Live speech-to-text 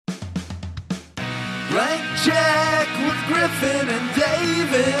Blank check with Griffin and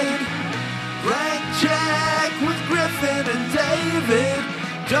David. Blank check with Griffin and David.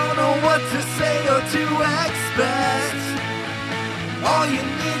 Don't know what to say or to expect. All you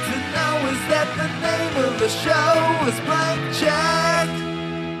need to know is that the name of the show is Blank Check.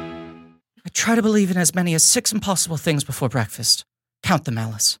 I try to believe in as many as 6 impossible things before breakfast. Count them,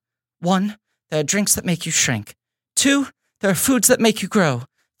 Alice. 1, there are drinks that make you shrink. 2, there are foods that make you grow.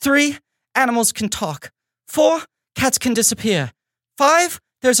 3, animals can talk. 4, cats can disappear. 5,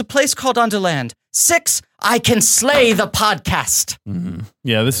 there's a place called Wonderland. 6, I can slay the podcast. Mm-hmm.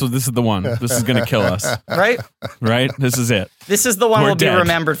 Yeah, this is the one. This is going to kill us. Right? Right? This is it. This is the one we'll dead. be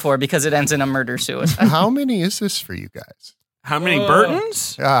remembered for because it ends in a murder-suicide. How many is this for you guys? How many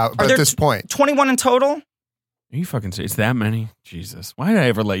Burtons? At this point. 21 in total? Are you fucking serious? That many? Jesus. Why did I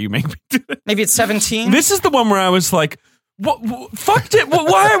ever let you make me do it? Maybe it's 17? This is the one where I was like, fucked it.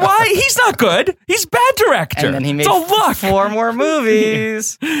 Why? He's not good. He's bad director. And then he made it's all luck. 4 more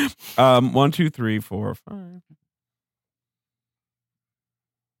movies. 1, 2, 3, 4, 5.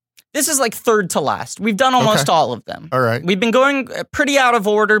 This is like third to last. We've done almost all of them. All right. We've been going pretty out of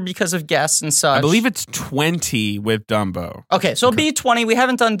order because of guests and such. I believe it's 20 with Dumbo. Okay, so it'll be 20. We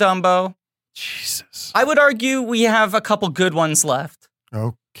haven't done Dumbo. Jesus. I would argue we have a couple good ones left.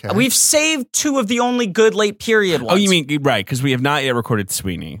 Okay. We've saved 2 of the only good late period ones. Oh, you mean, right, because we have not yet recorded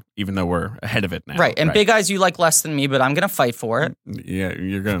Sweeney, even though we're ahead of it now. Right, and Big Eyes you like less than me, but I'm going to fight for it. Yeah,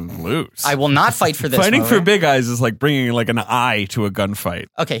 you're going to lose. I will not fight for this Fighting movie. for Big Eyes is like bringing like an eye to a gunfight.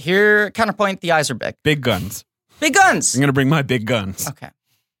 Okay, here, counterpoint, the eyes are big. Big guns. Big guns! I'm going to bring my big guns. Okay.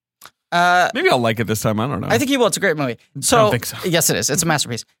 Maybe I'll like it this time. I don't know. I think you will. It's a great movie. So, I don't think so. Yes, it is. It's a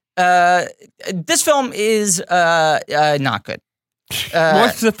masterpiece. This film is not good.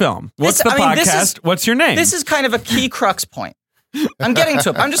 What's the film? What's the podcast? What's your name? This is kind of a key crux point. I'm getting to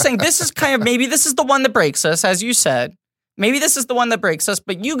it. I'm just saying this is kind of, maybe this is the one that breaks us, as you said. Maybe this is the one that breaks us,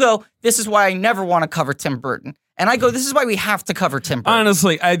 but you go, this is why I never want to cover Tim Burton. And I go, this is why we have to cover Tim Burton.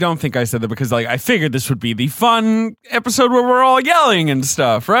 Honestly, I don't think I said that because like I figured this would be the fun episode where we're all yelling and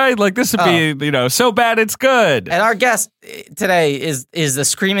stuff, right? Like this would be, so bad it's good. And our guest today is the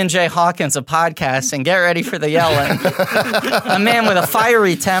Screamin' Jay Hawkins of podcasting. Get ready for the yelling. A man with a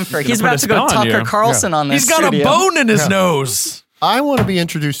fiery temper. He's about to go Tucker Carlson on this. He's got a bone in his nose. I want to be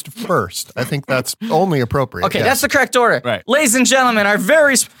introduced first. I think that's only appropriate. Okay, that's the correct order. Right. Ladies and gentlemen,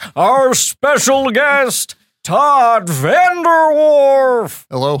 our special guest, Todd Vanderwerf.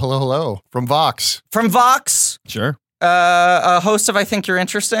 Hello. From Vox. From Vox. Sure. A host of I Think You're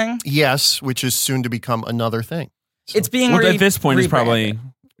Interesting. Yes, which is soon to become another thing. So. It's being at this point it's probably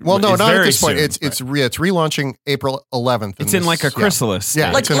well, no, not at this point. Soon, it's relaunching April 11th. It's in like a chrysalis.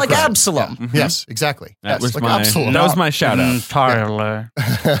 Yeah, like Absalom. Yeah. Mm-hmm. Yes, exactly. That was like my Absalom. That was my shout out. Tyler.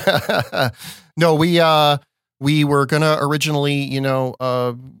 No, we were gonna originally,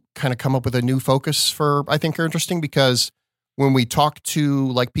 kind of come up with a new focus for I Think You're Interesting because when we talked to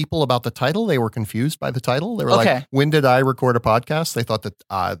like people about the title, they were confused by the title. They were like, when did I record a podcast? They thought that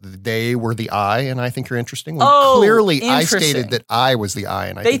they were the I and I Think You're Interesting. When clearly I stated that I was the I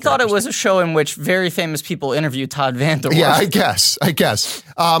and I think They thought it was a show in which very famous people interviewed Todd Vanderwerf. Yeah, I guess.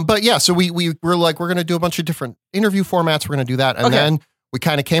 But yeah, so we were like, we're going to do a bunch of different interview formats. We're going to do that. And then we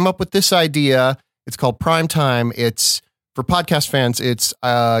kind of came up with this idea. It's called Prime Time. It's for podcast fans, it's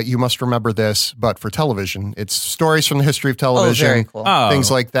You Must Remember This, but for television, it's stories from the history of television, very cool.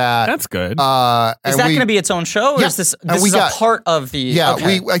 Things like that. That's good. Is that going to be its own show, or is this a part of the? Yeah,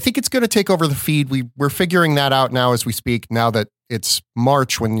 I think it's going to take over the feed. We're figuring that out now as we speak. Now that it's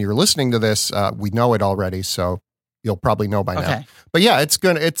March, when you're listening to this, we know it already, so you'll probably know by now. But yeah,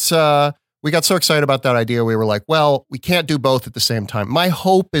 we got so excited about that idea. We were like, well, we can't do both at the same time. My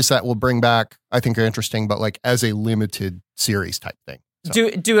hope is that we'll bring back, I Think You're Interesting, but like as a limited series type thing. So.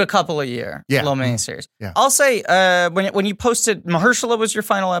 Do a couple a year. Yeah. Little mini series. Yeah. I'll say, when you posted, Mahershala was your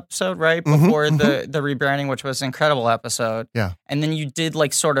final episode, right? Before the rebranding, which was an incredible episode. Yeah. And then you did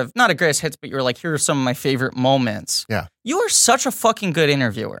like sort of, not a greatest hits, but you were like, here are some of my favorite moments. Yeah. You are such a fucking good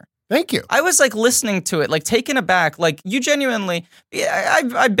interviewer. Thank you. I was like listening to it, like taken aback. Like you genuinely,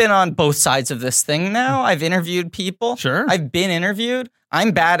 I've been on both sides of this thing now. I've interviewed people. Sure. I've been interviewed.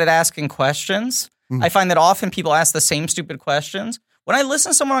 I'm bad at asking questions. I find that often people ask the same stupid questions. When I listen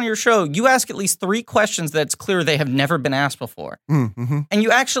to someone on your show, you ask at least 3 questions that's clear they have never been asked before. And you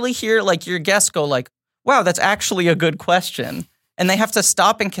actually hear like your guests go like, wow, that's actually a good question. And they have to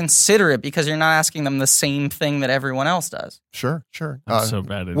stop and consider it because you're not asking them the same thing that everyone else does. Sure. I'm so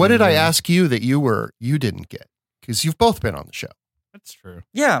bad at what did I ask you that you didn't get? Because you've both been on the show. That's true.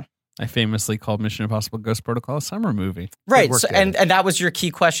 Yeah. I famously called Mission Impossible Ghost Protocol a summer movie. Right. So, and that was your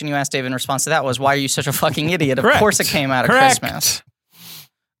key question you asked David in response to that was, why are you such a fucking idiot? Of course it came out of Christmas.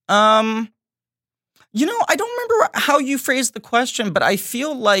 You know, I don't remember how you phrased the question, but I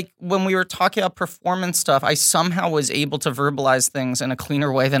feel like when we were talking about performance stuff, I somehow was able to verbalize things in a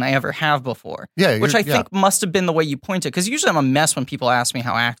cleaner way than I ever have before. Yeah. Which I think must have been the way you pointed, because usually I'm a mess when people ask me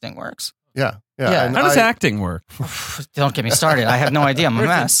how acting works. Yeah. How does acting work? Don't get me started. I have no idea. I'm a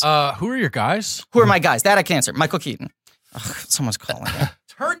mess. Who are your guys? Who are my guys? That I can answer. Michael Keaton. Ugh, someone's calling me.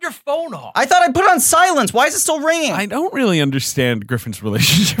 Turn your phone off. I thought I put it on silence. Why is it still ringing? I don't really understand Griffin's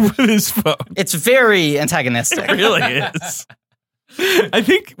relationship with his phone. It's very antagonistic. It really is. I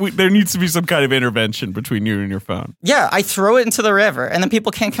think there needs to be some kind of intervention between you and your phone. Yeah, I throw it into the river, and then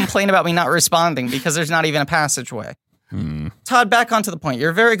people can't complain about me not responding because there's not even a passageway. Todd, back onto the point. You're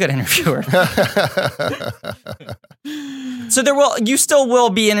a very good interviewer. So you still will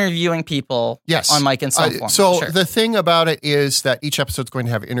be interviewing people on Mike in some form. So the thing about it is that each episode's going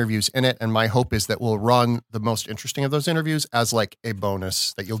to have interviews in it, and my hope is that we'll run the most interesting of those interviews as like a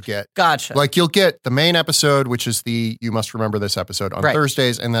bonus that you'll get. Gotcha. Like you'll get the main episode, which is the You Must Remember This episode on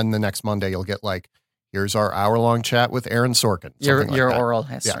Thursdays, and then the next Monday you'll get like, here's our hour-long chat with Aaron Sorkin. Your oral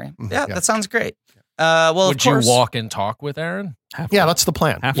history. Yeah, that sounds great. Would you walk and talk with Aaron? Yeah, that's the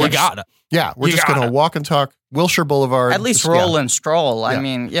plan. You got it. Yeah, we're just going to walk and talk Wilshire Boulevard. At least roll and stroll. I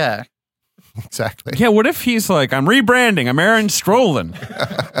mean, yeah. Exactly. Yeah, what if he's like, I'm rebranding. I'm Aaron Strolling.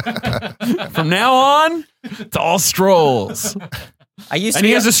 From now on, it's all strolls. He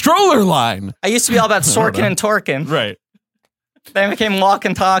has a stroller line. I used to be all about Sorkin and Torkin. Right. Then I became walk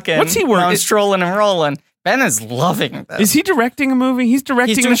and talking. What's he working? Strolling and rolling. Ben is loving this. Is he directing a movie? He's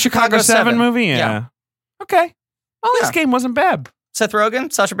directing the Chicago 7 movie? Yeah. Okay. Well, this game wasn't bad. Seth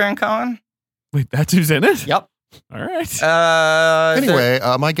Rogen, Sacha Baron Cohen. Wait, that's who's in it? Yep. All right. Anyway,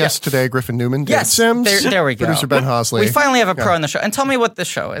 my guest today, Griffin Newman, David Sims. There we go. Producer Ben Hosley. We finally have a pro on the show. And tell me what this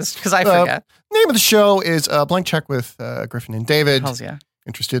show is, because I forget. Name of the show is Blank Check with Griffin and David. Hells yeah.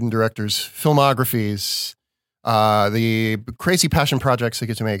 Interested in directors' filmographies. The crazy passion projects they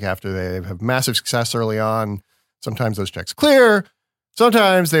get to make after they have massive success early on. Sometimes those checks clear.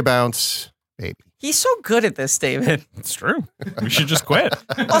 Sometimes they bounce. Baby. He's so good at this, David. It's true. We should just quit.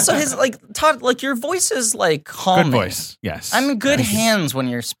 Also, Todd, your voice is like calming. Good voice. Yes. I'm in good hands when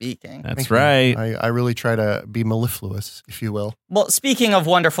you're speaking. That's right. I really try to be mellifluous, if you will. Well, speaking of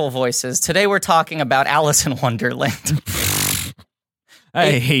wonderful voices, today we're talking about Alice in Wonderland.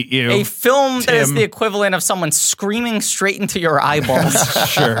 I hate you. A film that is the equivalent of someone screaming straight into your eyeballs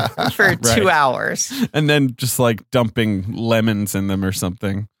for 2 hours. And then just like dumping lemons in them or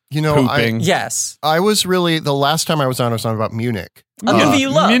something. You know, pooping. I was really, the last time I was on about Munich. A movie you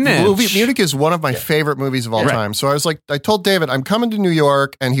love. Munich is one of my favorite movies of all time. So I was like, I told David, I'm coming to New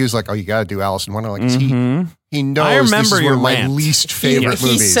York. And he was like, oh, you got to do Alice in Wonderland. He knows this is one of my least favorite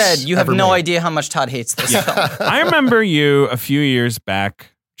movies. He said, you have no idea how much Todd hates this film. I remember you a few years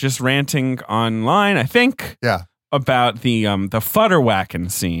back just ranting online, I think, about the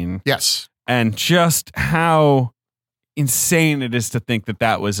Futterwhacking scene. Yes. And just how insane it is to think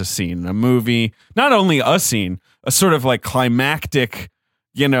that was a scene, a movie, not only a scene, a sort of like climactic,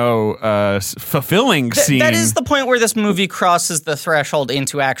 fulfilling scene. That is the point where this movie crosses the threshold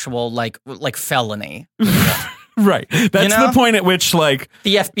into actual like felony. Right. That's the point at which like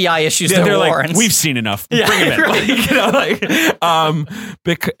the FBI issues their warrants. Like, we've seen enough. Bring it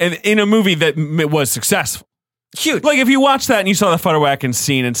in. In a movie that was successful. Huge. Like if you watch that and you saw the Futterwhacking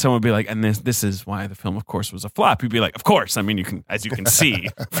scene and someone would be like, and this is why the film, of course, was a flop. You'd be like, of course. I mean, you can see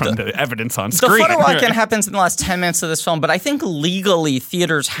from the evidence on screen. The Futterwhacking happens in the last 10 minutes of this film, but I think legally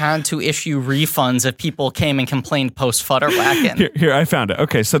theaters had to issue refunds if people came and complained post Futterwhacking. Here, I found it.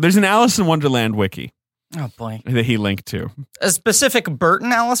 Okay, so there's an Alice in Wonderland wiki. Oh boy. That he linked to. A specific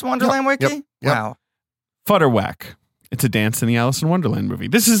Burton Alice in Wonderland wiki? Yep. Wow. Futterwhack. It's a dance in the Alice in Wonderland movie.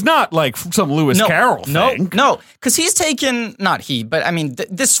 This is not like some Lewis Carroll thing. No, because he's taken, not he, but I mean,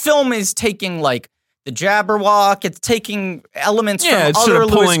 this film is taking like the Jabberwock. It's taking elements from it's other sort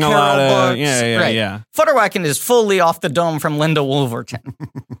of Lewis Carroll books. Yeah. Futterwhacking is fully off the dome from Linda Wolverton.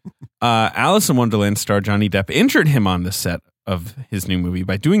 Alice in Wonderland star Johnny Depp injured him on the set of his new movie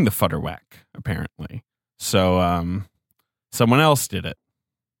by doing the Futterwhack, apparently. So someone else did it.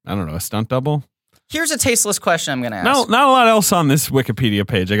 I don't know, a stunt double? Here's a tasteless question I'm going to ask. No, not a lot else on this Wikipedia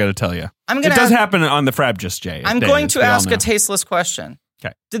page, I got to tell you. It does happen on the Frabjust J. I'm going to ask a tasteless question.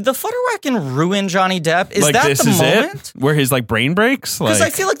 Okay. Did the Futterwacken ruin Johnny Depp? Is like, that this the is moment? Where his like brain breaks? Because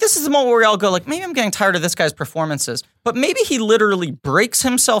Like, I feel like this is the moment where we all go like, maybe I'm getting tired of this guy's performances. But maybe he literally breaks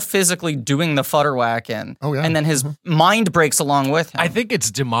himself physically doing the Futterwacken. Oh, yeah. And then his mind breaks along with him. I think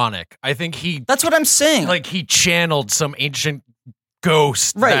it's demonic. I think That's what I'm saying. like he channeled some ancient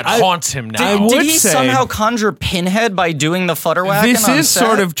ghost Right. that haunts him now. Did he somehow conjure Pinhead by doing the Futterwacken? this on is set?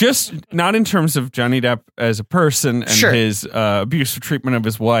 sort of just not in terms of Johnny Depp as a person and Sure. his abusive treatment of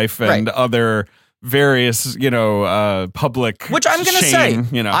his wife and other various, public Which I'm going to shame,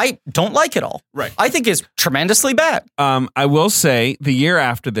 say, I don't like it all. Right. I think is tremendously bad. I will say the year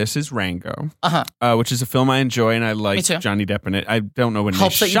after this is Rango, which is a film I enjoy and I like Me too. Johnny Depp in it. I don't know when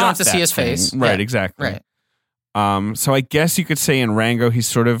Helps they that you don't shot have to see his thing. face. Right, Yeah. exactly. Right. So I guess you could say in Rango he's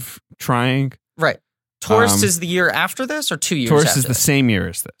sort of trying. Right. Tourist is the year after this or 2 years Tourist after is the this? same year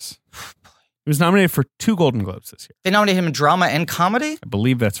as this. He was nominated for 2 Golden Globes this year. They nominated him in drama and comedy? I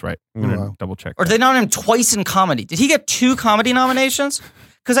believe that's right. I'm going to double check. Or did they nominate him twice in comedy? Did he get 2 comedy nominations?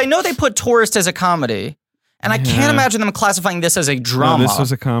 Because I know they put Tourist as a comedy, and I can't imagine them classifying this as a drama. No, this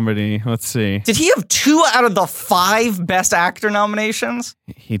was a comedy. Let's see. Did he have 2 out of the 5 Best Actor nominations?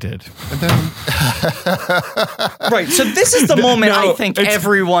 He did. Right. So this is the moment No, I think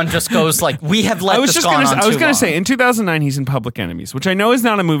everyone just goes like, we have let this go on I was too going long. to say, in 2009, he's in Public Enemies, which I know is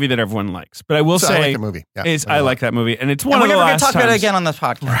not a movie that everyone likes, but I will So say I like the movie. Yeah. I like that movie, and it's one And of we're the never going last to talk times. about it again on this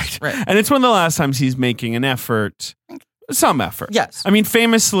podcast. Right. And it's one of the last times he's making an effort. Some effort. Yes. I mean,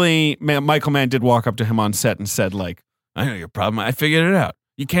 famously, Michael Mann did walk up to him on set and said, like, I know your problem. I figured it out.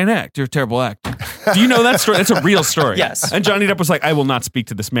 You can't act. You're a terrible actor. Do you know that story? That's a real story. Yes. And Johnny Depp was like, I will not speak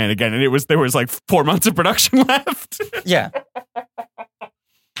to this man again. And there was like 4 months of production left. Yeah.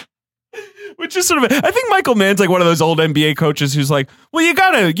 Which is sort of, I think Michael Mann's like one of those old NBA coaches who's like, well, you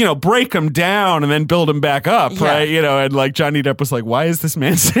gotta, break him down and then build him back up, Yeah. right? And like Johnny Depp was like, why is this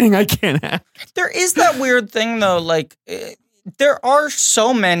man saying I can't act? There is that weird thing, though, like, there are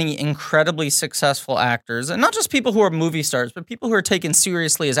so many incredibly successful actors, and not just people who are movie stars, but people who are taken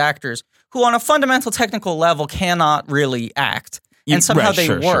seriously as actors, who on a fundamental technical level cannot really act, and somehow Right, they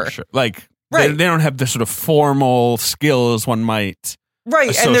sure, work. Sure. Like, Right. they don't have the sort of formal skills one might.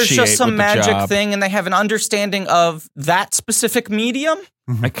 Right, and there's associate just some with the magic job. thing, and they have an understanding of that specific medium,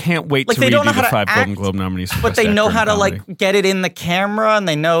 I can't wait Like, to they read don't you know the how to 5 Golden act, Globe nominees. For but Best they know Actor how in to, Comedy. like, get it in the camera, and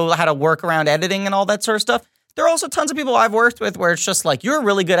they know how to work around editing and all that sort of stuff. There are also tons of people I've worked with where it's just like, you're a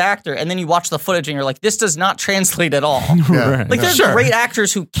really good actor, and then you watch the footage and you're like, this does not translate at all. Yeah. Like, there's great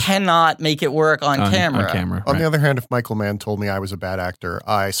actors who cannot make it work on camera. On camera, On right. the other hand, if Michael Mann told me I was a bad actor,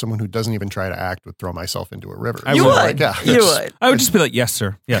 someone who doesn't even try to act, would throw myself into a river. You would. would. Like, yeah, You it's- would. I would just be like, yes,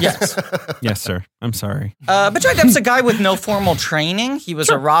 sir. Yes. Yes. Yes, sir. I'm sorry. But Johnny Depp's a guy with no formal training. He was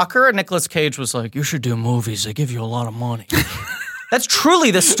a rocker. And Nicolas Cage was like, you should do movies. They give you a lot of money. That's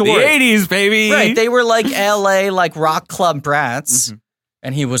truly the story. The 80s, baby. Right. They were like LA, like rock club brats.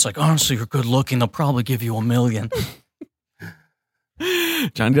 And he was like, honestly, you're good looking. They'll probably give you $1 million.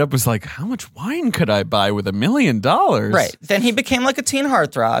 Johnny Depp was like, how much wine could I buy with $1 million? Right. Then he became like a teen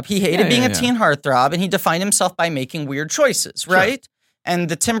heartthrob. He hated being a teen heartthrob, and he defined himself by making weird choices, right? And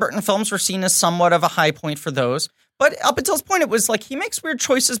the Tim Burton films were seen as somewhat of a high point for those. But up until this point, it was like he makes weird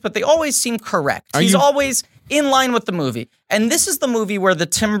choices, but they always seem correct. He's always in line with the movie. And this is the movie where the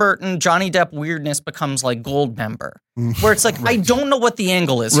Tim Burton, Johnny Depp weirdness becomes like gold member, where it's like, I don't know what the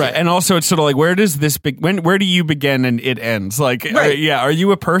angle is. Right. Here. And also, it's sort of like, where does this where do you begin and it ends? Like, Right. are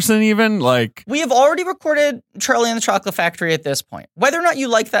you a person even? Like, We have already recorded Charlie and the Chocolate Factory at this point. Whether or not you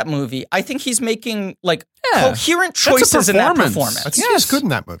like that movie, I think he's making like coherent choices in that performance. I think he's good in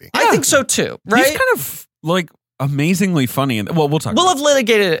that movie. I think so too, right? he's kind of like amazingly funny. We'll talk We'll about have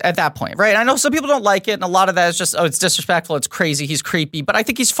litigated it at that point, right? I know some people don't like it, and a lot of that is just, it's disrespectful, it's crazy, he's creepy, but I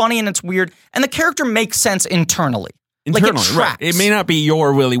think he's funny and it's weird, and the character makes sense internally. Internally, like it right. tracks. It may not be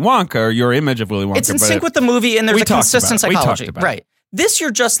your Willy Wonka or your image of Willy Wonka. It's in but sync with the movie, and there's we a talked consistent about it. We talked psychology, about it. right? This,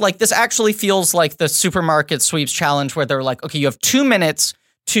 you're just like, this actually feels like the supermarket sweeps challenge where they're like, okay, you have 2 minutes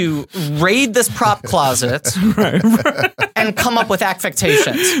to raid this prop closet and come up with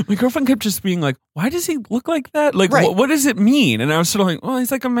affectations. My girlfriend kept just being like, why does he look like that? Like, Right. what does it mean? And I was sort of like, well,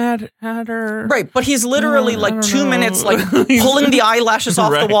 he's like a Mad Hatter. Right, but he's literally I like don't 2 know. minutes, like pulling the eyelashes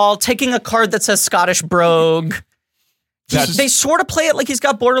off Right. the wall, taking a card that says Scottish brogue. They sort of play it like he's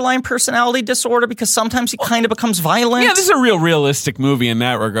got borderline personality disorder because sometimes he kind of becomes violent. Yeah, this is a real realistic movie in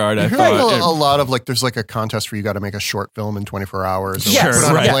that regard. I I hear thought. a lot of like, there's like a contest where you got to make a short film in 24 hours. Or Yes. put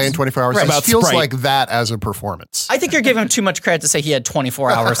on Right. a play in 24 hours. Right. It About feels Sprite. like that as a performance. I think you're giving him too much credit to say he had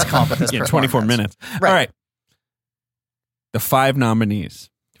 24 hours to come up with this. 24 minutes. Right. All right. The 5 nominees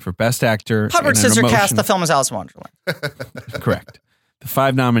for Best Actor. Hubbard in an Scissor Cast, emotion- the film is Alice in Wonderland. Correct. The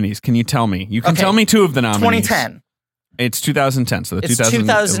 5 nominees. Can you tell me? You can Okay. tell me 2 of the nominees. 2010. It's 2010. So the It's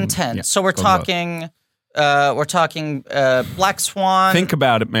 2010. Yeah, So we're go vote. talking Black Swan. Think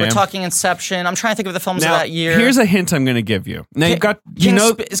about it, man. We're talking Inception. I'm trying to think of the films now, of that year. Here's a hint I'm going to give you. Now you've got,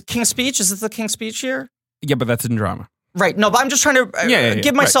 is King's Speech? Is this the King's Speech year? yeah, but that's in drama. Right. No, but I'm just trying to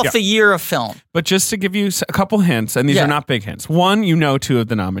give myself right, the year of film. But just to give you a couple hints, and these are not big hints. 1, 2 of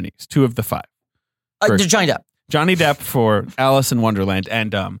the nominees, 2 of the 5. Johnny Depp. Johnny Depp for Alice in Wonderland,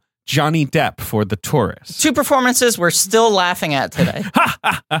 and Johnny Depp for The Tourist. 2 performances we're still laughing at today.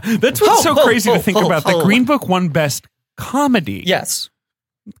 That's what's so crazy to think about. The Green Book won Best Comedy. Yes.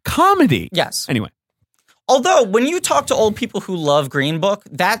 Comedy. Yes. Anyway. Although, when you talk to old people who love Green Book,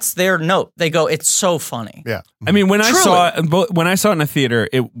 that's their note. They go, it's so funny. Yeah. I mean, when I Truly. saw it in a theater,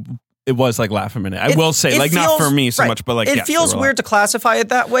 it was like laugh a minute. I will say, like, not for me so much, but like, it feels weird to classify it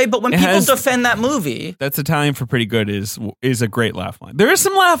that way. But when people defend that movie, that's Italian for pretty good is a great laugh line. There is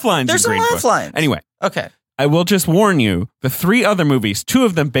some laugh lines. There's some laugh lines. Anyway, okay. I will just warn you: the 3 other movies, 2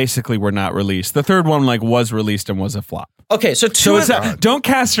 of them basically were not released. The third one was released and was a flop. Okay, so don't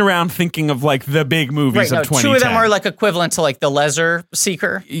cast around thinking of like the big movies of 2010. 2 of them are like equivalent to like The Leisure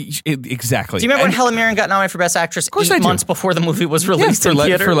Seeker. Exactly. Do you remember when Helen Mirren got nominated for Best Actress 8 months before the movie was released in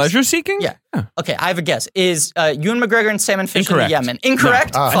theaters? For Leisure Seeking? Yeah. Okay, I have a guess. Is Ewan McGregor and Salmon Fish in Yemen?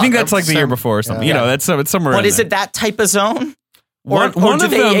 Incorrect? No. I think that's like the year before or something. That's it's somewhere. But in is there. it that type of zone? Or One do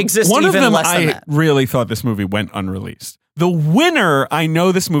of they them, exist one even of them less than I that? really thought this movie went unreleased. The winner, I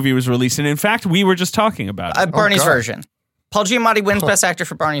know this movie was released, and in fact, we were just talking about it. Barney's version. Paul Giamatti wins Best Actor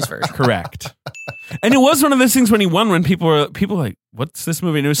for Barney's version. Correct. And it was one of those things when he won, when people were like, "What's this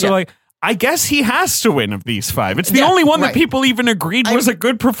movie?" And it was so like, I guess he has to win of these 5. It's the only one that people even agreed was a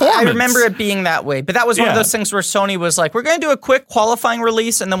good performance. I remember it being that way, but that was one of those things where Sony was like, "We're going to do a quick qualifying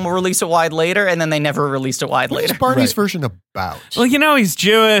release, and then we'll release it wide later," and then they never released it wide later. What's Barney's version about? Well, he's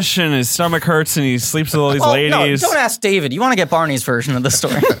Jewish, and his stomach hurts, and he sleeps with all these ladies. No, don't ask David. You want to get Barney's version of the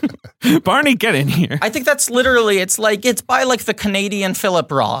story. Barney, get in here. I think that's literally, it's by like the Canadian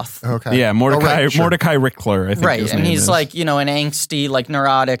Philip Roth. Okay. Yeah, Mordecai Rickler, I think. Right, and he's like, an angsty, like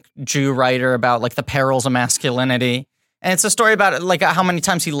neurotic Jew writer about like the perils of masculinity. And it's a story about like how many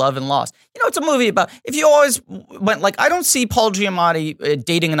times he loved and lost. It's a movie about, if you always went like, I don't see Paul Giamatti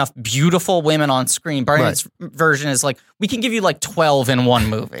dating enough beautiful women on screen. Barney's version is like, we can give you like 12 in one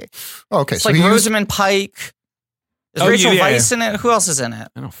movie. Okay. It's like Rosamund Pike. Is Rachel Weisz in it? Who else is in it?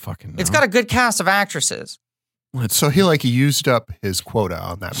 I don't fucking know. It's got a good cast of actresses. So he used up his quota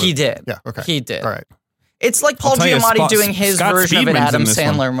on that movie. He did. Yeah, okay. He did. All right. It's like Paul Giamatti doing his Scott version of an Speedman's Adam in this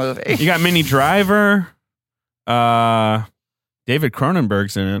Sandler movie. You got Minnie Driver. David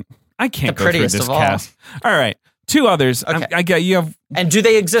Cronenberg's in it. I can't The go through prettiest this of all. cast. All right. 2 others. Okay. I got you have And do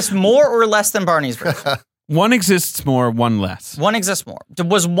they exist more or less than Barney's version? one exists more, one less. One exists more.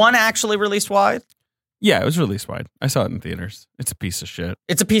 Was one actually released wide? Yeah, it was released wide. I saw it in theaters. It's a piece of shit.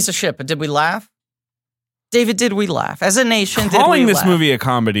 It's a piece of shit, but did we laugh? David, did we laugh? As a nation, did we Calling this laugh? movie a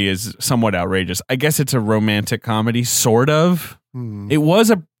comedy is somewhat outrageous. I guess it's a romantic comedy, sort of. It was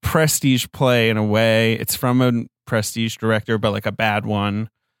a prestige play in a way. It's from a prestige director, but like a bad one.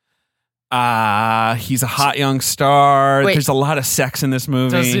 He's a hot young star. Wait. There's a lot of sex in this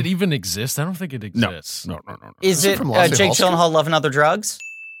movie. Does it even exist? I don't think it exists. No. Is it from Los Jake Angeles? Gyllenhaal, Love and Other Drugs?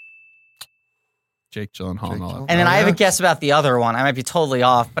 Jake Gyllenhaal and all that. And then Oh, I have a yeah. guess about the other one. I might be totally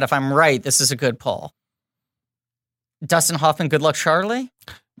off, but if I'm right, this is a good poll. Dustin Hoffman, Good Luck Charlie?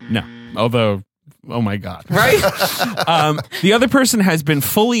 No. Although, oh my God. Right? The other person has been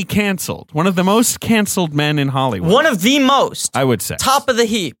fully canceled. One of the most canceled men in Hollywood. One of the most. I would say. Top of the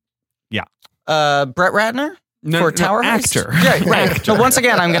heap. Yeah. Brett Ratner? For Tower Heist? actor. Yeah, right. So once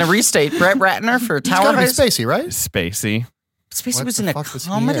again, I'm going to restate Brett Ratner for It's Tower gotta be Heist. Spacey, right? Spacey. Spacey What was the in a fuck was he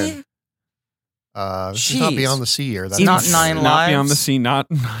comedy? in? This is not Jeez. Beyond the Sea year. That's Not Nine Not Lives? Beyond the Sea, not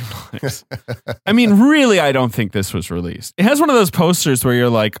Nine Lives. I mean, really, I don't think this was released. It has one of those posters where you're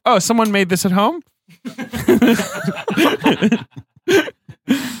like, oh, someone made this at home?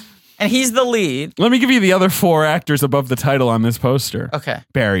 And he's the lead. Let me give you the other 4 actors above the title on this poster. Okay.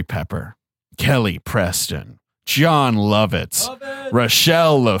 Barry Pepper, Kelly Preston, John Lovitz,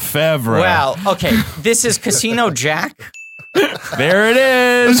 Rochelle Lefevre. Wow. Okay. This is Casino Jack. There it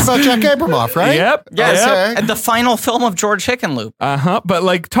It's is. about Jack Abramoff, right? Yep. Yes. Okay. And the final film of George Hickenlooper. But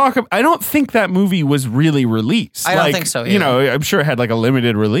like, I don't think that movie was really released. I don't Like, think so You either. know, I'm sure it had like a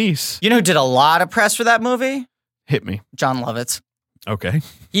limited release. You know who did a lot of press for that movie? Hit me. John Lovitz. Okay.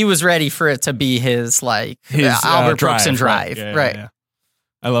 He was ready for it to be his His Albert Brooks and Drive. Yeah, right. yeah.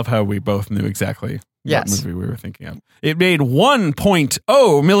 I love how we both knew exactly Yes. what movie we were thinking of. It made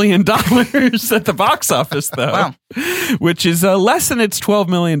 $1.0 million at the box office, though, Wow. which is less than its $12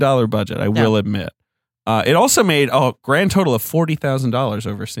 million budget, I will admit. It also made a grand total of $40,000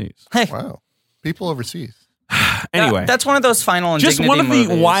 overseas. Hey, Wow. People overseas. Anyway. that's one of those final Just indignity one of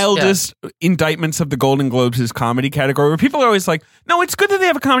the movies. wildest indictments of the Golden Globes is comedy category, where people are always like, no, it's good that they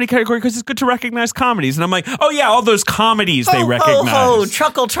have a comedy category because it's good to recognize comedies. And I'm like, oh yeah, all those comedies they recognize. Oh,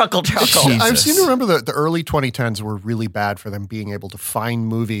 chuckle, chuckle, chuckle. Jesus. I seem to remember the early 2010s were really bad for them being able to find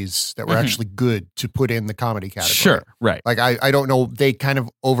movies that were actually good to put in the comedy category. Sure, right. Like, I don't know, they kind of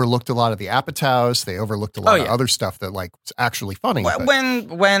overlooked a lot of the Apatows. They overlooked a lot of yeah. other stuff that like was actually funny. but-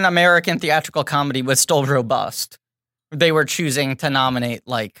 When American theatrical comedy was still robust, they were choosing to nominate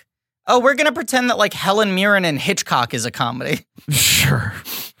like, oh, we're going to pretend that like Helen Mirren and Hitchcock is a comedy. Sure.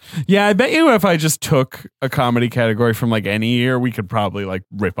 Yeah, I bet you if I just took a comedy category from like any year, we could probably like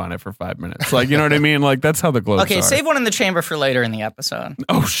rip on it for 5 minutes. Like, you know what I mean? Like, that's how the Globes Okay, are. save one in the chamber for later in the episode.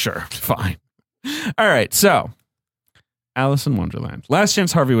 Oh, sure. Fine. All right. So, Alice in Wonderland. Last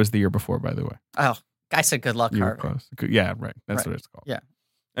Chance Harvey was the year before, by the way. Oh, I said good luck, You were Harvey. close. Yeah, right. That's Right. what it's called. Yeah.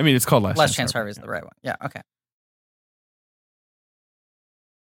 I mean, it's called Last Chance Harvey is the right one. Yeah, okay.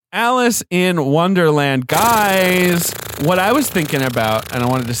 Alice in Wonderland. Guys, what I was thinking about, and I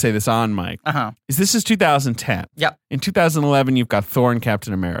wanted to say this on mic, Uh-huh. is this is 2010. Yep. In 2011, you've got Thor and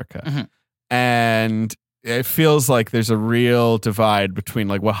Captain America. Mhm. And it feels like there's a real divide between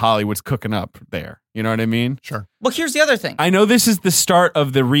like what Hollywood's cooking up there. You know what I mean? Sure. Well, here's the other thing. I know this is the start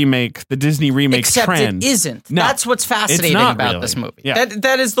of the remake, the Disney remake Except trend. it isn't. No, That's what's fascinating not about really. this movie. Yeah.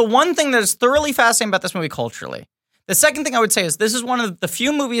 That is the one thing that is thoroughly fascinating about this movie culturally. The second thing I would say is this is one of the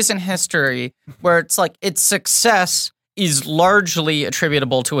few movies in history where it's like its success is largely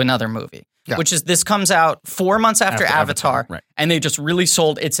attributable to another movie. Yeah. Which is this comes out 4 months after Avatar, right. and they just really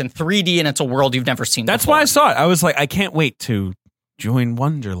sold it's in 3D and it's a world you've never seen That's before. why I saw it. I was like, I can't wait to join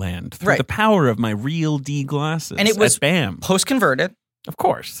Wonderland through Right. the power of my real D glasses. And it was at BAM. post-converted. Of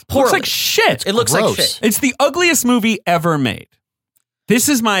course. Poorly. Looks like shit. It looks gross. like shit. It's the ugliest movie ever made. This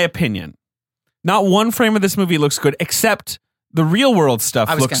is my opinion. Not one frame of this movie looks good, except the real world stuff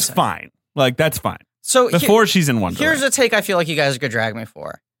I was looks gonna say. fine. Like, that's fine. So Before she's in Wonderland. here's a take I feel like you guys could drag me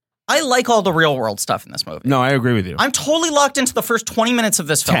for. I like all the real world stuff in this movie. No, I agree with you. I'm totally locked into the first 20 minutes of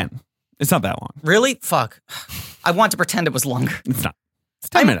this film. 10. It's not that long. Really? Fuck. I want to pretend it was longer. It's not. It's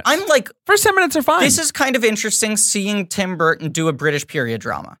 10 minutes. I'm like, First 10 minutes are fine. this is kind of interesting seeing Tim Burton do a British period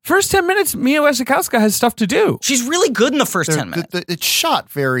drama. First 10 minutes, Mia Wasikowska has stuff to do. She's really good in the first 10 minutes. It's shot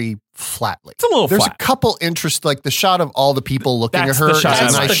very flatly. It's a little There's flat. a couple interest, like the shot of all the people looking That's at her. the shot is I a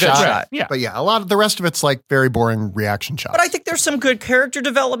like. nice That's the good shot. Yeah. But yeah, a lot of the rest of it's like very boring reaction shots. But I think there's some good character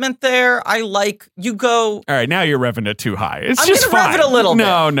development there. I like, you go, All right, now you're revving it too high. It's I'm just gonna rev fine. it a little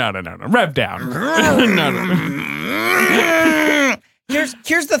No. Rev down. no.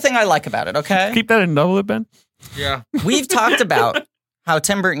 here's the thing I like about it, okay? Keep that in double it, Ben. Yeah. We've talked about how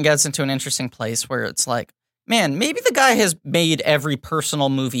Tim Burton gets into an interesting place where it's like, man, maybe the guy has made every personal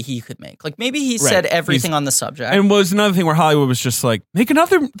movie he could make. Like maybe he said everything on the subject. And was another thing where Hollywood was just like, make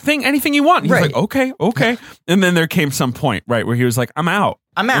another thing, anything you want. And he was Right. like, okay. And then there came some point, right, where he was like, I'm out.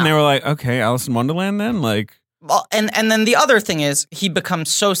 I'm out. And they were like, okay, Alice in Wonderland then? Like, Well, and then the other thing is he becomes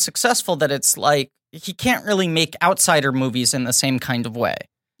so successful that it's like he can't really make outsider movies in the same kind of way.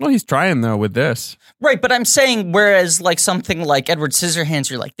 well, he's trying though with this. Right, but I'm saying whereas like something like Edward Scissorhands,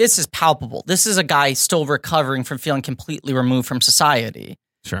 you're like, this is palpable. This is a guy still recovering from feeling completely removed from society.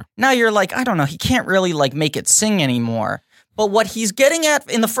 Sure. Now you're like, I don't know, he can't really like make it sing anymore. But what he's getting at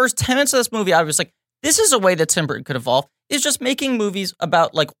in the first 10 minutes of this movie, I was like, this is a way that Tim Burton could evolve, is just making movies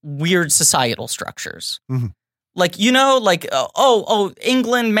about like weird societal structures. Mm-hmm. Like, you know, like,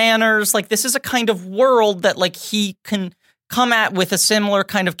 England manners, like this is a kind of world that like he can come at with a similar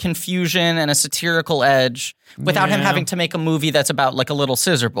kind of confusion and a satirical edge without him Yeah. having to make a movie that's about like a little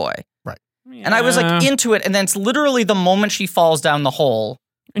scissor boy. Right. And I was like into it. And then it's literally the moment she falls down the hole.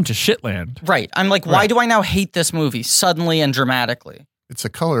 Into shitland. Right. I'm like, why do I now hate this movie suddenly and dramatically? It's the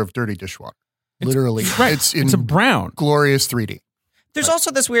color of dirty dishwater. Literally. Right. It's in It's a brown. glorious 3D. There's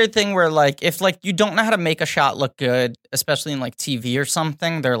also this weird thing where like, if like you don't know how to make a shot look good, especially in like TV or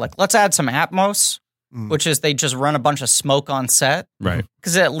something, they're like, let's add some Atmos, which is they just run a bunch of smoke on set. Right.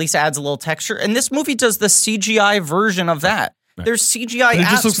 Because it at least adds a little texture. And this movie does the CGI version of that. Right. There's CGI But it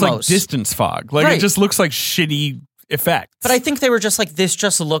just looks like Atmos. distance fog. Like, Right. it just looks like shitty effects. But I think they were just like, this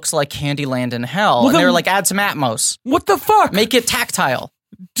just looks like Candyland in hell. Well, and they then- were like, add some Atmos. What the fuck? Make it tactile.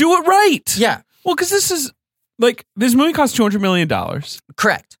 Do it right. Yeah, Well, because this is, like, this movie cost $200 million.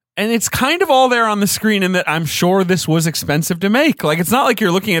 correct. And it's kind of all there on the screen in that I'm sure this was expensive to make. Like, it's not like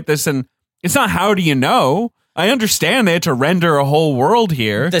you're looking at this and, It's not how do you know? I understand they had to render a whole world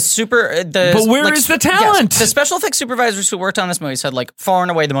here. But where is the talent? Yes, the special effects supervisors who worked on this movie said, like, far and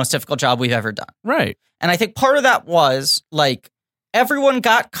away the most difficult job we've ever done. Right. And I think part of that was, like, everyone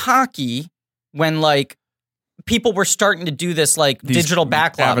got cocky when, like, people were starting to do this, like, digital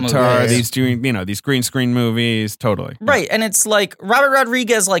backlot Avatar, movies. these doing, these green screen movies, totally. Right. And it's like Robert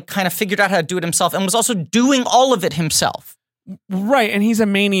Rodriguez, like, kind of figured out how to do it himself and was also doing all of it himself. Right, and he's a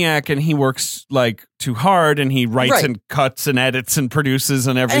maniac, and he works like too hard, and he writes and cuts and edits and produces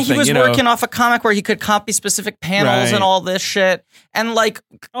and everything. And he was working off a comic where he could copy specific panels and all this shit. And like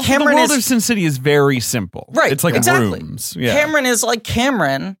Cameron, the world of Sin City is very simple. Right, it's like exactly. rooms. Yeah. Cameron is like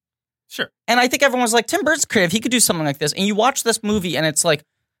Cameron. Sure. And I think everyone was like, Tim Burton's creative. He could do something like this. And you watch this movie, and it's like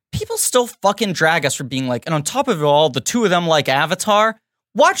people still fucking drag us for being like. And on top of it all, the two of them like Avatar.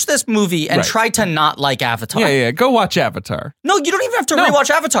 Watch this movie and try to not like Avatar. Yeah. Go watch Avatar. No, you don't even have to rewatch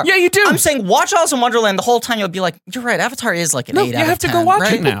Avatar. Yeah, you do. I'm saying watch Alice in Wonderland the whole time. You'll be like, you're right. Avatar is like an 8 out of 10. You have to go watch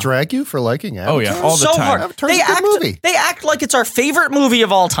right? it now. Drag you for liking Avatar? Oh, yeah, all the so time. hard. Avatar's a good movie. They act like it's our favorite movie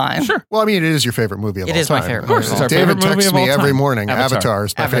of all time. Sure. Well, I mean, it is your favorite movie of all time. It is my favorite Of course, movie. it's our David favorite movie texts of all me time. every morning. Avatar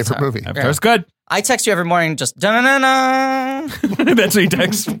is my favorite movie. Avatar's good. I text you every morning just da-na-na-na. That's what he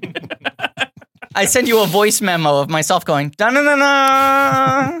texts me. I send you a voice memo of myself going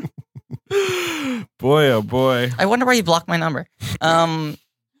da-na-na-na. Boy, oh boy. I wonder why you blocked my number.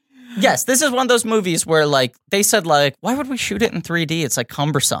 Yes, this is one of those movies where like they said like, why would we shoot it in 3D? It's like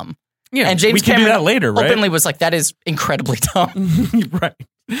cumbersome. Yeah, and James we can Cameron do that later, right? openly was like, that is incredibly dumb. Right.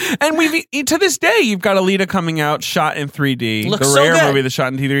 And to this day, you've got Alita coming out, shot in 3D. Looks the so rare good. movie that's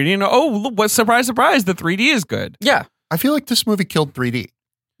shot in 3D. And look, what surprise, the 3D is good. Yeah. I feel like this movie killed 3D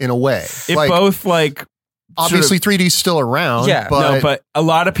in a way. It both like obviously 3D's still around. Yeah. But a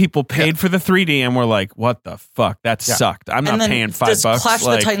lot of people paid for the 3D and were like, what the fuck? That sucked. I'm not paying $5. Does Clash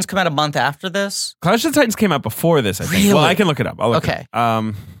of the Titans come out a month after this? Clash of the Titans came out before this, I think. Really? Well, I can look it up. I'll look it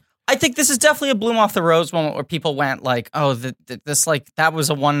up. I think this is definitely a bloom off the rose moment where people went like, oh, this like that was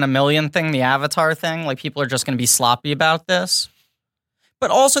a 1 in a million thing, the Avatar thing. Like people are just going to be sloppy about this.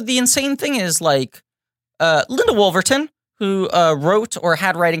 But also the insane thing is like Linda Wolverton, who wrote or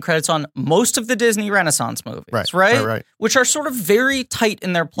had writing credits on most of the Disney Renaissance movies, right? Which are sort of very tight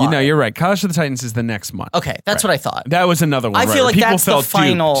in their plot. You're right. Clash of the Titans is the next month. Okay, that's what I thought. That was another one. I feel like people that's the felt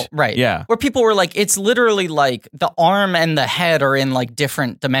final, duped. right? Yeah. Where people were like, it's literally like the arm and the head are in like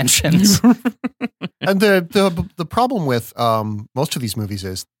different dimensions. And the problem with most of these movies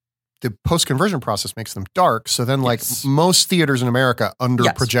is the post-conversion process makes them dark. So then like most theaters in America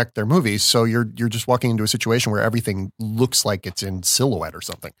under-project their movies. So you're just walking into a situation where everything looks like it's in silhouette or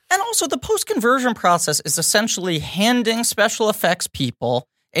something. And also the post-conversion process is essentially handing special effects people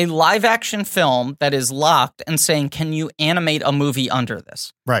a live-action film that is locked and saying, can you animate a movie under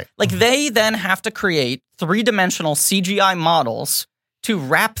this? Right. Like they then have to create 3-dimensional CGI models to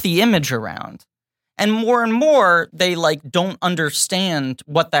wrap the image around. And more, they like don't understand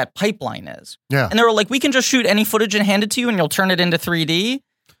what that pipeline is. Yeah. And they were like, we can just shoot any footage and hand it to you and you'll turn it into 3D. And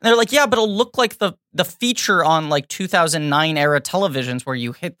they're like, yeah, but it'll look like the feature on like 2009 era televisions where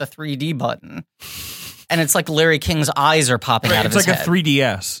you hit the 3D button. And it's like Larry King's eyes are popping out of his head. It's like a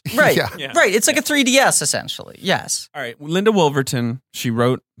 3DS. Right. Yeah. Right. It's like a 3DS essentially. Yes. All right. Linda Wolverton, she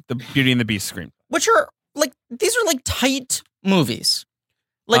wrote the Beauty and the Beast screenplay. Which are like, these are like tight movies.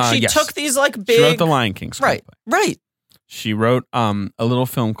 Like she took these like big. She wrote the Lion King screenplay. Right. She wrote a little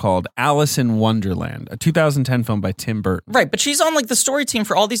film called Alice in Wonderland, a 2010 film by Tim Burton. Right, but she's on like the story team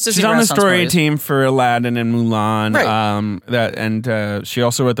for all these Disney She's on the Renaissance story movies. team for Aladdin and Mulan. Right. She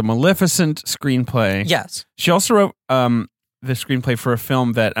also wrote the Maleficent screenplay. Yes. She also wrote the screenplay for a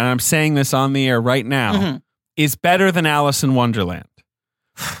film that, and I'm saying this on the air right now, is better than Alice in Wonderland.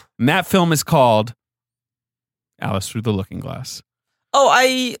 And that film is called Alice Through the Looking Glass. Oh,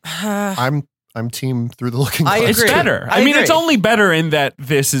 I'm team Through the Looking I Glass. agree. It's better. I mean, it's only better in that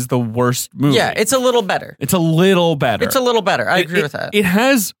this is the worst movie. Yeah, it's a little better. It's a little better. It's a little better. I agree with that. It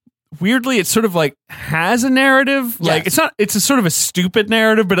has, weirdly, it's sort of like has a narrative. Like it's a sort of a stupid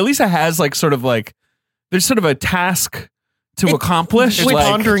narrative, but at least it has like sort of like there's sort of a task to accomplish. It's like,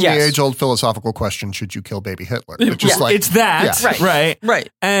 pondering the age-old philosophical question: should you kill baby Hitler? It's just like it's that, right?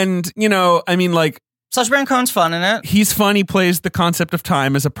 And I mean, like. Sacha Baron Cohen's fun in it. He's fun. He plays the concept of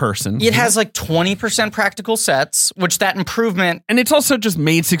time as a person. It has like 20% practical sets, which that improvement. And it's also just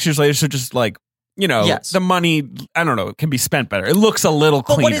made 6 years later, so just like the money, I don't know, can be spent better. It looks a little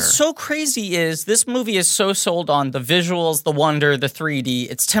cleaner. But what is so crazy is this movie is so sold on the visuals, the wonder, the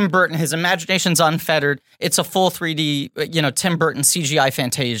 3D. It's Tim Burton. His imagination's unfettered. It's a full 3D, Tim Burton CGI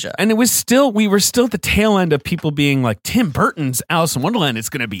Fantasia. And we were still at the tail end of people being like, Tim Burton's Alice in Wonderland is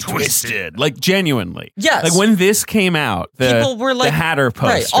going to be twisted. Like, genuinely. Yes. Like, when this came out, people were like, the Hatter poster.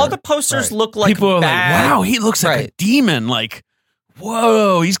 Right. All the posters look like people were bad. like, wow, he looks like a demon. Like,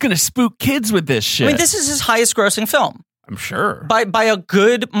 whoa, he's going to spook kids with this shit. I mean, this is his highest grossing film. I'm sure. By a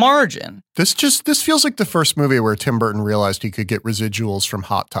good margin. This feels like the first movie where Tim Burton realized he could get residuals from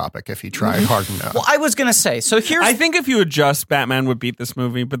Hot Topic if he tried hard enough. Well, I was going to say, I think if you adjust, Batman would beat this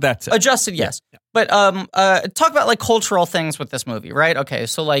movie, but that's it. Adjusted, yes. Yeah. But talk about like cultural things with this movie, right? Okay,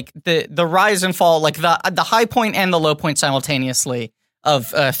 so like the rise and fall, like the high point and the low point simultaneously of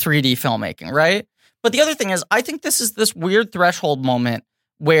 3D filmmaking, right? But the other thing is, I think this is this weird threshold moment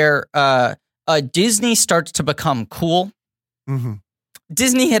where Disney starts to become cool. Mm-hmm.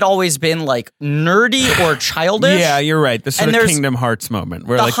 Disney had always been like nerdy or childish. Yeah, you're right. The sort of Kingdom Hearts moment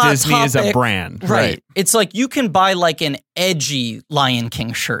where like Disney is a brand. Right. It's like you can buy like an edgy Lion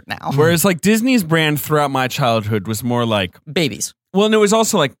King shirt now. Whereas like Disney's brand throughout my childhood was more like babies. Well, and it was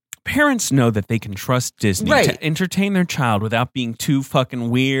also like parents know that they can trust Disney to entertain their child without being too fucking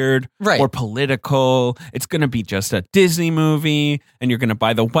weird or political. It's going to be just a Disney movie, and you're going to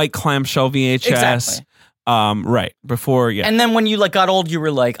buy the white clamshell VHS. Exactly. Before, And then when you like got old, you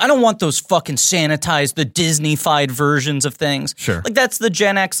were like, I don't want those fucking sanitized, the Disney-fied versions of things. Sure. Like that's the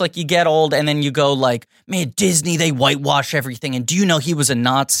Gen X, like you get old and then you go like, man, Disney, they whitewash everything. And do you know he was a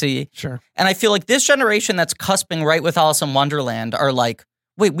Nazi? Sure. And I feel like this generation that's cusping right with Alice in Wonderland are like,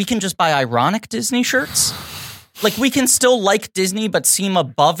 wait, we can just buy ironic Disney shirts? Like, we can still like Disney, but seem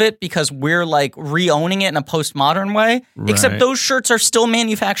above it because we're, like, re-owning it in a postmodern way. Right. Except those shirts are still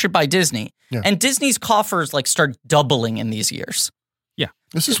manufactured by Disney. Yeah. And Disney's coffers, like, start doubling in these years. Yeah.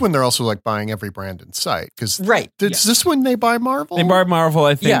 This is when they're also, like, buying every brand in sight. Is this when they buy Marvel? They buy Marvel,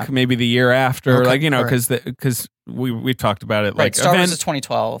 I think, maybe the year after. Okay. Like, because we talked about it. Like, Star Wars is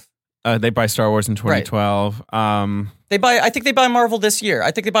 2012. They buy Star Wars in 2012. I think they buy Marvel this year.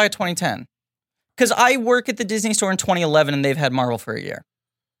 I think they buy it 2010. Because I work at the Disney store in 2011 and they've had Marvel for a year.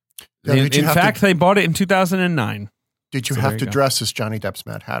 Yeah, in fact, they bought it in 2009. Did you have to dress as Johnny Depp's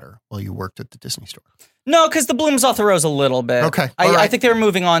Mad Hatter while you worked at the Disney store? No, because the bloom's off the rose a little bit. Okay. I think they were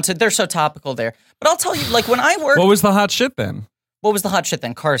moving on to, they're so topical there. But I'll tell you, like when I worked. What was the hot shit then? What was the hot shit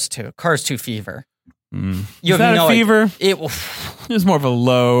then? Cars 2. Cars 2 fever. You have no fever? It was more of a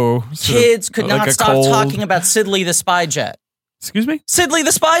low. Kids could not stop talking about Sidley the spy jet. Excuse me? Sidley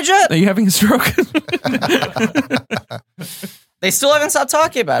the spy jet? Are you having a stroke? They still haven't stopped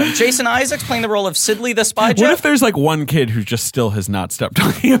talking about him. Jason Isaacs playing the role of Sidley the spy jet. What if there's like one kid who just still has not stopped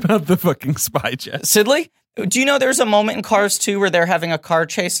talking about the fucking spy jet? Sidley? Do you know there's a moment in Cars 2 where they're having a car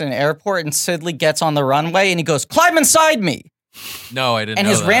chase in an airport and Sidley gets on the runway and he goes, "Climb inside me." No, I didn't know And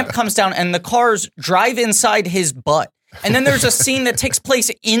his that. ramp comes down and the cars drive inside his butt. And then there's a scene that takes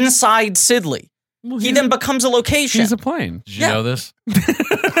place inside Sidley. Well, he then becomes a location. He's a plane. Did you know this?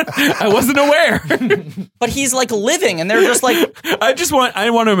 I wasn't aware. But he's like living, and they're just like. I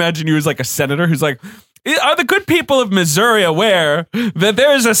want to imagine you as like a senator who's like, are the good people of Missouri aware that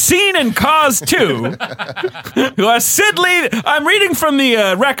there is a scene in Cars 2 who are Sidley? I'm reading from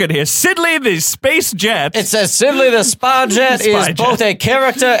the record here. Sidley the space jet. It says Sidley the spy jet is both a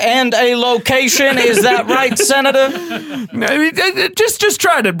character and a location. Is that right, Senator? Just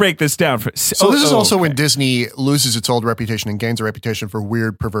try to break this down. This is also when Disney loses its old reputation and gains a reputation for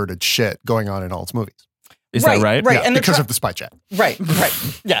weird, perverted shit going on in all its movies. Is that right? Right. Yeah, and because of the spy jet. Right.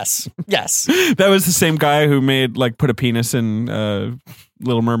 Yes. That was the same guy who put a penis in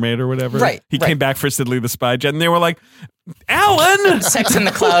Little Mermaid or whatever. Right. He came back for Sidley the spy jet, and they were like, Alan! Sex in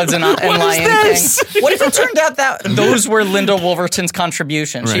the Clouds and Lion King. What if it turned out that those were Linda Wolverton's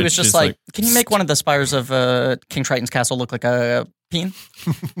contributions? Right. She was just like, can you make one of the spires of King Triton's castle look like a peen?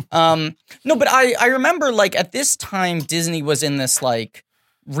 No, but I remember like at this time, Disney was in this like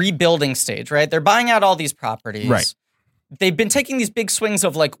rebuilding stage, right? They're buying out all these properties. Right. They've been taking these big swings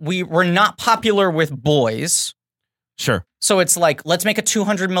of like, we're not popular with boys. Sure. So it's like, let's make a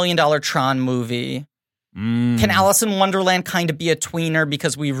 $200 million Tron movie. Can Alice in Wonderland kind of be a tweener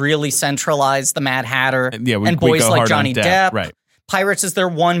because we really centralize the Mad Hatter and boys like Johnny Depp? Right. Pirates is their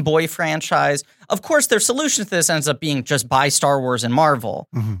one boy franchise. Of course, their solution to this ends up being just buy Star Wars and Marvel.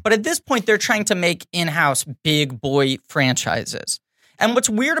 Mm-hmm. But at this point, they're trying to make in-house big boy franchises. And what's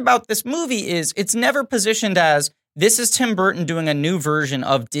weird about this movie is it's never positioned as this is Tim Burton doing a new version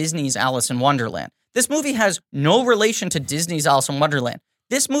of Disney's Alice in Wonderland. This movie has no relation to Disney's Alice in Wonderland.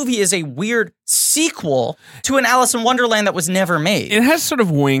 This movie is a weird sequel to an Alice in Wonderland that was never made. It has sort of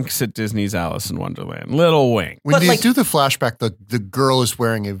winks at Disney's Alice in Wonderland. Little wink. When you do the flashback, the girl is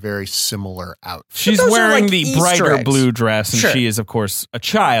wearing a very similar outfit. She's those are wearing like the Easter brighter eggs. blue dress, and Sure. she is, of course, a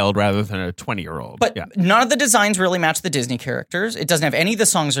child rather than a 20-year-old. But none of the designs really match the Disney characters. It doesn't have any of the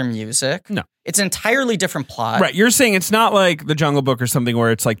songs or music. No. It's an entirely different plot. Right, you're saying it's not like The Jungle Book or something where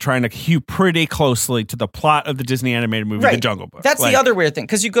it's like trying to hew pretty closely to the plot of the Disney animated movie, The Jungle Book. That's the other weird thing,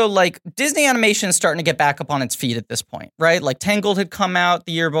 because you go like, Disney animation is starting to get back up on its feet at this point, right? Like Tangled had come out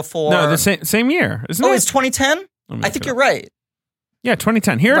the year before. No, the same year, isn't it? Oh, it's 2010? I think you're right. Yeah,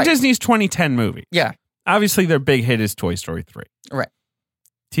 2010. Here are Right. Disney's 2010 movies. Yeah. Obviously, their big hit is Toy Story 3. Right.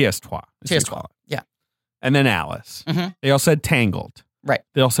 TS2. TS12. Yeah. And then Alice. Mhm. They also had Tangled. Right.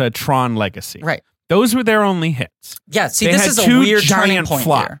 They also had Tron Legacy. Right. Those were their only hits. Yeah, see, They this had is a two weird turning giant point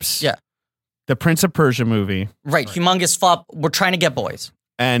flops. here. Yeah. The Prince of Persia movie Right. Humongous flop. We're trying to get boys.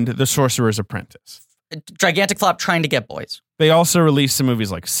 and The Sorcerer's Apprentice. Gigantic flop trying to get boys. They also released some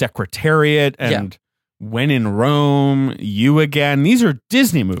movies like Secretariat and When in Rome, You Again. These are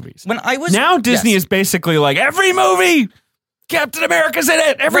Disney movies. When I was Now Disney Yes. is basically like, every movie, Captain America's in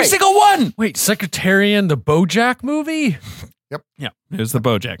it, every Right. single one. Wait, Secretarian, the BoJack movie? Yeah, it was the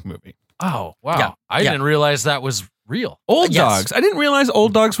BoJack movie. Oh, wow. Yeah. I Yeah. didn't realize that was real. Old Yes. Dogs. I didn't realize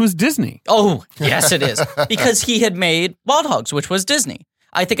Old Dogs was Disney. Oh, yes, it is. Because he had made Wild Hogs, which was Disney.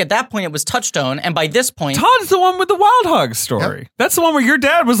 I think at that point it was Touchstone, and by this point, Todd's the one with the Wild Hogs story. Yep. That's the one where your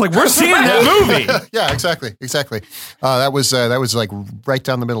dad was like, "We're seeing that movie." Yeah, exactly. That was like right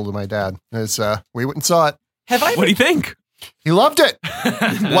down the middle to my dad. We went and saw it. have I? What do you think? He loved it. Wild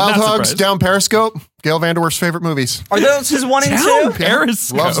Not Hogs, surprised. Down Periscope, Gail Vanderwerf's favorite movies. Are those his 1 and Down 2?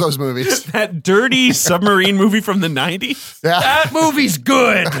 Periscope. Loves those movies. That dirty submarine movie from the 90s. Yeah. That movie's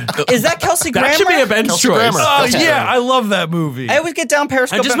good. Is that Kelsey Grammer? That should be a Ben's Kelsey choice. Grammer. Oh, Okay. yeah. I love that movie. I always get Down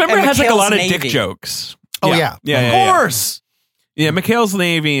Periscope. I just remember it has like a McHale's lot of Navy. dick jokes. Oh, yeah. Yeah. Of course. Yeah, McHale's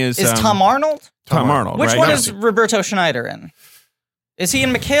Navy is Tom Arnold? Tom Arnold. Which right? one No. is Roberto Schneider in? Is he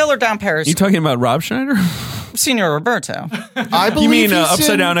in McHale or Down You Periscope? talking about Rob Schneider? Senior Roberto. I believe You mean he's upside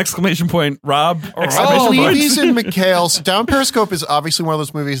in- down exclamation point Rob? I Exclamation believe point. he's in McHale's. Down Periscope is obviously one of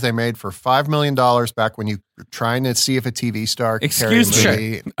those movies they made for $5 million back when you were trying to see if a TV star could carry a Excuse me.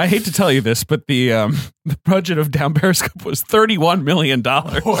 movie. I hate to tell you this, but the budget of Down Periscope was $31 million.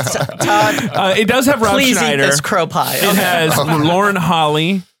 Todd, It does have Rob please Schneider. eat this crow pie. It has Lauren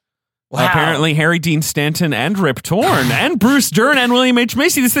Holly. Wow. Apparently, Harry Dean Stanton and Rip Torn and Bruce Dern and William H.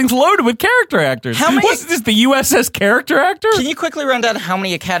 Macy. This thing's loaded with character actors. How many- Wasn't this the USS character actor? Can you quickly run down how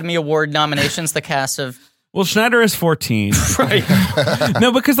many Academy Award nominations the cast of Well, Schneider is 14. Right.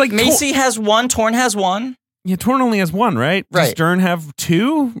 No, because like Macy has one, Torn has one. Torn only has one, right? Does Right. Dern have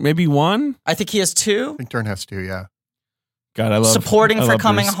two? Maybe one? I think he has two. I think Dern has to, yeah. God, I love Supporting I for love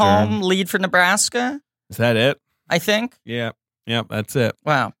Coming Bruce Home, Dern. lead for Nebraska, Is that it? I think. Yeah. Yep, that's it.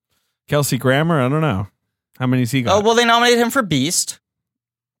 Wow. Kelsey Grammer, I don't know. How many's he got? Oh, well, they nominated him for Beast.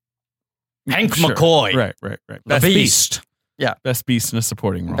 Hank Sure. McCoy. Right. The Best Beast. Yeah. Best Beast in a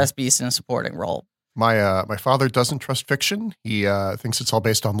supporting role. Best Beast in a supporting role. My father doesn't trust fiction. He thinks it's all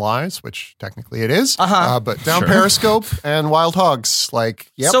based on lies, which technically it is. Uh-huh. But Down Sure. Periscope and Wild Hogs,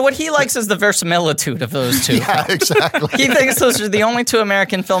 yep. So what he likes is the verisimilitude of those two. Yeah, exactly. He thinks those are the only two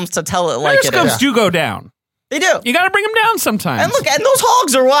American films to tell it like it Periscopes is. do go down. They do. You got to bring them down sometimes. And look, and those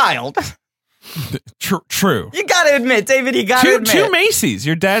hogs are wild. True. You gotta admit, David, you gotta admit. Two Macy's.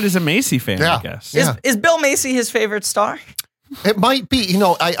 Your dad is a Macy fan, Yeah. I guess. Yeah. Is Bill Macy his favorite star? It might be.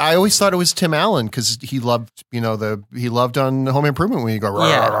 I always thought it was Tim Allen because he loved, he loved on Home Improvement when you go, rah,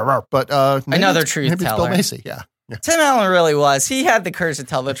 Yeah. rah, rah, rah. But maybe Another it's- truth maybe it's Bill teller. Macy. Yeah. Tim Allen really was. He had the courage to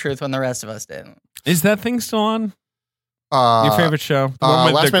tell the truth when the rest of us didn't. Is that thing still on? Your favorite show? The one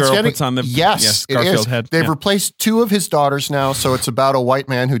with Last the Man girl Standing? puts on the yes, it Garfield is. head. They've Yeah. replaced two of his daughters now, so it's about a white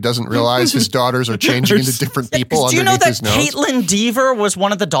man who doesn't realize his daughters are changing into different people Do you know underneath that his nose. Caitlin Deaver was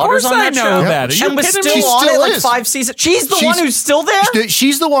one of the daughters course on I that know show? that. Are you And was kidding still me? She on still it like is. 5 seasons. She's the She's- one who's still there?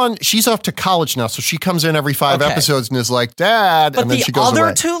 She's the one. She's off to college now, so she comes in every 5 Okay. episodes and is like, "Dad," But and then the she goes other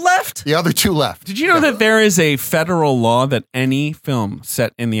away. two left? The other two left. Did you know that there is a federal law that any film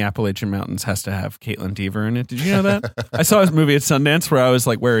set in the Appalachian Mountains has to have Caitlin Deaver in it? Did you know that? I saw his movie at Sundance where I was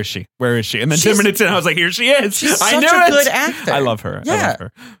like, "Where is she? Where is she?" And then 10 minutes in, I was like, "Here she is." She's I such knew a it. good actor. I love her. Yeah.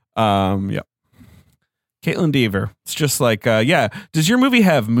 I love her. Yeah. Caitlin Deaver. It's just like, does your movie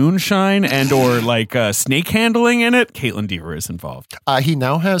have moonshine and or like snake handling in it? Caitlin Deaver is involved. He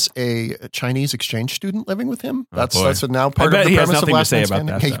now has a Chinese exchange student living with him. That's boy. now part I bet of the he has premise of nothing to Last say Man about Standing.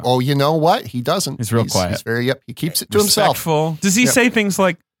 that, Hey, though. oh, you know what? He doesn't. He's real quiet. He's very He keeps it to himself. Respectful. Does he say things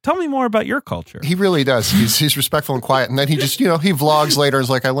like, tell me more about your culture. He really does. He's respectful and quiet. And then he just, he vlogs later and is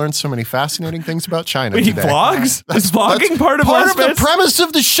like, I learned so many fascinating things about China Wait, today. He vlogs? Is vlogging part of the premise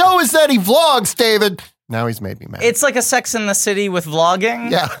of the show is that he vlogs, David. Now he's made me mad. It's like a Sex in the City with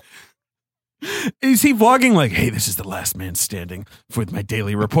vlogging. Yeah. Is he vlogging like, hey, this is the last man standing with my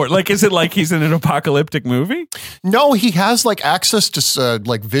daily report? Like, is it like he's in an apocalyptic movie? No, he has like access to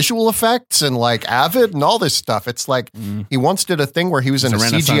like visual effects and like Avid and all this stuff. It's like he once did a thing where he was in a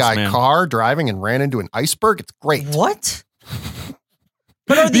CGI car driving and ran into an iceberg. It's great. What?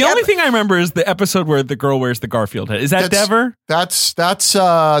 But the only thing I remember is the episode where the girl wears the Garfield head. Is that Dever? That's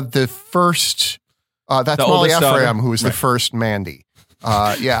the first. That's Molly Ephraim, who was the first Mandy.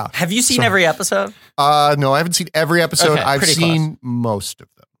 Yeah. Have you seen every episode? No, I haven't seen every episode. Okay, I've seen most of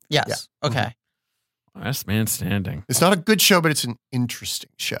them. Yes. Yeah. Okay. Last man standing. It's not a good show, but it's an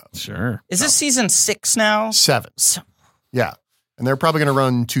interesting show. Sure. Is this season 6 now? 7. Yeah. And they're probably going to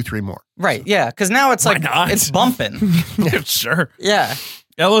run 2-3 more. Right. Yeah. Because now it's it's bumping. Sure. Yeah.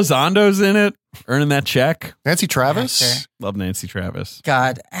 Elizondo's in it, earning that check. Nancy Travis? Hector. Love Nancy Travis.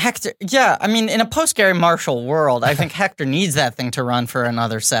 God, Hector. Yeah, I mean, in a post-Gary Marshall world, I think Hector needs that thing to run for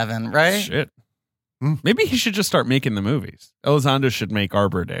another 7, right? Shit. Maybe he should just start making the movies. Elizondo should make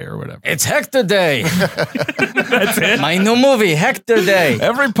Arbor Day or whatever. It's Hector Day. That's it. My new movie, Hector Day.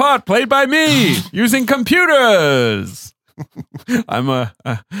 Every part played by me using computers. I'm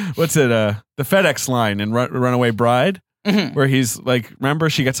what's it? The FedEx line in Runaway Bride. Mm-hmm. Where he's like, remember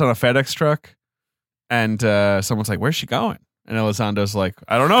she gets on a FedEx truck and someone's like, where's she going? And Elizondo's like,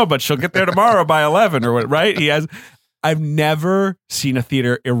 I don't know, but she'll get there tomorrow by 11 or what, right? I've never seen a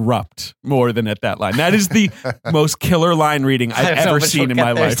theater erupt more than at that line. That is the most killer line reading I've ever seen in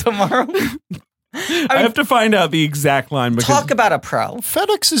my life. Tomorrow. I have to find out the exact line. Talk about a pro.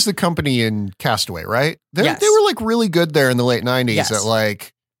 FedEx is the company in Castaway, right? They were like really good there in the late 90s at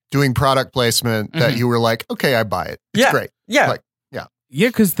like doing product placement that you were like, okay, I buy it. It's great. Yeah. Like, yeah,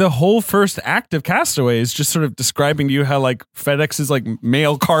 because the whole first act of Castaway is just sort of describing to you how like FedEx's like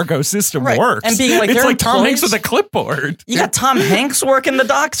mail cargo system works. And being like, it's like Tom Hanks with a clipboard. You got Tom Hanks working the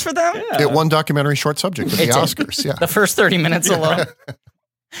docks for them? Yeah. It won documentary short subject at the Oscars. Yeah. The first 30 minutes alone.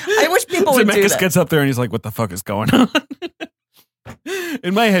 I wish people would do that. gets up there and he's like, what the fuck is going on?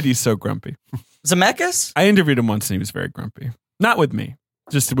 In my head, he's so grumpy. Zemeckis? I interviewed him once and he was very grumpy. Not with me.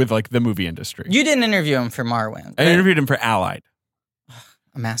 Just with like the movie industry. You didn't interview him for Marwen. Right? I interviewed him for Allied.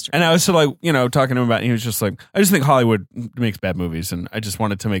 A masterpiece. And I was sort of like, talking to him about it, and he was just like, I just think Hollywood makes bad movies, and I just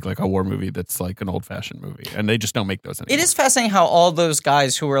wanted to make like a war movie that's like an old-fashioned movie, and they just don't make those anymore. It is fascinating how all those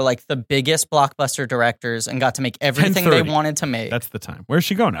guys who were like the biggest blockbuster directors and got to make everything they wanted to make. That's the time. Where's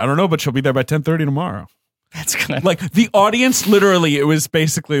she going? I don't know, but she'll be there by 10:30 tomorrow. That's gonna like the audience. Literally, it was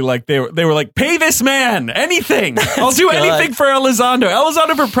basically like they were like, pay this man anything. I'll do anything for Elizondo.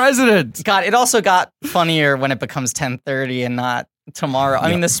 Elizondo for president. God, it also got funnier when it becomes 10:30 and not tomorrow.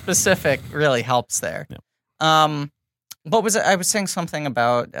 I mean, the specific really helps there. Yep. What was it? I was saying something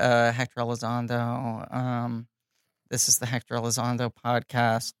about Hector Elizondo. This is the Hector Elizondo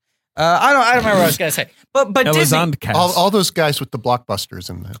podcast. I don't remember what I was going to say. But Disney, all those guys with the blockbusters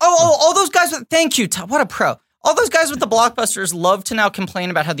in there. All those guys with, thank you, Tom. What a pro. All those guys with the blockbusters love to now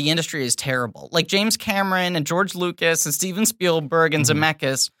complain about how the industry is terrible. Like James Cameron and George Lucas and Steven Spielberg and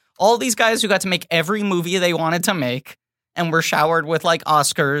Zemeckis. All these guys who got to make every movie they wanted to make and were showered with like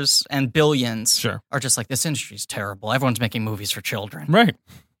Oscars and billions are just like, this industry is terrible. Everyone's making movies for children. Right.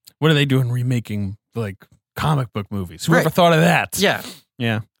 What are they doing remaking like comic book movies? Who ever thought of that? Yeah.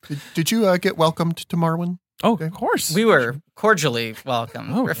 Yeah. Did you get welcomed to Marwen? Oh, of course. We were cordially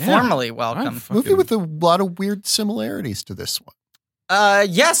welcomed. We're formally welcomed. Movie with a lot of weird similarities to this one.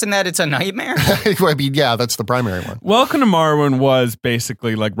 Yes, in that it's a nightmare. I mean, yeah, that's the primary one. Welcome to Marwen was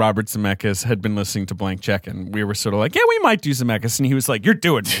basically like Robert Zemeckis had been listening to Blank Check, and we were sort of like, yeah, we might do Zemeckis. And he was like, you're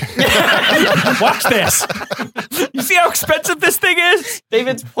doing it. Watch this. You see how expensive this thing is?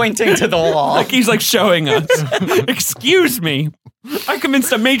 David's pointing to the wall. Like he's like showing us. Excuse me. I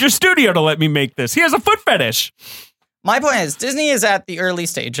convinced a major studio to let me make this. He has a foot fetish. My point is, Disney is at the early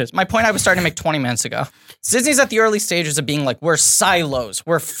stages. My point I was starting to make 20 minutes ago. Disney's at the early stages of being like, we're silos,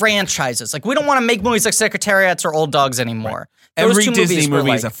 we're franchises. Like, we don't want to make movies like Secretariats or Old Dogs anymore. Right. Every Disney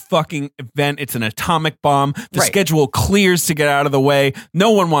movie is a fucking event. It's an atomic bomb. The schedule clears to get out of the way.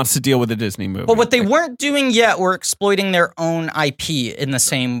 No one wants to deal with a Disney movie. But what they weren't doing yet were exploiting their own IP in the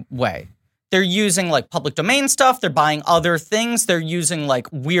same way. They're using like public domain stuff. They're buying other things. They're using like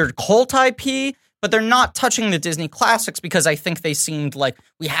weird cult IP. But they're not touching the Disney classics because I think they seemed like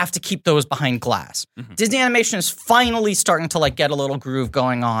we have to keep those behind glass. Mm-hmm. Disney Animation is finally starting to like get a little groove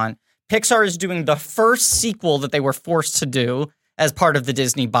going on. Pixar is doing the first sequel that they were forced to do as part of the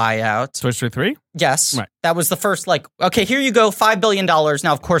Disney buyout. Toy Story 3? Yes. Right. That was the first, like, okay, here you go, $5 billion.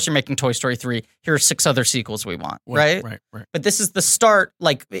 Now, of course, you're making Toy Story 3. Here are 6 other sequels we want, right? Right. But this is the start,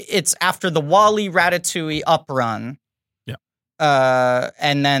 like, it's after the Wall-E Ratatouille uprun.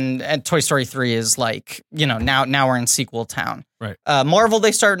 And Toy Story 3 is like, now we're in sequel town. Right. Marvel,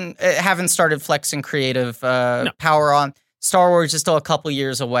 they haven't started flexing creative power on. Star Wars is still a couple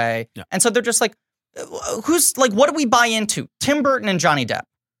years away. Yeah. And so they're just like, what do we buy into? Tim Burton and Johnny Depp.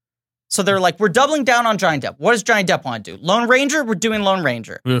 So they're like, we're doubling down on Johnny Depp. What does Johnny Depp want to do? Lone Ranger? We're doing Lone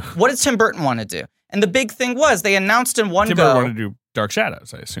Ranger. Ugh. What does Tim Burton want to do? And the big thing was they announced in one Tim go. Burton wanted to do Dark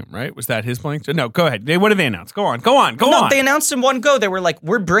Shadows, I assume, right? Was that his blank? No, go ahead. What did they announce? Go on. No, they announced in one go. They were like,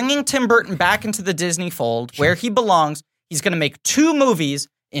 we're bringing Tim Burton back into the Disney fold where he belongs. He's going to make 2 movies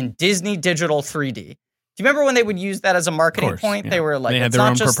in Disney digital 3D. Do you remember when they would use that as a marketing point? Yeah. They were like, they had it's their not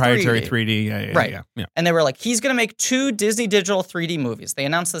own just proprietary 3D. 3D. Right. Yeah. And they were like, he's going to make 2 Disney digital 3D movies. They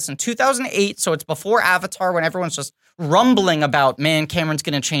announced this in 2008, so it's before Avatar when everyone's just rumbling about, man, Cameron's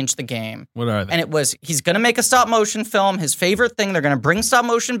going to change the game. What are they? And it was, he's going to make a stop motion film, his favorite thing. They're going to bring stop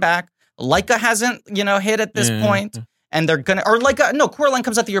motion back. Leica hasn't, hit at this point. And they're going to, or Leica, no, Coraline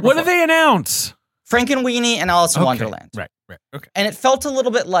comes out the year before. What did they announce? Frankenweenie and Alice in Wonderland. Right. Okay. And it felt a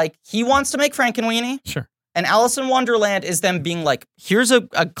little bit like he wants to make Frankenweenie. Sure. And Alice in Wonderland is them being like, here's a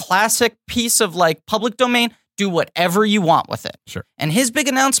classic piece of like public domain. Do whatever you want with it. Sure. And his big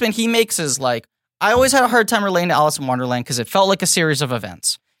announcement he makes is like, I always had a hard time relating to Alice in Wonderland because it felt like a series of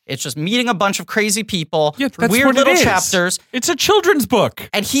events. It's just meeting a bunch of crazy people, Yeah, that's weird what little it is. chapters. It's a children's book.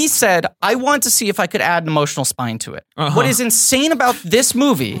 And he said, I want to see if I could add an emotional spine to it. What is insane about this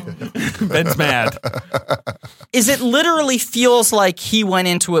movie Ben's mad. is it literally feels like he went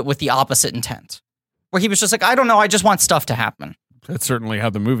into it with the opposite intent. Where he was just like, I don't know, I just want stuff to happen. That's certainly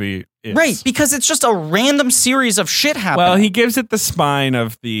how the movie is. Right, because it's just a random series of shit happening. Well, he gives it the spine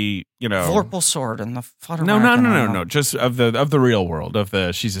of the, Vorpal sword and the fodder. No. Just of the real world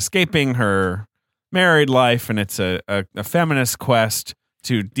she's escaping her married life, and it's a feminist quest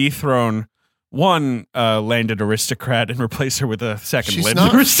to dethrone one landed aristocrat and replace her with a second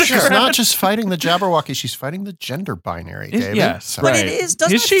landed aristocrat. She's not just fighting the Jabberwocky, she's fighting the gender binary, David. Yes, but right. it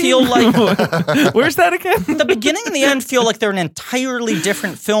doesn't feel like Where's that again? the beginning and the end feel like they're an entirely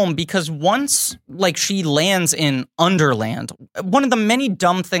different film because once like she lands in Underland, one of the many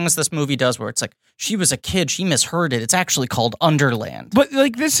dumb things this movie does where it's like she was a kid, she misheard it. It's actually called Underland. But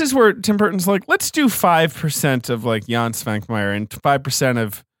like this is where Tim Burton's like, let's do 5% of like Jan Svankmajer and 5%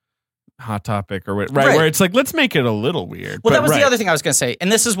 of Hot Topic or what, right? Where it's like, let's make it a little weird. Well, that was the other thing I was going to say.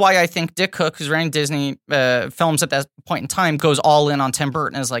 And this is why I think Dick Cook, who's running Disney films at that point in time, goes all in on Tim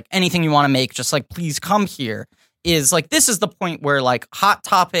Burton as like, anything you want to make, just like, please come here. Is like, this is the point where like Hot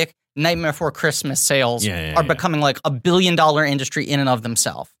Topic, Nightmare Before Christmas sales are becoming like $1 billion industry in and of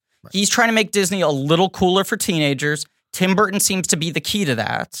themselves. Right. He's trying to make Disney a little cooler for teenagers. Tim Burton seems to be the key to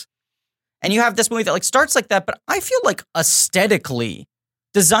that. And you have this movie that like starts like that, but I feel like aesthetically,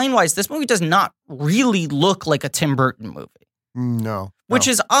 design-wise, this movie does not really look like a Tim Burton movie. No. Which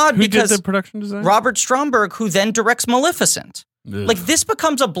is odd because did the production design? Robert Stromberg, who then directs Maleficent. Ugh. Like, this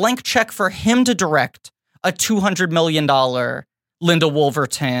becomes a blank check for him to direct a $200 million Linda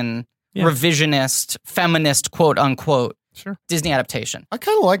Wolverton, revisionist, feminist, quote-unquote, Disney adaptation. I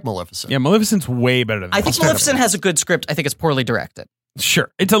kind of like Maleficent. Yeah, Maleficent's way better than I think Maleficent has a good script. I think it's poorly directed. Sure.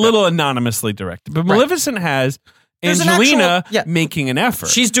 It's a little anonymously directed. But Maleficent has There's Angelina making an effort.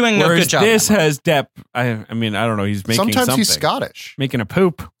 She's doing a good job. This has Depp. I mean, I don't know. He's making sometimes something. He's Scottish. Making a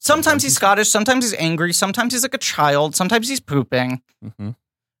poop. Sometimes he's Scottish. Sometimes he's angry. Sometimes he's like a child. Sometimes he's pooping.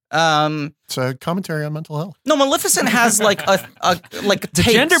 Mm-hmm. It's a commentary on mental health. No, Maleficent has like a the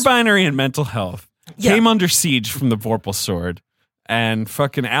gender binary and mental health came under siege from the Vorpal sword. And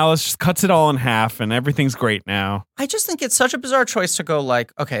fucking Alice just cuts it all in half, and everything's great now. I just think it's such a bizarre choice to go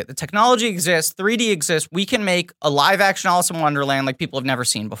like, okay, the technology exists, 3D exists, we can make a live-action Alice in Wonderland like people have never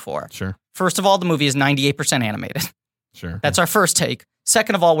seen before. Sure. First of all, the movie is 98% animated. Sure. That's our first take.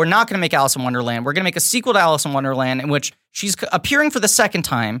 Second of all, we're not going to make Alice in Wonderland. We're going to make a sequel to Alice in Wonderland in which she's appearing for the second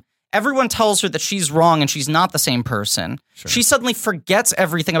time. Everyone tells her that she's wrong and she's not the same person. Sure. She suddenly forgets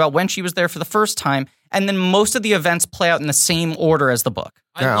everything about when she was there for the first time, and then most of the events play out in the same order as the book.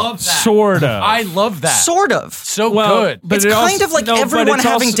 I love that. Sort of. I love that. Sort of. So good. But it's kind of like everyone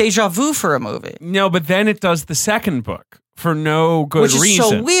having deja vu for a movie. No, but then it does the second book for no good reason. Which is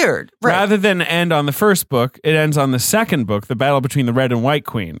so weird. Right. Rather than end on the first book, it ends on the second book, the battle between the Red and White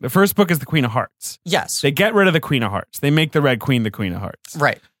Queen. The first book is the Queen of Hearts. Yes. They get rid of the Queen of Hearts. They make the Red Queen the Queen of Hearts.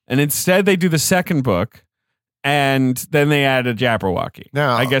 Right. And instead they do the second book, and then they add a Jabberwocky.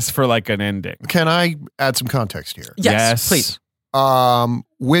 Now, I guess for like an ending. Can I add some context here? Yes, please.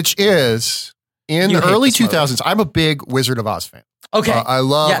 which is in You the hate early this movie. 2000s. I'm a big Wizard of Oz fan. Okay. I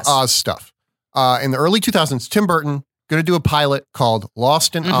love Yes. Oz stuff. In the early 2000s, Tim Burton going to do a pilot called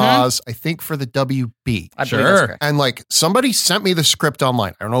Lost in Oz, I think for the WB. I believe that's correct. And like somebody sent me the script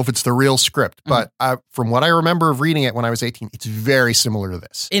online. I don't know if it's the real script, but from what I remember of reading it when I was 18, it's very similar to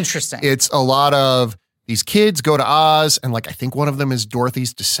this. Interesting. It's a lot of these kids go to Oz and like I think one of them is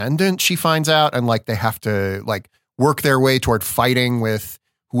Dorothy's descendant, she finds out, and like they have to like work their way toward fighting with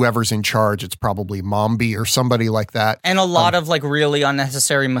whoever's in charge. It's probably Mombi or somebody like that. And a lot of like really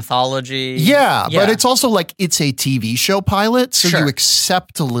unnecessary mythology. Yeah, but it's also like it's a TV show pilot, so Sure. you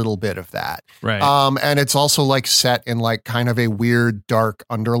accept a little bit of that. Right. And it's also like set in like kind of a weird, dark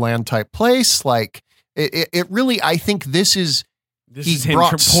Underland type place. Like it really, I think this is he is him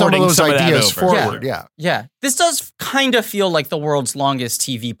brought some of porting those some of that ideas over. forward. Yeah. Yeah. This does kind of feel like the world's longest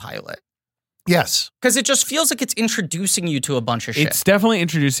TV pilot. Yes. Because it just feels like it's introducing you to a bunch of shit. It's definitely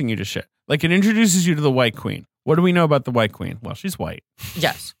introducing you to shit. Like it introduces you to the White Queen. What do we know about the White Queen? Well, she's white.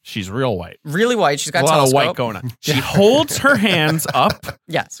 Yes. She's real white. Really white. She's got a lot telescope. of white going on. She holds her hands up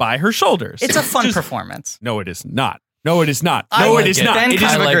Yes. by her shoulders. It's a fun performance. No, it is not. No, it is not. I No, like it is it. not. Ben It kind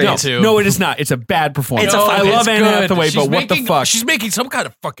is of like, agrees. no, no, it is not. It's a bad performance. It's a fun- I love It's Anne good. Hathaway, She's but what the making- fuck? She's making some kind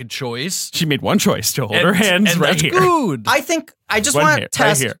of fucking choice. She made one choice to hold her hands and right that's here. good. I think I just One want here, to right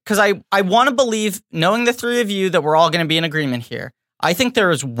test here. because I want to believe, knowing the three of you, that we're all going to be in agreement here. I think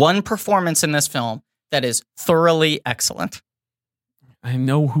there is one performance in this film that is thoroughly excellent. I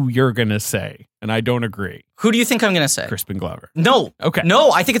know who you're going to say, and I don't agree. Who do you think I'm going to say? Crispin Glover. No. Okay.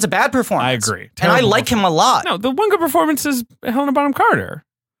 No, I think it's a bad performance. I agree. And I Terrible like him a lot. No, the one good performance is Helena Bonham Carter.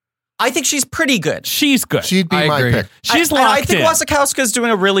 I think she's pretty good. She's good. She'd be I my agree. pick. She's I locked think in. Wasikowska's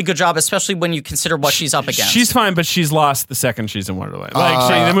doing a really good job, especially when you consider what she's up against. She's fine, but she's lost the second she's in Wonderland.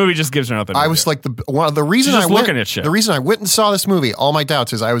 Like the movie just gives her nothing. I to was do. like the reason She's I just went, looking at shit. The reason I went and saw this movie, all my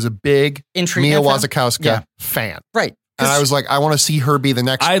doubts is I was a big In Mia Treatment fan? Wasikowska Yeah. fan. right. And I was like, I want to see her be the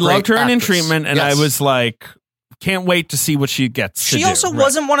next. I loved her great in actress. Treatment, and Yes. I was like, can't wait to see what she gets. She to do. also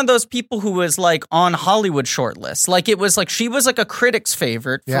wasn't one of those people who was like on Hollywood shortlists. Like it was like she was like a critic's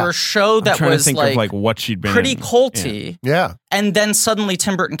favorite Yeah. for a show I'm that trying to was think like, of like what she'd been pretty in. culty. Yeah. And then suddenly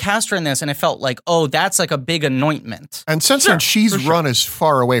Tim Burton cast her in this, and it felt like, oh, that's like a big anointment. And since then, she's run as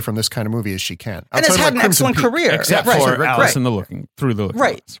far away from this kind of movie as she can. And has had an excellent career. Except right, for right, Alice right. in the Looking Through the Looking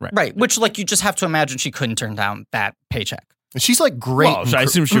Right, Glass. right. Which like you just have to imagine she couldn't turn down that paycheck. And she's like great. Well, I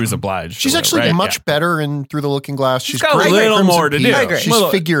assume she was obliged. She's to, actually right? much Yeah. better in Through the Looking Glass. She's got a great in little Crimson more to do. Peak. I agree. She's Well,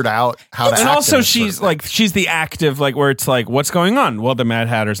 figured out how to act. And also, in this she's sort of like she's the active, like where it's like, what's going on? Well, the Mad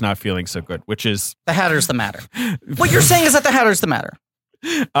Hatter's not feeling so good, which is, The Hatter's the matter. What you're saying is that the Hatter's the matter.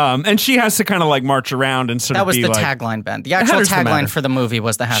 and she has to kind of like march around and sort That of was be the like. tagline, Ben. The actual Hatter's the matter. tagline for the movie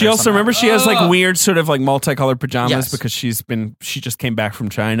was the Hatter's She also the matter. remember she has like weird sort of like multicolored pajamas Yes. because she just came back from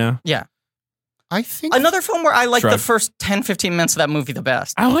China. Yeah. I think Another film where I like Shrug. the first 10, 15 minutes of that movie the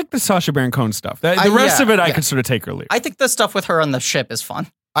best. I like the Sacha Baron Cohen stuff. The I- rest yeah, of it, I yeah. could sort of take or leave. I think the stuff with her on the ship is fun.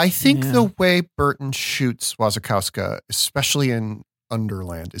 I think Yeah. the way Burton shoots Wasikowska, especially in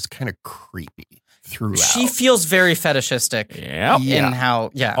Underland, is kind of creepy throughout. She feels very fetishistic Yep. in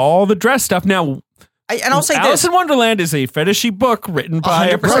how, yeah. All the dress stuff. Now, And I'll say Alice this. in Wonderland is a fetishy book written by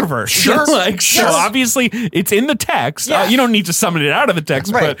a 100%. pervert. Sure. Like, so Yes. obviously it's in the text. Yeah. You don't need to summon it out of the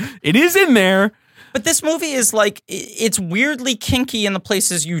text, Right. but it is in there. But this movie is like, it's weirdly kinky in the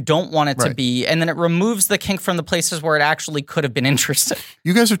places you don't want it to Right. be, and then it removes the kink from the places where it actually could have been interesting.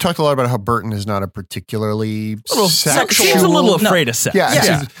 You guys have talked a lot about how Burton is not a particularly Little sexual. She's a little No. afraid of sex. Yeah, Yeah.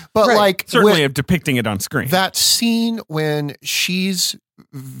 she's- but Right. like Certainly when- of depicting it on screen. that scene when she's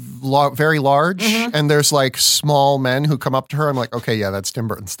very large and there's like small men who come up to her, I'm like, okay, yeah, that's Tim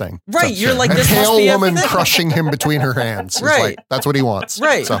Burton's thing. Right, you're like, a this must pale be a woman thing. crushing him between her hands. It's Right. like, that's what he wants.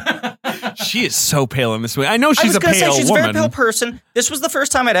 Right. So, She is so pale in this movie. I know I she's was a going to pale say she's woman. a very pale person. This was the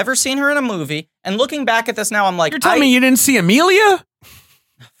first time I'd ever seen her in a movie, and looking back at this now, I'm like, You're telling me you didn't see Amelia?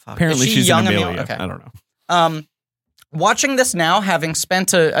 Fuck. Apparently Is she she's young in Amelia. Okay. I don't know. Watching this now, having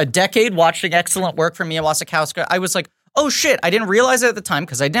spent a decade watching excellent work from Mia Wasikowska, I was like, oh shit, I didn't realize it at the time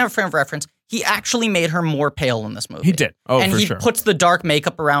because I didn't have a frame of reference. He actually made her more pale in this movie. He did. Oh, and for he sure. puts the dark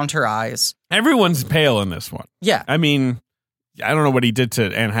makeup around her eyes. Everyone's pale in this one. Yeah. I mean, I don't know what he did to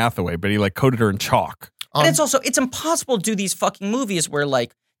Anne Hathaway, but he like coated her in chalk. And it's impossible to do these fucking movies where,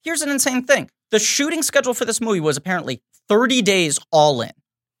 like, here's an insane thing. The shooting schedule for this movie was apparently 30 days all in.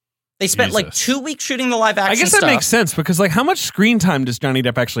 They spent like 2 weeks shooting the live action I guess stuff. that makes sense because like how much screen time does Johnny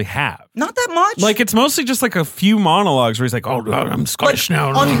Depp actually have? Not that much. Like it's mostly just like a few monologues where he's like, "Oh, I'm Scottish now."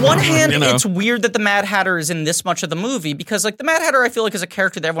 On one hand, You know? it's weird that the Mad Hatter is in this much of the movie because like the Mad Hatter, I feel like is a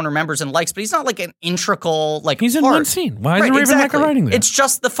character that everyone remembers and likes, but he's not like an integral like. He's in part. one scene. Why is Raven Michael writing there? It's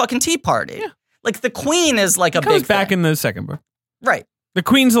just the fucking Tea Party. Yeah. Like the Queen is like a comes big back thing. in the second book. Right. The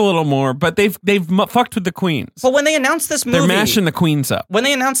Queen's a little more, but they've fucked with the Queens. But when they announced this movie, they're mashing the Queens up. When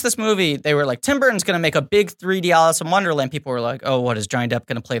they announced this movie, they were like, Tim Burton's going to make a big 3D Alice in Wonderland. People were like, oh, what, is Johnny Depp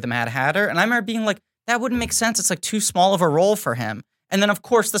going to play the Mad Hatter? And I remember being like, that wouldn't make sense. It's like too small of a role for him. And then, of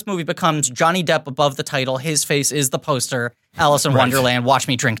course, this movie becomes Johnny Depp above the title. His face is the poster. Alice in Wonderland. Watch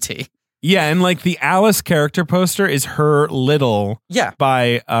me drink tea. Yeah, and like the Alice character poster is her little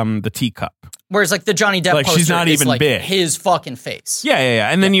by the teacup. Whereas like the Johnny Depp poster she's not is even like big. his fucking face.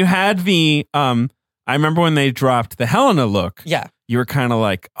 Yeah. And then you had the I remember when they dropped the Helena look. Yeah. You were kind of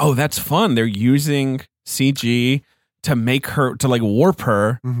like, oh, that's fun. They're using CG to make her to like warp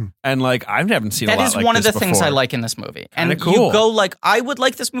her, and like I haven't seen that a lot is like one of this the things before. I like in this movie. Kinda And cool. you go like, I would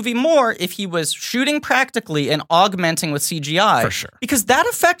like this movie more if he was shooting practically and augmenting with CGI. For sure. Because that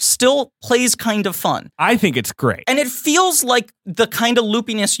effect still plays kind of fun. I think it's great. And it feels like the kind of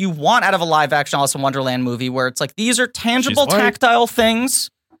loopiness you want out of a live action Alice in Wonderland movie where it's like these are tangible, She's white. tactile things,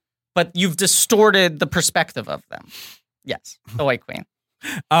 but you've distorted the perspective of them. Yes, the White Queen.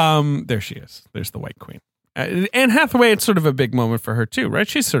 There she is. There's the White Queen. Anne Hathaway, it's sort of a big moment for her too, right?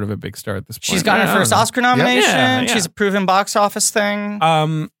 She's sort of a big star at this point. She's got her first Oscar nomination. Yeah. She's a proven box office thing.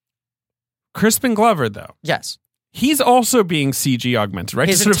 Crispin Glover, though. Yes. He's also being CG augmented, right?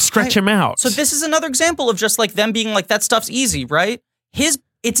 To sort of stretch him out. So this is another example of just like them being like, that stuff's easy, right?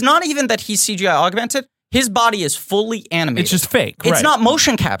 It's not even that he's CGI augmented. His body is fully animated. It's just fake. It's right. not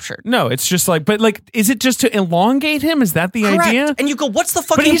motion captured. No, it's just like, but like, is it just to elongate him? Is that the Correct. idea? And you go, what's the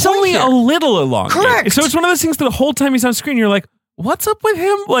fucking But he's point only here? a little elongated. Correct. So it's one of those things that the whole time he's on screen, you're like, what's up with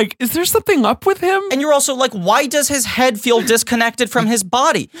him? Like, is there something up with him? And you're also like, why does his head feel disconnected from his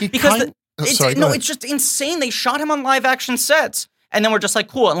body? Because it's just insane. They shot him on live action sets. And then we're just like,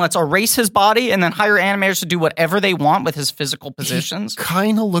 cool, and let's erase his body and then hire animators to do whatever they want with his physical positions. He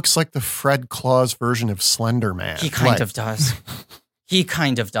kind of looks like the Fred Claus version of Slender Man. He kind of does. He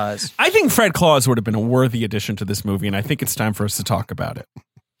kind of does. I think Fred Claus would have been a worthy addition to this movie, and I think it's time for us to talk about it.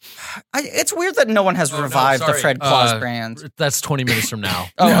 It's weird that no one has revived the Fred Claus brand. That's 20 minutes from now.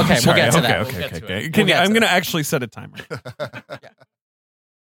 Oh, okay, Sorry, we'll get to that. Okay. I'm going to actually set a timer.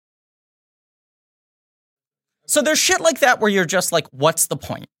 So there's shit like that where you're just like, what's the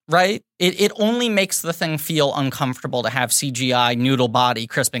point, right? It only makes the thing feel uncomfortable to have CGI noodle body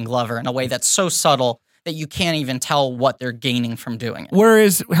Crispin Glover in a way that's so subtle that you can't even tell what they're gaining from doing it.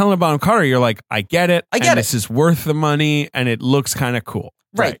 Whereas Helena Bonham Carter, you're like, I get it. I get it. This is worth the money, and it looks kind of cool.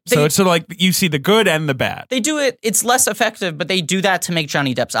 Right. So it's sort of like you see the good and the bad. They do it. It's less effective, but they do that to make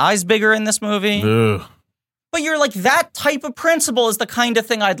Johnny Depp's eyes bigger in this movie. Ugh. But you're like, that type of principle is the kind of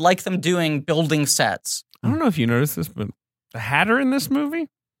thing I'd like them doing building sets. I don't know if you noticed this, but the Hatter in this movie,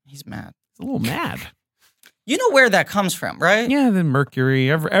 he's mad. He's a little mad. You know where that comes from, right? Yeah, the Mercury.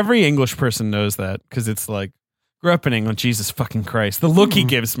 Every English person knows that because it's like, grew up in England. Jesus fucking Christ. The look he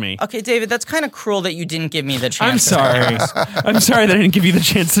gives me. Okay, David, that's kind of cruel that you didn't give me the chance. I'm sorry. I'm sorry that I didn't give you the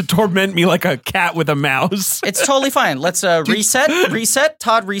chance to torment me like a cat with a mouse. It's totally fine. Let's reset.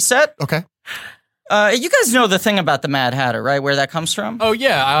 Todd, reset. Okay. You guys know the thing about the Mad Hatter, right? Where that comes from? Oh,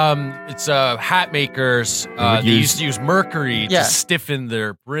 yeah. It's hat makers. They used to use mercury to stiffen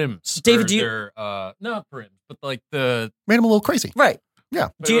their brims. David, do you... not brims, but like the... Made him a little crazy. Right. Yeah.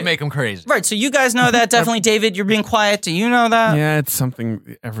 Do you make them crazy? Right. So you guys know that. Definitely. David, you're being quiet. Do you know that? Yeah, it's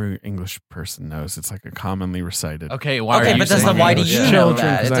something every English person knows. It's like a commonly recited. Okay, why are you but saying why do you know Children,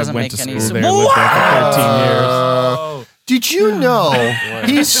 that? It 'cause I doesn't went make to any school sense. there, lived there for 13 years. Did you know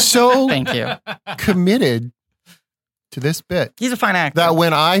he's so Thank you. committed to this bit He's a fine actor. that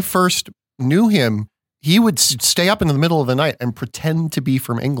when I first knew him, he would stay up in the middle of the night and pretend to be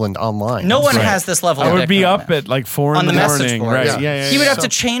from England online. No one has this level of I would be dick up at like 4 on in the message morning. board. Right. Yeah. He would have to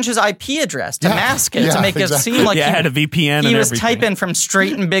change his IP address to mask it to make it seem like I had a VPN he and was everything. typing from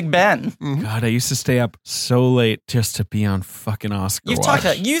straight in Big Ben. God, I used to stay up so late just to be on fucking Oscar You've watch. talked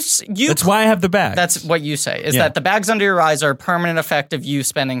about you. That's why I have the bag. That's what you say. Is that the bags under your eyes are a permanent effect of you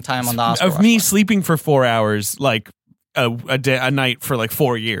spending time on the Oscar of me sleeping for 4 hours, like a night for like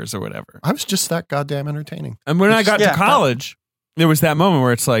 4 years or whatever. I was just that goddamn entertaining. And when I got to college, there was that moment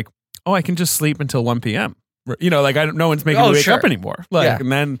where it's like, oh, I can just sleep until 1 p.m. You know, like no one's making me wake up anymore. Like,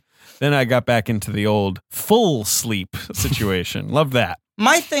 and then I got back into the old full sleep situation. Love that.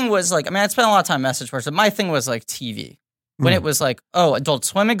 My thing was like, I mean, I'd spent a lot of time message boards, but my thing was like TV. when it was like, oh, Adult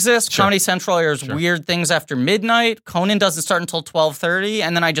Swim exists, Comedy Central airs weird things after midnight, Conan doesn't start until 12:30,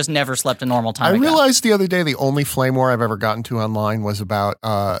 and then I just never slept a normal time again. Realized the other day the only flame war I've ever gotten to online was about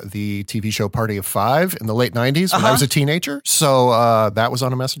the TV show Party of Five in the late 90s when I was a teenager. So that was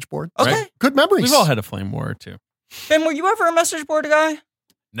on a message board. Okay. Right? Good memories. We've all had a flame war or two. Ben, were you ever a message board guy?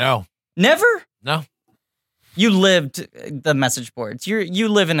 No. Never? No. You lived the message boards. You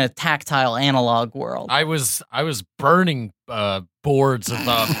live in a tactile analog world. I was burning boards of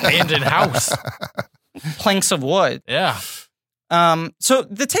the abandoned house. Planks of wood. Yeah. So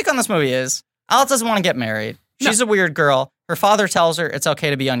the take on this movie is Alice doesn't want to get married. She's a weird girl. Her father tells her it's okay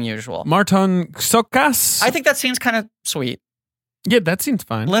to be unusual. Martin Sokas. I think that seems kind of sweet. Yeah, that seems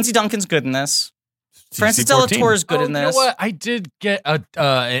fine. Lindsay Duncan's good in this. Francis Delator is good in this. You know what? I did get an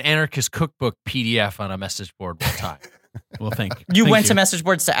anarchist cookbook PDF on a message board one time. Well, thank you. You went to message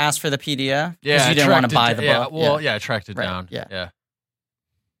boards to ask for the PDF? Yeah. Because you didn't want to buy the book. I tracked it down. Yeah.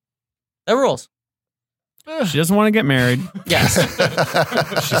 That rules. She doesn't want to get married. Yes.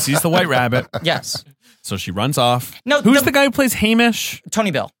 She sees the white rabbit. Yes. So she runs off. No, Who's the guy who plays Hamish?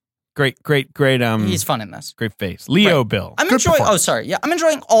 Tony Bill. Great. He's fun in this. Great face. Leo Bill. I'm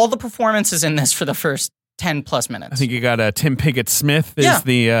enjoying all the performances in this for the first 10 plus minutes. I think you got Tim Pigott-Smith is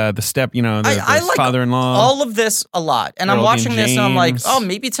the step, the like father-in-law. All of this a lot. And I'm Geraldine watching this and I'm like, James. oh,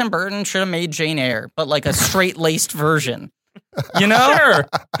 maybe Tim Burton should have made Jane Eyre, but like a straight-laced version. You know? Sure.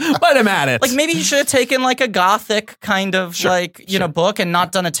 Let him at it. Like maybe he should have taken like a gothic kind of book and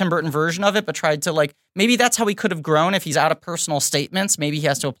not done a Tim Burton version of it, but tried to maybe that's how he could have grown if he's out of personal statements. Maybe he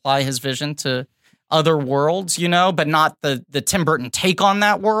has to apply his vision to other worlds, but not the Tim Burton take on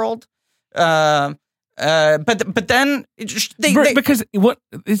that world. But then because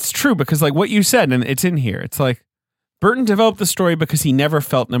it's true because like what you said and it's in here. It's like Burton developed the story because he never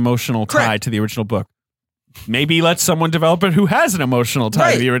felt an emotional tie to the original book. Maybe let someone develop it who has an emotional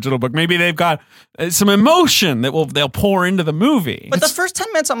tie to the original book. Maybe they've got some emotion that they'll pour into the movie. But the first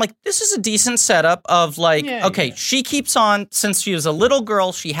 10 minutes, I'm like, this is a decent setup of she keeps on, since she was a little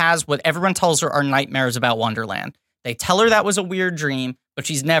girl, she has what everyone tells her are nightmares about Wonderland. They tell her that was a weird dream, but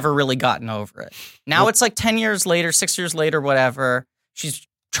she's never really gotten over it. Now it's like 10 years later, 6 years later, whatever. She's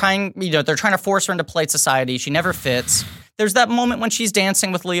trying, they're trying to force her into polite society. She never fits. There's that moment when she's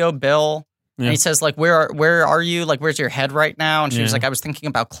dancing with Leo Bill. And he says, like, where are you? Like, where's your head right now? And she was like, I was thinking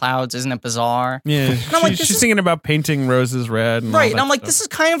about clouds. Isn't it bizarre? Yeah. And I'm she's thinking about painting roses red. And and I'm like, this is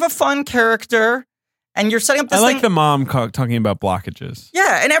kind of a fun character. And you're setting up this thing. I like the mom talking about blockages.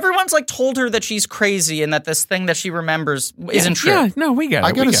 Yeah, and everyone's like told her that she's crazy and that this thing that she remembers isn't true. Yeah, no, we get it.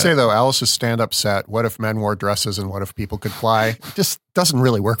 I got to say, though, Alice's stand-up set, what if men wore dresses and what if people could fly, just doesn't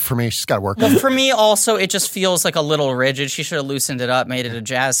really work for me. She's got to work on it. For me, also, it just feels like a little rigid. She should have loosened it up, made it a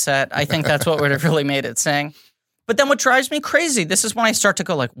jazz set. I think that's what would have really made it sing. But then what drives me crazy, this is when I start to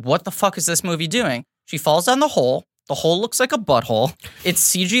go like, what the fuck is this movie doing? She falls down the hole. The hole looks like a butthole.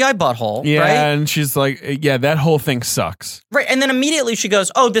 It's CGI butthole, yeah, right? And she's like, yeah, that whole thing sucks. Right, and then immediately she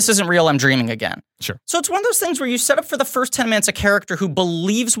goes, oh, this isn't real, I'm dreaming again. Sure. So it's one of those things where you set up for the first 10 minutes a character who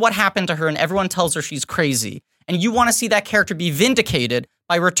believes what happened to her and everyone tells her she's crazy. And you want to see that character be vindicated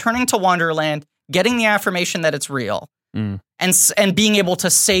by returning to Wonderland, getting the affirmation that it's real, and being able to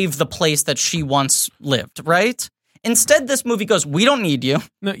save the place that she once lived, right? Instead, this movie goes, we don't need you.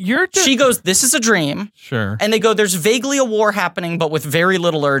 No, she goes, this is a dream. Sure. And they go, there's vaguely a war happening, but with very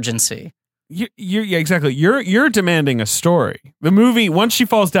little urgency. Yeah, exactly. You're demanding a story. The movie, once she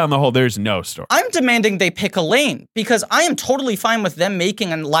falls down the hole, there's no story. I'm demanding they pick a lane because I am totally fine with them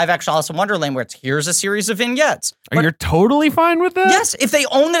making a live-action Alice in Wonderland where it's here's a series of vignettes. You're totally fine with that? Yes, if they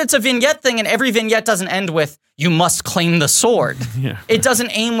own that it's a vignette thing and every vignette doesn't end with you must claim the sword. Yeah. It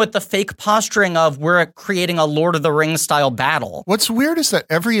doesn't aim with the fake posturing of we're creating a Lord of the Rings style battle. What's weird is that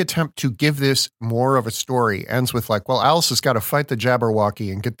every attempt to give this more of a story ends with like, well, Alice has got to fight the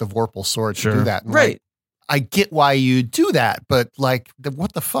Jabberwocky and get the Vorpal sword to do that. And right. Like, I get why you do that, but like,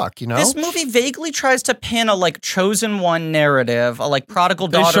 what the fuck, This movie vaguely tries to pin a like chosen one narrative, a like prodigal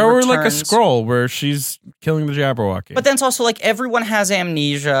daughter They show her returns. like a scroll where she's killing the Jabberwocky. But then it's also like everyone has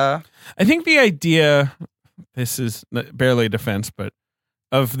amnesia. I think the idea, this is barely a defense, but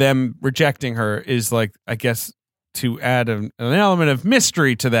of them rejecting her is like, I guess, to add an element of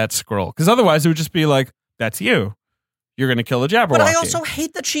mystery to that scroll. Because otherwise it would just be like, that's you. You're going to kill the Jabberwocky. But I also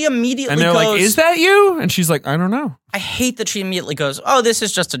hate that she immediately goes... And they're like, is that you? And she's like, I don't know. I hate that she immediately goes, oh, this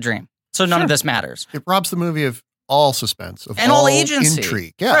is just a dream. So none of this matters. It robs the movie of all suspense, of and all agency.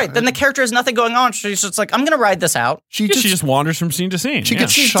 Intrigue. Yeah. Right. Then the character has nothing going on. She's just like, I'm going to ride this out. She just wanders from scene to scene. She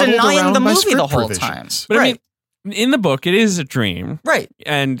gets She's shuttled denying around the by movie script the whole provisions. time. But right. I mean, In the book, it is a dream. Right.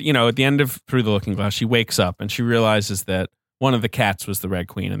 And, at the end of Through the Looking Glass, she wakes up and she realizes that one of the cats was the Red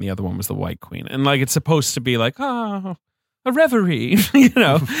Queen and the other one was the White Queen. And, it's supposed to be a reverie,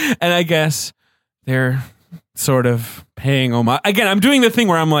 And I guess they're sort of paying homage. Again, I'm doing the thing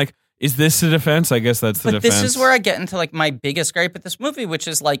where I'm like, is this the defense? I guess that's the defense. But this is where I get into, my biggest gripe at this movie, which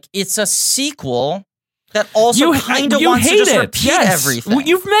is, it's a sequel that also kind of wants to just repeat everything. Well,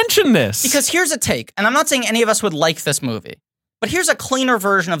 you've mentioned this. Because here's a take, and I'm not saying any of us would like this movie, but here's a cleaner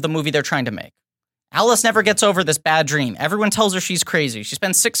version of the movie they're trying to make. Alice never gets over this bad dream. Everyone tells her she's crazy. She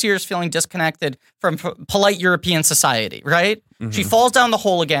spends 6 years feeling disconnected from polite European society, right? Mm-hmm. She falls down the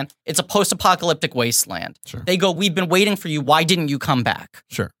hole again. It's a post-apocalyptic wasteland. Sure. They go, we've been waiting for you. Why didn't you come back?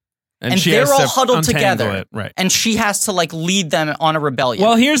 Sure. And they're all huddled together. Right. And she has to lead them on a rebellion.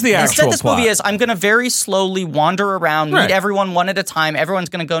 Well, here's the actual Instead, this movie is, I'm going to very slowly wander around, meet everyone one at a time. Everyone's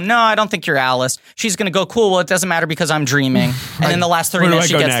going to go, no, I don't think you're Alice. She's going to go, cool, well, it doesn't matter because I'm dreaming. And in the last 30 minutes,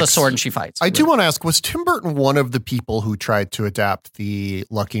 she gets the sword and she fights. I do want to ask, was Tim Burton one of the people who tried to adapt the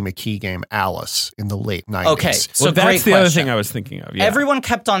Lucky McKee game Alice in the late 90s? Okay, so that's the other thing I was thinking of. Yeah. Everyone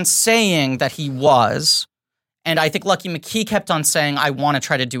kept on saying that he was. And I think Lucky McKee kept on saying, I want to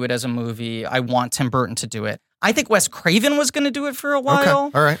try to do it as a movie. I want Tim Burton to do it. I think Wes Craven was going to do it for a while.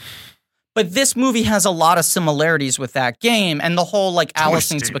 Okay. All right. But this movie has a lot of similarities with that game. And the whole,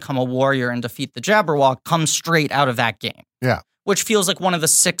 Alice needs to become a warrior and defeat the Jabberwock comes straight out of that game. Yeah. Which feels like one of the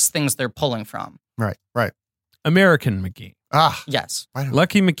 6 things they're pulling from. Right. American McGee. Yes.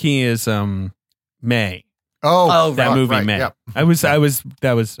 Lucky McKee is May. Oh, that movie right. May. Yep. I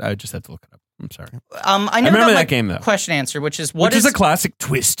just had to look it up. I'm sorry. I remember got that game though. Question answer, which is which is a classic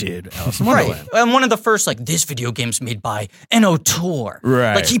twisted Alice in Wonderland. And one of the first this video game's made by N.O. Tor.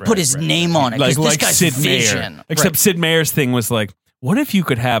 Right. He put his name on it because this guy's Sid vision. Meyer. Except Sid Meier's thing was what if you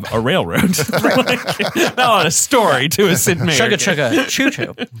could have a railroad? Not a story to a Sid Meier. Chugga chugga choo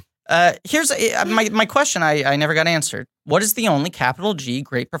choo. Here's my question I never got answered. What is the only capital G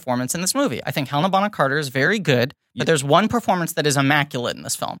great performance in this movie? I think Helena Bonham Carter is very good, but there's one performance that is immaculate in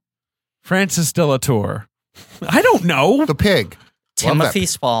this film. Francis de la Tour. I don't know. The pig. Timothy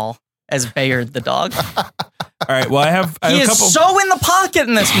Spall as Bayard the dog. All right. Well, I have he a is couple. So in the pocket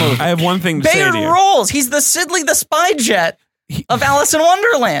in this movie. I have one thing to Bayard say to you. rolls. He's the Sidley the spy jet of Alice in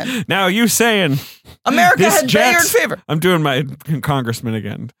Wonderland. Now you saying America had Bayard favor. I'm doing my congressman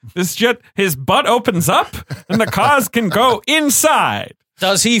again. This jet, his butt opens up and the cars can go inside.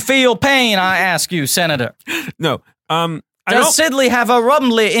 Does he feel pain? I ask you, Senator. No. Does Sidley have a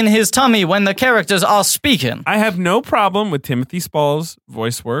rumbly in his tummy when the characters are speaking? I have no problem with Timothy Spall's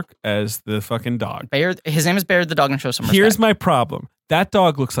voice work as the fucking dog. Bayard, his name is Bayard the dog, and show some respect. Here's my problem. That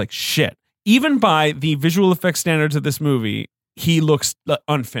dog looks like shit. Even by the visual effects standards of this movie, he looks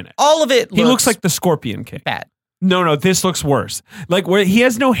unfinished. All of it He looks like the Scorpion King. Bad. No, this looks worse. Where he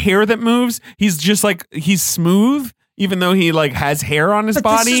has no hair that moves. He's just he's smooth. Even though he has hair on his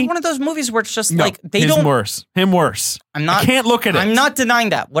body. This is one of those movies where it's just they don't. Him worse. I can't look at it. I'm not denying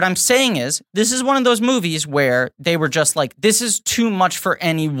that. What I'm saying is this is one of those movies where they were just this is too much for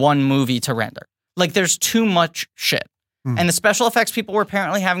any one movie to render. There's too much shit. And the special effects people were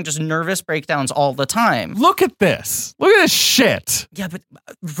apparently having just nervous breakdowns all the time. Look at this. Look at this shit. Yeah, but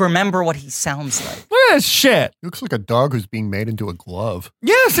remember what he sounds like. Look at this shit. He looks like a dog who's being made into a glove.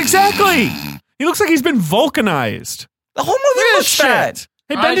 Yes, exactly. He looks like he's been vulcanized. The whole movie looks bad.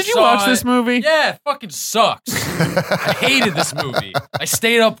 Hey, Ben, did you watch this movie? Yeah, it fucking sucks. I hated this movie. I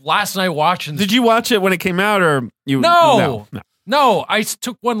stayed up last night watching this. Did you watch it when it came out or you? No, I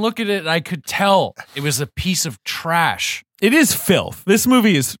took one look at it and I could tell it was a piece of trash. It is filth. This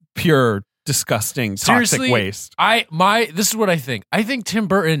movie is pure, disgusting, toxic waste. This is what I think. I think Tim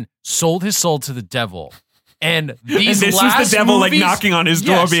Burton sold his soul to the devil. And this was the devil movies, knocking on his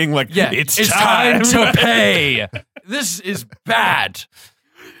door being it's time to pay. This is bad.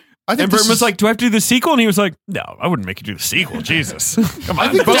 And Burton was like, do I have to do the sequel? And he was like, no, I wouldn't make you do the sequel. Jesus. Come on.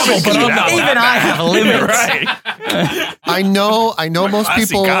 Even I have limits. Right. I know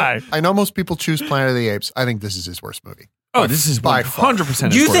most people choose Planet of the Apes. I think this is his worst movie. Oh, this is by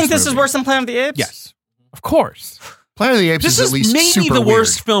 100%. You think this is worse than Planet of the Apes? Yes. Of course. Planet of the Apes is at least maybe super the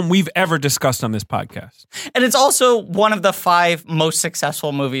worst weird. film we've ever discussed on this podcast. And it's also one of the 5 most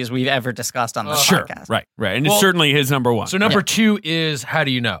successful movies we've ever discussed on this podcast. Right. And it's certainly his number one. So number 2 is How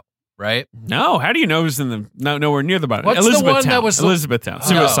Do You Know? right? No, how do you know it was in the nowhere near the bottom? What's the one that was Elizabethtown?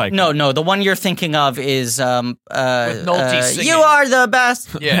 Suicide. No. The one you're thinking of is With Nolte singing. You Are the Best.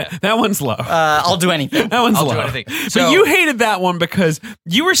 Yeah, that one's low. I'll do anything. That one's I'll low. do anything. But So you hated that one because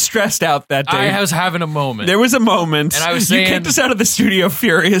you were stressed out that day. I was having a moment. There was a moment, and I was you saying, kicked us out of the studio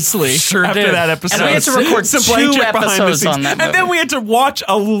furiously. Sure after did. that episode, And we had to record Some blank 2 check behind the episodes scenes. on that movie. And then we had to watch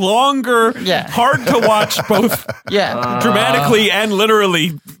a longer, hard to watch both dramatically and literally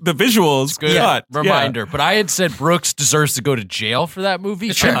the visuals. Good cut. reminder. But I had said Brooks deserves to go to jail for that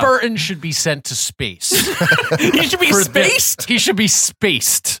movie. Sure. Tim Burton should be sent to space. He should be spaced. He should be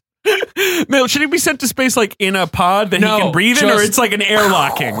spaced. No, should he be sent to space like in a pod that he can breathe in, or it's like an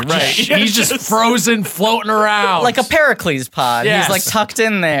airlocking? Right. He's just frozen, floating around. Like a Pericles pod. Yes. He's like tucked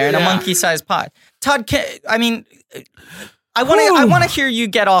in there in a monkey-sized pod. Todd, I want to hear you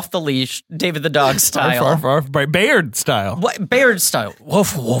get off the leash, David the Dog style. Arf, Bayard style. What Bayard style?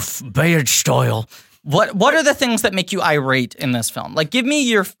 Woof woof, Bayard style. What are the things that make you irate in this film? Like, give me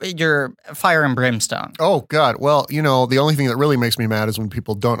your fire and brimstone. Oh, God. Well, the only thing that really makes me mad is when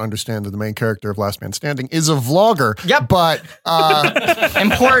people don't understand that the main character of Last Man Standing is a vlogger. Yep. But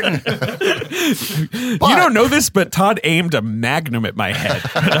important. You don't know this, but Todd aimed a magnum at my head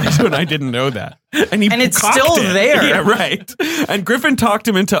when I didn't know that. And it's still there. Yeah, right. And Griffin talked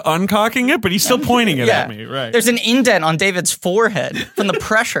him into uncocking it, but he's still pointing it at me. Right. There's an indent on David's forehead from the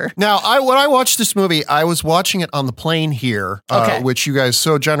pressure. Now, when I watched this movie, I was watching it on the plane here, which you guys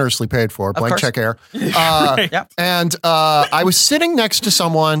so generously paid for, blank check air. And I was sitting next to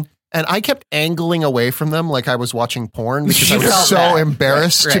someone, and I kept angling away from them like I was watching porn because I was so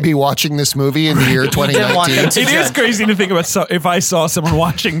embarrassed to be watching this movie in the year 2019. It is crazy to think about if I saw someone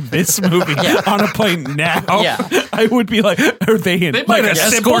watching this movie on a plane now, I would be like, are they in They might have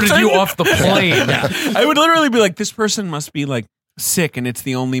escorted you off the plane. I would literally be like, this person must be like sick and it's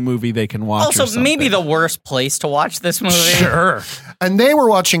the only movie they can watch. Also, maybe the worst place to watch this movie. Sure. And they were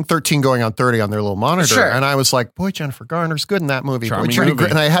watching 13 Going on 30 on their little monitor. Sure. And I was like, boy, Jennifer Garner's good in that movie. Charming Boy, movie.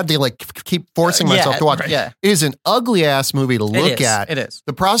 And I had to keep forcing myself to watch. Right. Yeah. It is an ugly ass movie to look at. It is.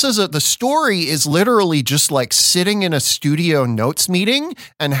 The process of the story is literally just like sitting in a studio notes meeting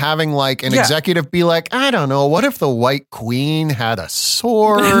and having like an executive be like, I don't know, what if the White Queen had a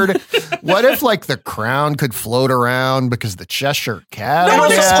sword? What if like the crown could float around because the Cheshire Cat?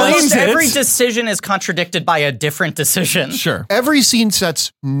 Almost every decision is contradicted by a different decision. Sure. Every scene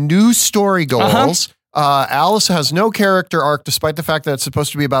sets new story goals. Alice has no character arc, despite the fact that it's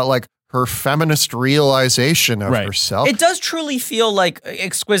supposed to be about like her feminist realization of herself. It does truly feel like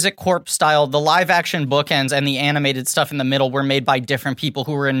Exquisite Corpse style. The live action bookends and the animated stuff in the middle were made by different people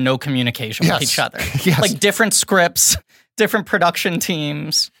who were in no communication with each other. Like different scripts, different production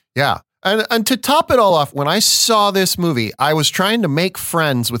teams. Yeah. And to top it all off, when I saw this movie, I was trying to make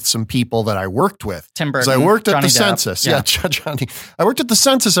friends with some people that I worked with. Tim Burton, because I worked at Johnny the Depp. census. Yeah, Johnny. I worked at the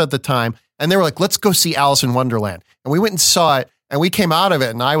census at the time, and they were like, let's go see Alice in Wonderland. And we went and saw it, and we came out of it,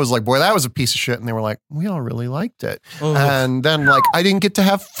 and I was like, boy, that was a piece of shit. And they were like, we all really liked it. Ooh. And then like, I didn't get to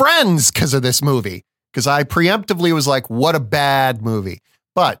have friends because of this movie, because I preemptively was like, what a bad movie.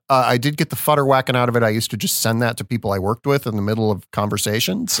 But I did get the futter whacking out of it. I used to just send that to people I worked with in the middle of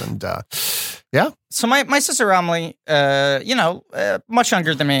conversations. And So my sister Romley, much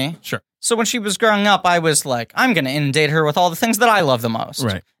younger than me. Sure. So when she was growing up, I was like, I'm going to inundate her with all the things that I love the most.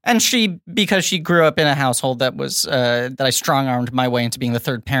 Right. And because she grew up in a household that was, that I strong-armed my way into being the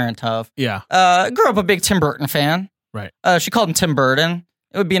third parent of. Yeah. Grew up a big Tim Burton fan. Right. She called him Tim Burton.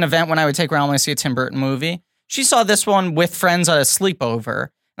 It would be an event when I would take Romley to see a Tim Burton movie. She saw this one with friends at a sleepover.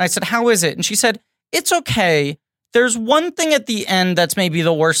 And I said, how is it? And she said, it's okay. There's one thing at the end that's maybe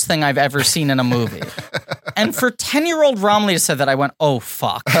the worst thing I've ever seen in a movie. And for 10-year-old Romley to say that, I went, oh,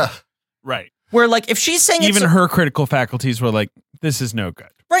 fuck. Right. Where, like, if she's saying even her critical faculties were like, this is no good.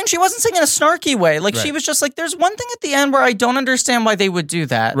 Right, and she wasn't saying in a snarky way. Like, she was just like, there's one thing at the end where I don't understand why they would do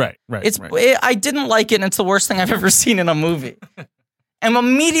that. Right. I didn't like it, and it's the worst thing I've ever seen in a movie. And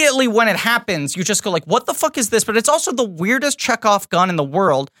immediately when it happens, you just go like, what the fuck is this? But it's also the weirdest Chekhov gun in the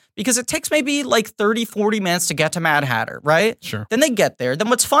world because it takes maybe like 30, 40 minutes to get to Mad Hatter, right? Sure. Then they get there.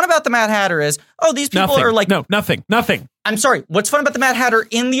 Then what's fun about the Mad Hatter is, these people are like... No, nothing. I'm sorry. What's fun about the Mad Hatter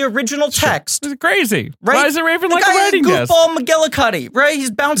in the original text... It's crazy. Right? Why is it Raven the like a writing desk? Goofball McGillicuddy, right?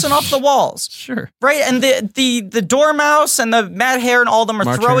 He's bouncing off the walls. Sure. Right? And the Dormouse and the Mad Hare and all of them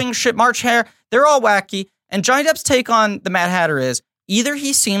are throwing shit. March Hare. They're all wacky. And Johnny Depp's take on the Mad Hatter is... either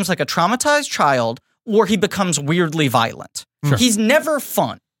he seems like a traumatized child or he becomes weirdly violent. Sure. He's never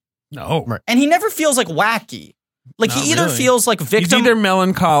fun. No. Right. And he never feels like wacky. Like he either feels like he's either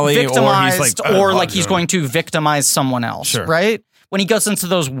melancholy victimized or he's like, he's going to victimize someone else. Sure. Right? when he goes into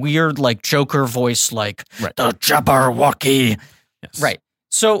those weird like Joker voice, like the Jabberwocky. Yes. Right.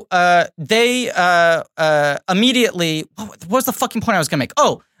 So they immediately, what was the fucking point I was going to make?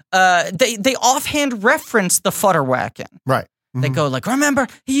 Oh, they offhand reference the Futterwhacking. Right. They go like, remember,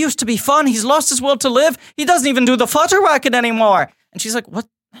 he used to be fun. He's lost his will to live. He doesn't even do the Futterwhacking anymore. And she's like, what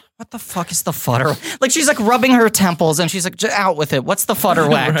the fuck is the Futter? Like, she's like rubbing her temples and she's like, out with it. What's the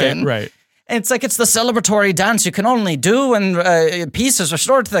Futterwhacking? Right. And it's like, it's the celebratory dance you can only do when peace is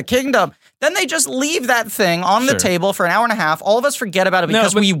restored to the kingdom. Then they just leave that thing on the table for an hour and a half. All of us forget about it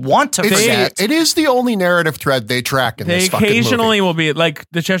because we want to forget. It is the only narrative thread they track in this fucking movie. They occasionally will be like,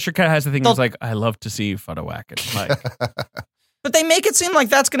 the Cheshire Cat has the thing that's like, I love to see you Futterwhacking. Like, but they make it seem like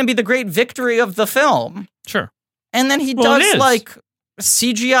that's going to be the great victory of the film. Sure. And then he does like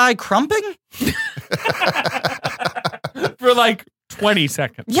CGI crumping for like 20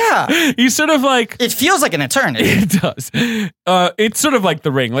 seconds. Yeah. He's sort of like... It feels like an eternity. It does. It's sort of like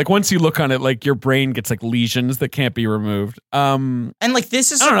The Ring. Like once you look on it, like your brain gets like lesions that can't be removed. And like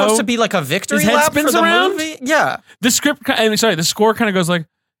this is supposed to be like a victory lap for the movie? Yeah. The score kind of goes like...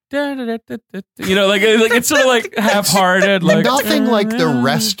 You know, like it's sort of like half-hearted. Like, nothing like the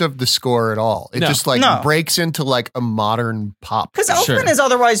rest of the score at all. It just like breaks into like a modern pop. Because Elfman is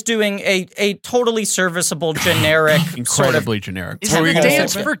otherwise doing a totally serviceable, generic, incredibly generic. Is it a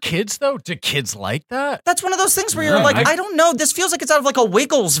dance for kids though? Do kids like that? That's one of those things where you're like, I don't know. This feels like it's out of like a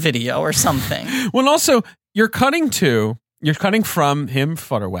Wiggles video or something. Well, also you're cutting from him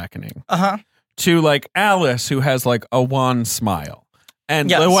Futterwhacking to like Alice, who has like a wan smile. And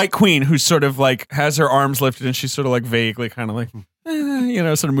the White Queen, who sort of like has her arms lifted and she's sort of like vaguely kind of like,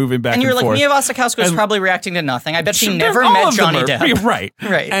 sort of moving back and forth. And you're like, Mia Wasikowska is probably reacting to nothing. I bet she never met Johnny Depp. Right.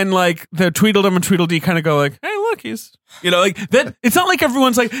 And like the Tweedledum and Tweedledee kind of go like, hey, look, he's, like that. It's not like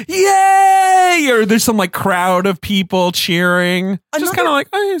everyone's like, yay! Or there's some like crowd of people cheering. Just kind of like,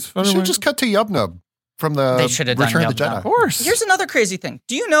 oh, he's funny. Should just cut to Yub-Nub from the Return of the Jedi. Of course. Here's another crazy thing.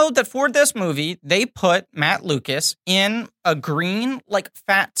 Do you know that for this movie, they put Matt Lucas in a green, like,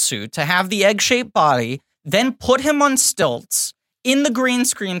 fat suit to have the egg-shaped body, then put him on stilts in the green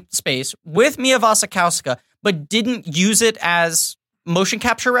screen space with Mia Wasikowska, but didn't use it as motion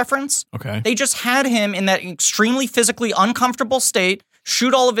capture reference? Okay. They just had him in that extremely physically uncomfortable state,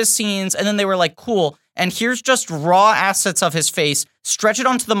 shoot all of his scenes, and then they were like, cool, and here's just raw assets of his face, stretch it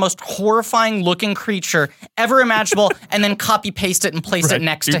onto the most horrifying looking creature ever imaginable, and then copy paste it and place it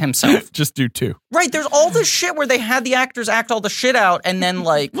next to himself. Just do two. Right, there's all this shit where they had the actors act all the shit out and then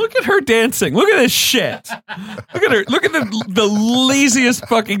like... Look at her dancing. Look at this shit. Look at her. Look at the laziest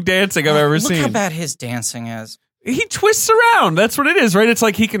fucking dancing I've ever seen. Look how bad his dancing is. He twists around. That's what it is, right? It's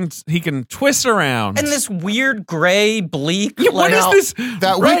like he can twist around. And this weird gray bleak. Yeah, what is this?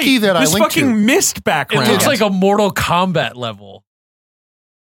 That wiki that I linked to. This fucking mist background. It looks like a Mortal Kombat level.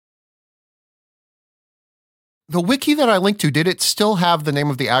 The wiki that I linked to, did it still have the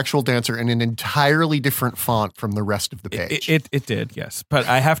name of the actual dancer in an entirely different font from the rest of the page? It did, yes. But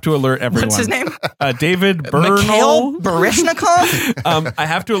I have to alert everyone. What's his name? David Bernal. Mikhail Baryshnikov? I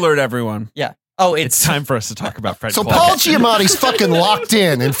have to alert everyone. Yeah. Oh, it's time for us to talk about Fred Claus. So Paul Giamatti's fucking locked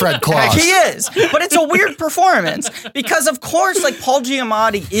in Fred Claus. He is, but it's a weird performance because, of course, like Paul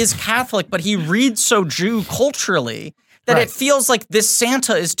Giamatti is Catholic, but he reads so Jew culturally that it feels like this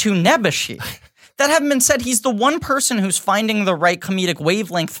Santa is too nebbishy. That having been said, he's the one person who's finding the right comedic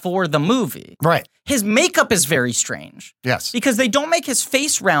wavelength for the movie. Right. His makeup is very strange. Yes. Because they don't make his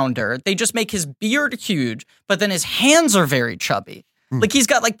face rounder. They just make his beard huge, but then his hands are very chubby. Like he's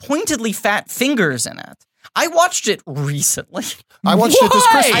got like pointedly fat fingers in it. I watched it recently. I watched it this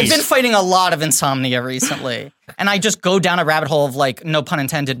Christmas. I've been fighting a lot of insomnia recently. And I just go down a rabbit hole of like, no pun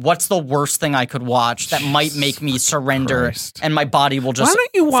intended, what's the worst thing I could watch that might make me surrender and my body will just Why don't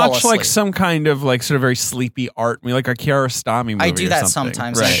you fall watch asleep. like some kind of like sort of very sleepy art movie, like a Kiarostami movie I do that or something.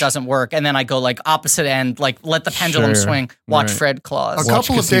 sometimes and it doesn't work. And then I go like opposite end, like let the pendulum swing, watch Fred Claus. A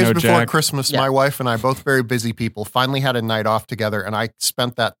couple of days before Jack. Christmas, my wife and I, both very busy people, finally had a night off together, and I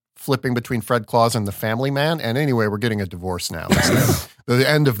spent that flipping between Fred Claus and The Family Man. And anyway, we're getting a divorce now. That's the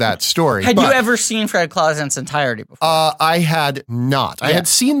end of that story. Had you ever seen Fred Claus in its entirety before? I had not. I had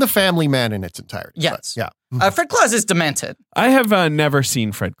seen The Family Man in its entirety. Yes. But, yeah. Fred Claus is demented. I have never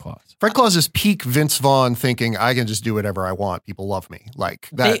seen Fred Claus. Fred Claus is peak Vince Vaughn thinking, I can just do whatever I want. People love me. Like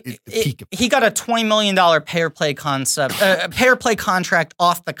that. He got a $20 million pay-per-play contract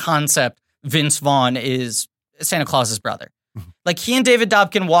off the concept Vince Vaughn is Santa Claus's brother. Like he and David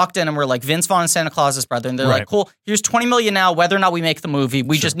Dobkin walked in and were like, Vince Vaughn and Santa Claus's brother. And they're like, cool, here's $20 million now, whether or not we make the movie.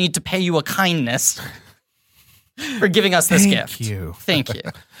 We just need to pay you a kindness for giving us this gift. Thank you. Thank you.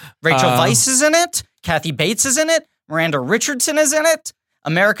 Rachel Weisz is in it. Kathy Bates is in it. Miranda Richardson is in it.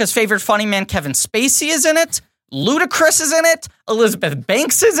 America's favorite funny man, Kevin Spacey, is in it. Ludacris is in it. Elizabeth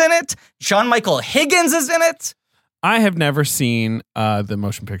Banks is in it. John Michael Higgins is in it. I have never seen the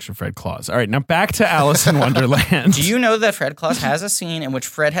motion picture Fred Claus. All right, now back to Alice in Wonderland. Do you know that Fred Claus has a scene in which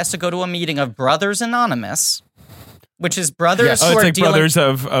Fred has to go to a meeting of Brothers Anonymous, which is brothers who it's are like dealing... brothers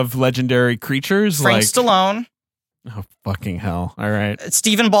of legendary creatures? Frank Stallone. Oh, fucking hell. All right.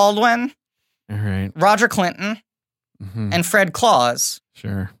 Stephen Baldwin. All right. Roger Clinton. And Fred Claus.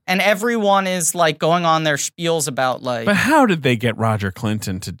 Sure. And everyone is like going on their spiels about like... But how did they get Roger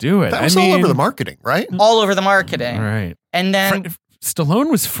Clinton to do it? That was all over the marketing, right? All over the marketing. Right. And then... Stallone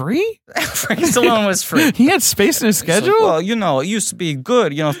was free? Frank Stallone was free. He had space in his schedule? Like, well, it used to be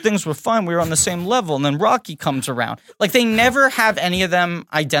good. Things were fine. We were on the same level. And then Rocky comes around. Like, they never have any of them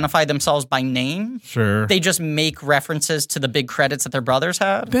identify themselves by name. Sure. They just make references to the big credits that their brothers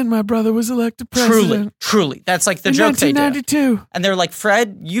had. Then my brother was elected president. Truly. That's like the joke they do. 1992. And they're like,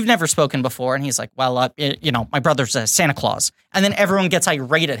 Fred, you've never spoken before. And he's like, well, my brother's Santa Claus. And then everyone gets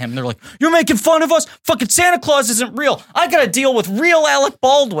irate at him. They're like, you're making fun of us? Fucking Santa Claus isn't real. I got to deal with real Alec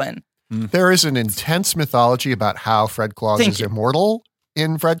Baldwin. There is an intense mythology about how Fred Claus is immortal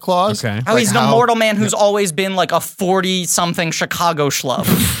in Fred Claus. Okay. How he's an immortal man who's always been like a 40-something Chicago schlub.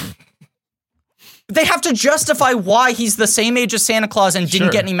 They have to justify why he's the same age as Santa Claus and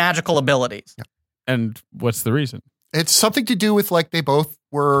didn't get any magical abilities. Yeah. And what's the reason? It's something to do with like they both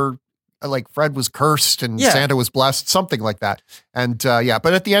were... like Fred was cursed and Santa was blessed, something like that. And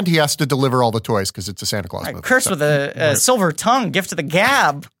but at the end he has to deliver all the toys because it's a Santa Claus movie. Cursed with a silver tongue, gift of the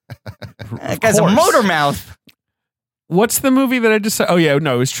gab. That guy's a motor mouth. What's the movie that I just said? Oh, yeah,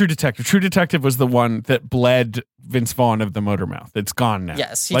 no, it was True Detective. True Detective was the one that bled Vince Vaughn of the motor mouth. It's gone now.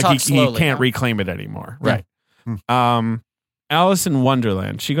 Yes, he talks slowly. He can't reclaim it anymore. Right. Alice in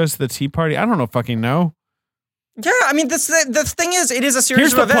Wonderland. She goes to the tea party. I don't know fucking know. Yeah, I mean, the thing is, it is a series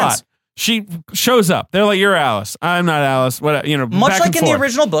Here's of the events. Plot. She shows up. They're like, "You're Alice. I'm not Alice." What much like in the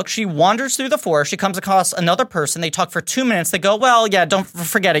original book, she wanders through the forest. She comes across another person. They talk for 2 minutes. They go, "Well, yeah, don't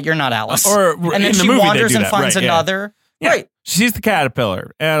forget it. You're not Alice." And then she wanders and finds another. Yeah. Right. She sees the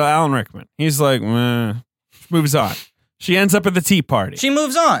caterpillar, Alan Rickman. He's like, moves on. She ends up at the tea party. She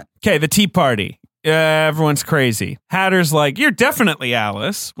moves on. Okay, the tea party. Everyone's crazy. Hatter's like, you're definitely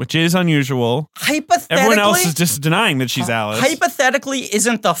Alice, which is unusual. Hypothetically, everyone else is just denying that she's Alice. Hypothetically,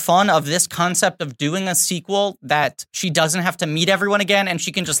 isn't the fun of this concept of doing a sequel that she doesn't have to meet everyone again and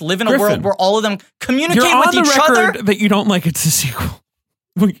she can just live in a world where all of them communicate with each other? You're on the record that you don't like it's a sequel.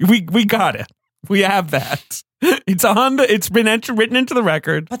 We got it. We have that. It's been written into the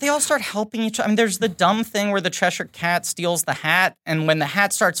record. But they all start helping each other. I mean, there's the dumb thing where the Cheshire Cat steals the hat, and when the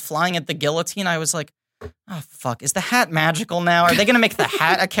hat starts flying at the guillotine, I was like, oh, fuck, is the hat magical now? Are they going to make the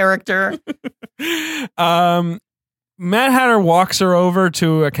hat a character? Mad Hatter walks her over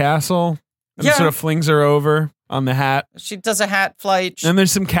to a castle and sort of flings her over on the hat. She does a hat flight. And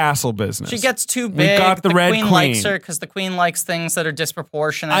there's some castle business. She gets too big. We've got the Red Queen likes her because the Queen likes things that are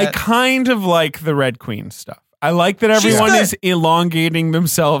disproportionate. I kind of like the Red Queen stuff. I like that everyone is elongating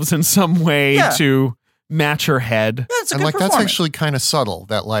themselves in some way to match her head. Yeah, it's a and good like performance. that's actually kind of subtle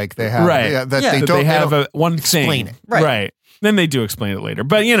that like they have they have one thing. Explain it. Right. Then they do explain it later.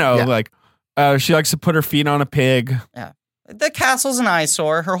 But like she likes to put her feet on a pig. Yeah. The castle's an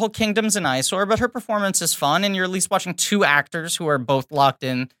eyesore. Her whole kingdom's an eyesore, but her performance is fun, and you're at least watching two actors who are both locked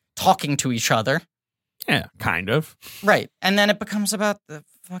in talking to each other. Yeah, kind of. Right. And then it becomes about the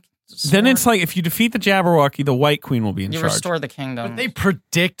fucking sword. Then it's like, if you defeat the Jabberwocky, the White Queen will be in charge. You restore the kingdom. But they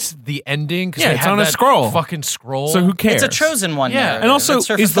predict the ending? Yeah, it's on a scroll. Fucking scroll. So who cares? It's a chosen one. Yeah. Narrative. And also,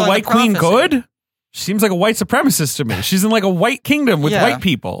 is the White Queen good? She seems like a white supremacist to me. She's in like a white kingdom with white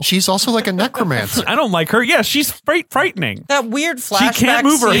people. She's also like a necromancer. I don't like her. Yeah, she's frightening. That weird flashback. She can't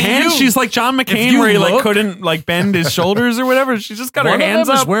move her scene. hands. She's like John McCain, where he like couldn't like bend his shoulders or whatever. She's just got her hands up. One of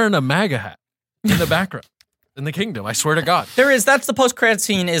them is wearing a MAGA hat in the background. In the kingdom, I swear to God. That's the post-credit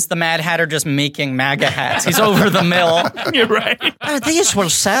scene is the Mad Hatter just making MAGA hats. He's over the mill. You're right. These will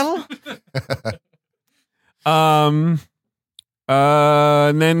sell.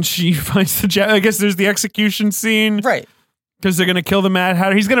 And then she finds the I guess there's the execution scene. Right. Because they're going to kill the Mad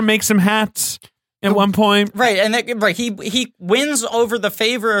Hatter. He's going to make some hats at one point. Right. And he wins over the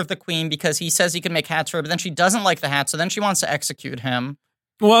favor of the Queen because he says he can make hats for her, but then she doesn't like the hat, so then she wants to execute him.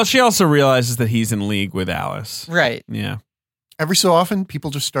 Well, she also realizes that he's in league with Alice. Right. Yeah. Every so often, people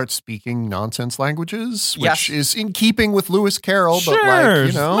just start speaking nonsense languages, which is in keeping with Lewis Carroll. Sure,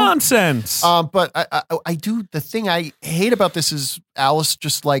 but nonsense. But I do. The thing I hate about this is Alice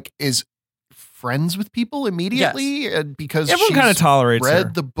just like is friends with people immediately because everyone kind of tolerates read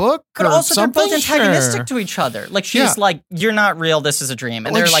her. the book, but also something? they're both antagonistic to each other. Like she's like, "You're not real. This is a dream,"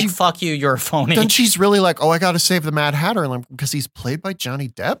 and they're like, "Fuck you. You're a phony." Then she's really like, "Oh, I got to save the Mad Hatter," because he's played by Johnny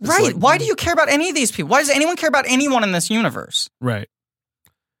Depp. It's right? Like, why do you care about any of these people? Why does anyone care about anyone in this universe? Right.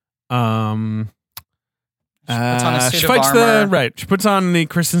 She puts on a suit she of fights armor. She puts on the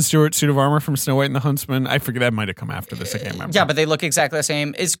Kristen Stewart suit of armor from Snow White and the Huntsman. I forget, that might have come after this. I can't remember. Yeah, but they look exactly the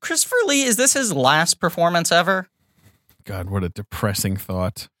same. Is Christopher Lee? Is this his last performance ever? God, what a depressing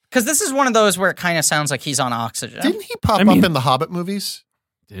thought. Because this is one of those where it kind of sounds like he's on oxygen. Didn't he pop up in the Hobbit movies?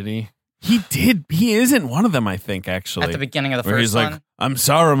 Did he? He did. He is in one of them, I think. Actually, at the beginning of the where first he's one. like, "I'm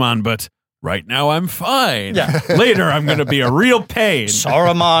Saruman, but right now I'm fine. Yeah. Later I'm going to be a real pain."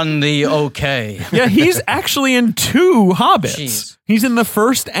 Saruman the okay. Yeah, he's actually in 2 Hobbits. Jeez. He's in the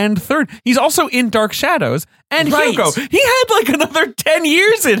first and third. He's also in Dark Shadows and Hugo. He had like another 10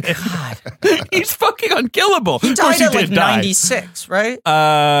 years in it. God. He's fucking unkillable. He died at like 96, right?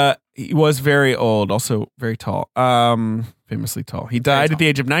 He was very old, also very tall. Famously tall. He died at the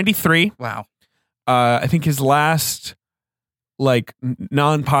age of 93. Wow. I think his last like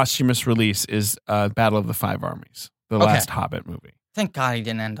non-posthumous release is Battle of the Five Armies, the last Hobbit movie. Thank God he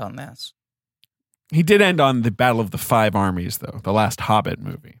didn't end on this. He did end on the Battle of the Five Armies, though, the last Hobbit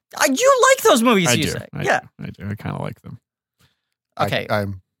movie. You like those movies, I you do. say? I do. I kind of like them. Okay.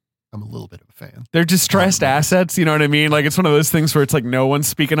 I'm a little bit of a fan. They're distressed assets, you know what I mean? Like, it's one of those things where it's like no one's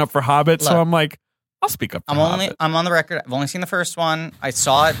speaking up for Hobbit, so I'm like, I'll speak up for Hobbit. I'm on the record. I've only seen the first one. I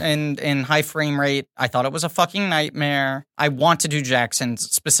saw it in high frame rate. I thought it was a fucking nightmare. I want to do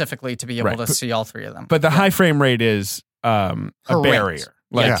Jackson's specifically to be able to see all 3 of them. But the high frame rate is a barrier.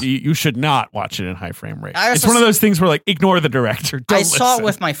 Like, you should not watch it in high frame rate. It's one of those things where, like, ignore the director. Don't saw listen. it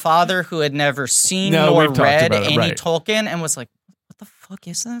with my father, who had never seen nor read any Tolkien, and was like, what the fuck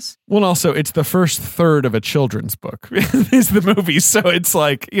is this? Well, and also, it's the first third of a children's book is the movie. So it's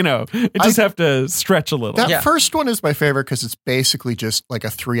like, you know, it just have to stretch a little. That first one is my favorite because it's basically just like a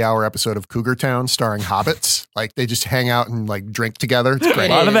 3-hour episode of Cougar Town starring hobbits. Like, they just hang out and like drink together. It's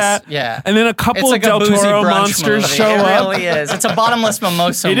great. A lot of that. Yeah. And then a couple of Del Toro monsters show up. It really is. It's a bottomless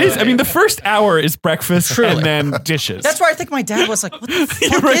mimosa movie. It is. I mean, the first hour is breakfast and then dishes. That's why I think my dad was like, what the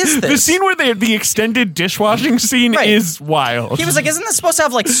fuck is this? The scene where the extended dishwashing scene is wild. He was like, isn't this supposed to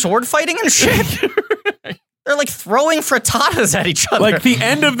have like sword fighting and shit? They're like throwing frittatas at each other. Like, the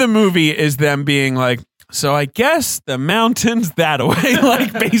end of the movie is them being like, so I guess the mountain's that way,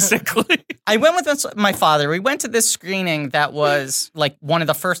 like, basically. I went with my father. We went to this screening that was like one of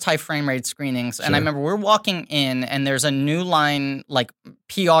the first high frame rate screenings. And I remember we're walking in and there's a New Line like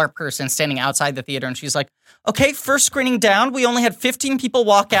PR person standing outside the theater. And she's like, okay, first screening down. We only had 15 people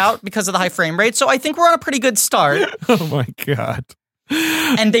walk out because of the high frame rate. So I think we're on a pretty good start. Oh my God.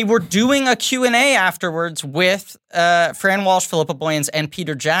 And they were doing a Q&A afterwards with Fran Walsh, Philippa Boyens, and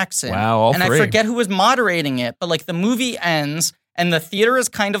Peter Jackson. Wow, all and three. I forget who was moderating it, but like the movie ends and the theater is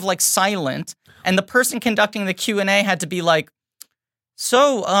kind of like silent, and the person conducting the Q&A had to be like,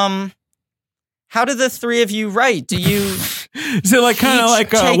 so, how do the 3 of you write? Do you... Is it like kind of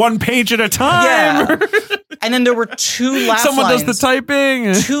like one page at a time? Yeah. And then there were 2 laugh Someone lines. does the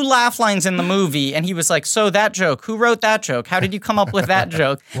typing. 2 laugh lines in the movie, and he was like, so that joke, who wrote that joke? How did you come up with that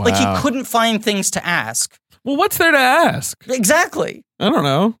joke? Wow. Like, he couldn't find things to ask. Well, what's there to ask? Exactly. I don't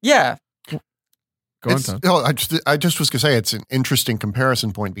know. Yeah. Go on, Tom. I just was going to say it's an interesting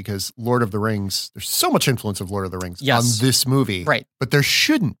comparison point because Lord of the Rings, there's so much influence of Lord of the Rings on this movie. Right. But there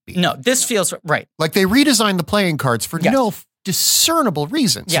shouldn't be. No, this feels right. Like, they redesigned the playing cards for no discernible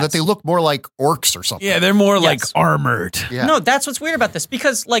reason so that they look more like orcs or something. Yeah, they're more like armored. Yeah. No, that's what's weird about this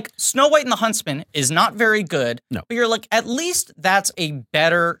because like Snow White and the Huntsman is not very good. No. But you're like, at least that's a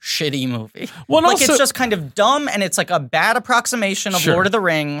better shitty movie. Well, like, also, it's just kind of dumb and it's like a bad approximation of Lord of the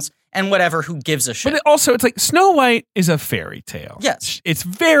Rings and whatever, who gives a shit. But also, it's like Snow White is a fairy tale. Yes. It's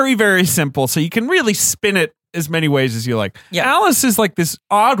very, very simple, so you can really spin it as many ways as you like. Yeah. Alice is like this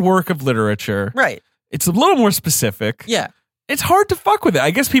odd work of literature. Right. It's a little more specific. Yeah. It's hard to fuck with it.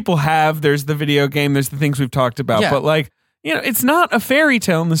 I guess people there's the video game, there's the things we've talked about, but like, you know, it's not a fairy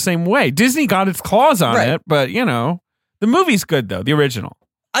tale in the same way. Disney got its claws on it, but you know, the movie's good though, the original.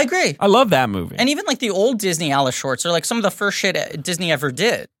 I agree. I love that movie. And even like the old Disney Alice shorts are like some of the first shit Disney ever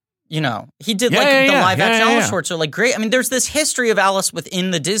did. You know, he did the live action Alice shorts are like great. I mean, there's this history of Alice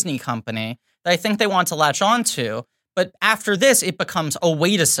within the Disney company that I think they want to latch on to. But after this, it becomes, oh,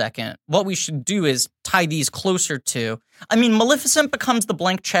 wait a second. What we should do is tie these closer to. I mean, Maleficent becomes the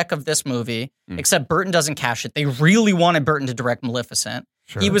blank check of this movie, except Burton doesn't cash it. They really wanted Burton to direct Maleficent.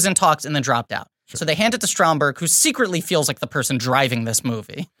 Sure. He was in talks and then dropped out. Sure. So they hand it to Stromberg, who secretly feels like the person driving this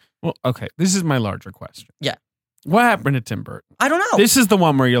movie. Well, okay. This is my larger question. Yeah. What happened to Tim Burton? I don't know. This is the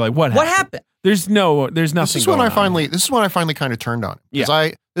one where you're like, what happened? There's nothing. This is when I finally kind of turned on it.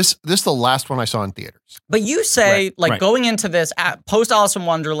 Because this is the last one I saw in theaters. But you say, going into this, post Alice in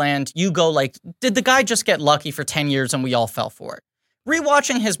Wonderland, you go like, did the guy just get lucky for 10 years and we all fell for it?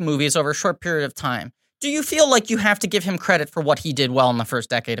 Rewatching his movies over a short period of time, do you feel like you have to give him credit for what he did well in the first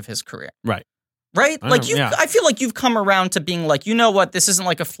decade of his career? Right. Right? I feel like you've come around to being like, you know what, this isn't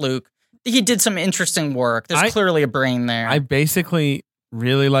like a fluke. He did some interesting work. There's clearly a brain there. I basically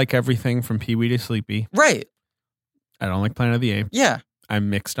really like everything from Pee-wee to Sleepy. Right. I don't like Planet of the Apes. Yeah. I'm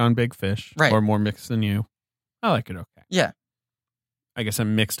mixed on Big Fish. Right. Or more mixed than you. I like it okay. Yeah. I guess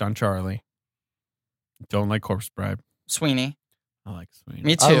I'm mixed on Charlie. Don't like Corpse Bride. Sweeney. I like Sweeney.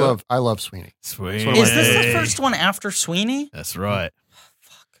 Me too. I love Sweeney. Sweeney. Is this the first one after Sweeney? That's right.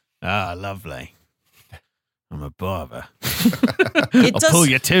 Fuck. Ah, lovely. I'm a barber. I'll pull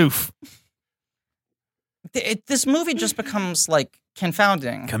your tooth. This movie just becomes like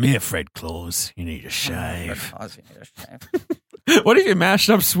confounding. Come here, Fred Claus. You need a shave. Fred Claus, you need a shave. What if you mashed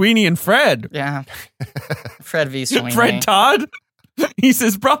up Sweeney and Fred? Yeah. Fred v. Sweeney. Fred Todd? He's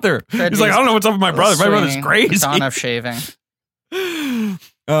his brother. He's like, I don't know what's up with my brother. My brother's crazy. Dawn of shaving.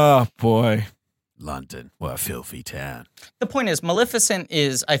 Oh, boy. London, what a filthy town. The point is, Maleficent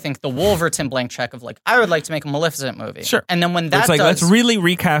is, I think, the Wolverton blank check of like, I would like to make a Maleficent movie. Sure. And then when that let's really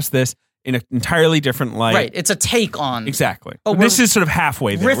recast this in an entirely different light. Right. It's a take on. Exactly. But this is sort of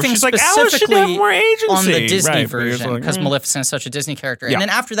halfway there. Riffing she's like, Alice should have more agency. On the Disney version, because Maleficent is such a Disney character. Yeah. And then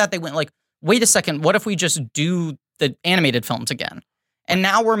after that, they went like, wait a second, what if we just do the animated films again? And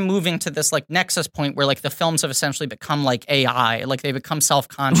now we're moving to this like nexus point where like the films have essentially become like AI, like they become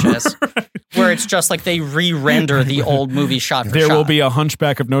self-conscious, where it's just like they re-render the old movie shot for shot. There will be a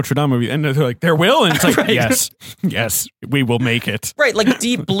Hunchback of Notre Dame movie, and they're like, there will, and it's like, right. yes, we will make it. Right, like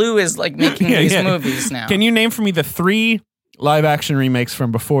Deep Blue is like making these movies now. Can you name for me the 3 live-action remakes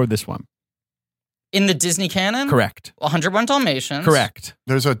from before this one? In the Disney canon? Correct. 101 Dalmatians. Correct.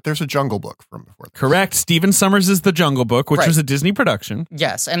 There's a Jungle Book from before this. Correct. Stephen Sommers' The Jungle Book, which was a Disney production.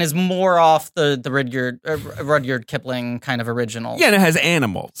 Yes, and is more off the Rudyard Kipling kind of original. Yeah, and it has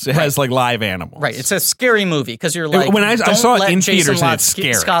animals. It has like live animals. Right. It's a scary movie because you're like, when I saw it in Jason theaters, and it's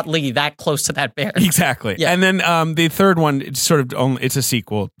scary. Scott Lee that close to that bear. Exactly. Yeah. And then the third one, it's sort of it's a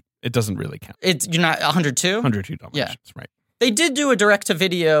sequel. It doesn't really count. You're not 102? 102 Dalmatians, right. They did do a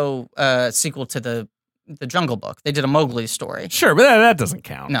direct-to-video sequel to the Jungle Book. They did a Mowgli story. Sure, but that doesn't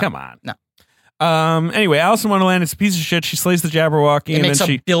count. No, come on. No. Anyway, Alice in Wonderland is a piece of shit. She slays the Jabberwocky. It makes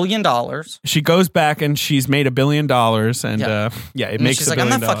 $1 billion. She goes back and she's made $1 billion. And it makes she's $1 like,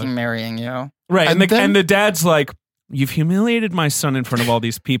 billion. I'm not fucking marrying you. Right. And the dad's like, you've humiliated my son in front of all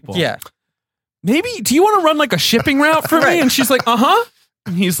these people. Yeah. Maybe, do you want to run like a shipping route for me? And she's like, uh-huh.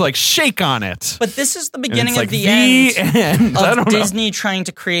 And he's like, shake on it. But this is the beginning like of the end of Disney trying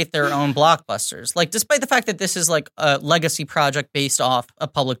to create their own blockbusters. Like, despite the fact that this is like a legacy project based off a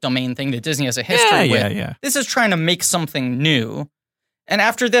public domain thing that Disney has a history with, this is trying to make something new. And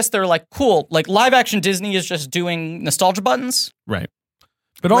after this, they're like, cool, like live action Disney is just doing nostalgia buttons. Right.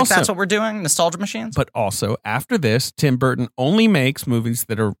 But like also, that's what we're doing, nostalgia machines. But also, after this, Tim Burton only makes movies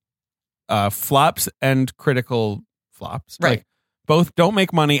that are flops and critical flops. Right. Like, both don't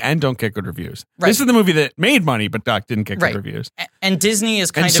make money and don't get good reviews. Right. This is the movie that made money, but didn't get good reviews. And Disney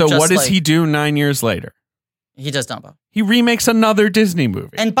is kind of just so what does he do 9 years later? He does Dumbo. He remakes another Disney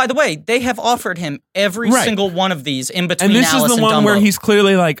movie. And by the way, they have offered him every single one of these in between Alice and Dumbo. And this is the one Dumbo. where he's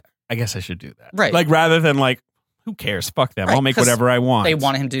clearly like, I guess I should do that. Right. Like, rather than like, who cares? Fuck them. I'll make whatever I want. They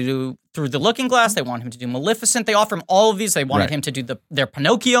want him to do Through the Looking Glass. They want him to do Maleficent. They offer him all of these. They wanted him to do their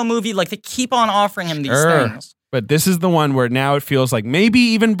Pinocchio movie. Like, they keep on offering him these things. But this is the one where now it feels like maybe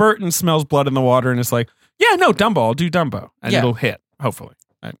even Burton smells blood in the water and is like, yeah, no, Dumbo, I'll do Dumbo. And it'll hit, hopefully.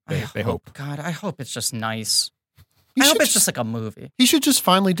 They hope. God, I hope it's just nice. I hope it's just like a movie. He should just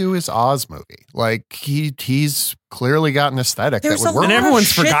finally do his Oz movie. Like, he's clearly got an aesthetic that would work. And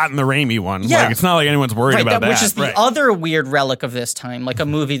everyone's forgotten the Raimi one. Yeah. Like, it's not like anyone's worried about that. Which is the other weird relic of this time. Like a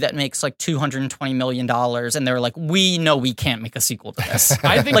movie that makes like $220 million. And they're like, we know we can't make a sequel to this.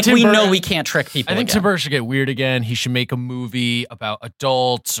 I think like, we know we can't trick people. I think Tim Burton should get weird again. He should make a movie about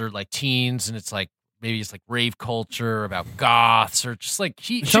adults or like teens. And it's like, maybe it's like rave culture about goths or just like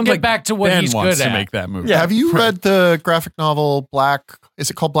he should get back to what Ben he's wants good to at. make that movie. Yeah. Have you read the graphic novel Is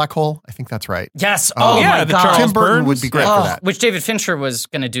it called Black Hole? I think that's right. Yes. Oh my God. Tim Burton would be great for that. Which David Fincher was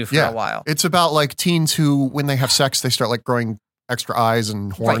going to do for a while. It's about like teens who, when they have sex, they start like growing extra eyes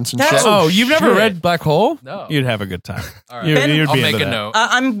and horns and That's- shit. Oh, you've never shit. read Black Hole? No. You'd have a good time. All right. You'd I'll be make into a that. note.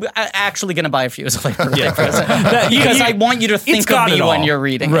 I'm actually going to buy it for you as a birthday Yeah. present That- because you- I want you to think got of me it when all. you're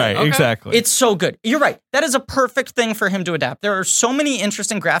reading Right, it. Okay. exactly. It's so good. You're right. That is a perfect thing for him to adapt. There are so many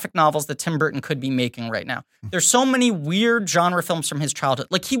interesting graphic novels that Tim Burton could be making right now. There's so many weird genre films from his childhood.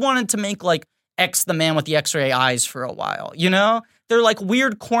 Like he wanted to make like X the Man with the X-ray eyes for a while, you know? They're like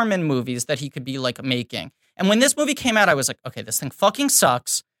weird Corman movies that he could be like making. And when this movie came out, I was like, okay, this thing fucking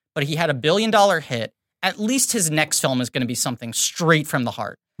sucks, but he had a $1 billion hit. At least his next film is going to be something straight from the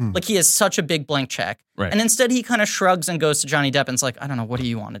heart. Like he has such a big blank check. Right. And instead he kind of shrugs and goes to Johnny Depp and's like, I don't know, what do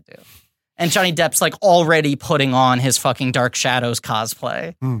you want to do? And Johnny Depp's like already putting on his fucking Dark Shadows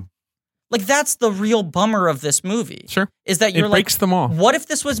cosplay. Like that's the real bummer of this movie. Sure. Is that you're It like, breaks them all. what if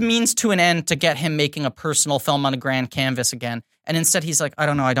this was means to an end to get him making a personal film on a grand canvas again? And instead he's like, I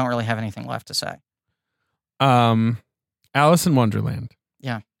don't know, I don't really have anything left to say. Alice in Wonderland.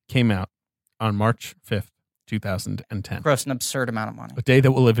 Yeah. Came out on March 5th, 2010. Gross an absurd amount of money. A day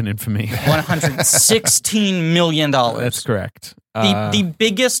that will live in infamy. $116 million. That's correct. The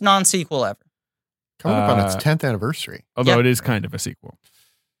biggest non-sequel ever. Coming up on its 10th anniversary. Although Yeah. it is kind of a sequel.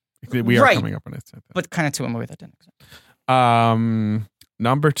 We are Right. coming up on its 10th. But kind of to a movie that didn't exist.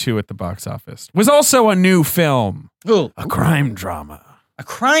 Number 2 at the box office was also a new film, Ooh, a crime drama a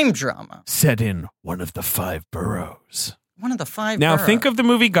crime drama. set in one of the 5 boroughs. One of the 5 Now boroughs. think of the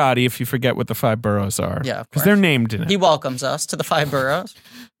movie Gotti if you forget what the 5 boroughs are. Yeah, of because course. they're named in it. He welcomes us to the 5 boroughs.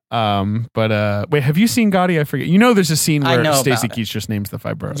 But wait, have you seen Gotti? I forget. You know, there's a scene I where know Stacey about it. Keach just names the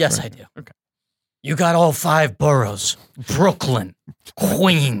 5 boroughs. Yes, right? I do. Okay. You got all 5 boroughs. Brooklyn,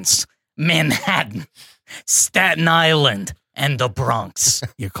 Queens, Manhattan, Staten Island, and the Bronx.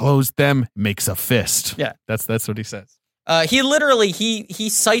 You close them, makes a fist. Yeah. That's what he says. He literally, he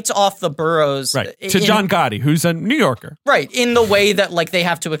cites off the boroughs. Right. To John Gotti, who's a New Yorker. Right, in the way that like they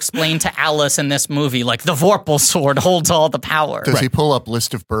have to explain to Alice in this movie, like the Vorpal sword holds all the power. Does he pull up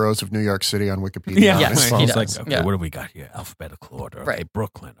list of boroughs of New York City on Wikipedia? Yeah. on Yes, his he phone? does. Like, okay, Yeah. what do we got here? Alphabetical order. Right. Okay,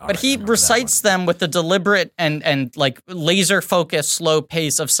 Brooklyn. All But right, I he remember that recites them with the deliberate and like laser focused slow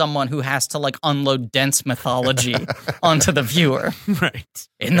pace of someone who has to like unload dense mythology onto the viewer. one. Right.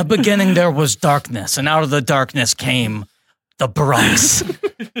 In the beginning there was darkness, and out of the darkness came the Bronx.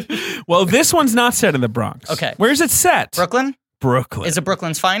 Well, this one's not set in the Bronx. Okay. Where's it set? Brooklyn? Brooklyn. Is it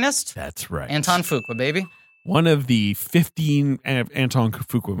Brooklyn's finest? That's right. Anton Fuqua, baby. One of the 15 Anton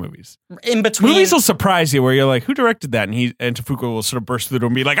Fuqua movies. In between. Movies will surprise you where you're like, who directed that? And Anton Fuqua will sort of burst through the door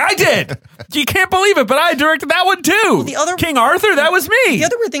and be like, I did! You can't believe it, but I directed that one too! the other- King Arthur, that was me! The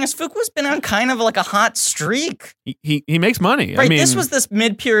other weird thing is Fuqua's been on kind of like a hot streak. He makes money. Right, I mean, this was this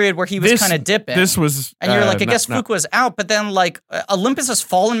mid-period where he was kind of dipping. This was... and you're like, I not- guess not- Fuqua's out, but then like Olympus Has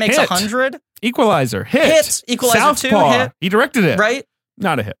Fallen makes Hit. 100, Equalizer, hit. Hit. Equalizer 2, Southpaw, hit. He directed it. right?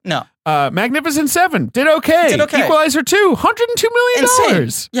 Not a hit. No. Magnificent Seven, did okay. Did okay. Equalizer 2, $102 million.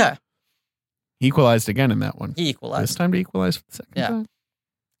 Insane. Yeah, He equalized again in that one. he This equalized. time to equalize for the second Yeah. time.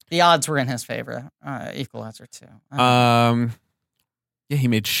 The odds were in his favor. Equalizer 2. Yeah, he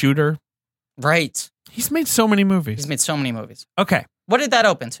made Shooter. Right. He's made so many movies. He's made so many movies. Okay, What did that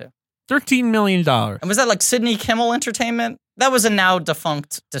open to? $13 million. And was that like Sidney Kimmel Entertainment? That was a now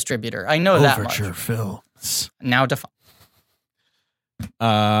defunct distributor. I know that much. Overture Films. Now defunct.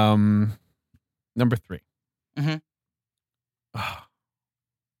 Number 3. Mhm. Oh,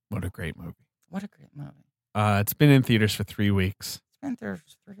 what a great movie. What a great movie. It's been in theaters for 3 weeks. It's been there for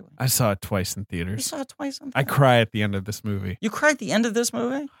 3 weeks. I saw it twice in You theaters. saw it twice. I cry at the end of this movie. You cried at the end of this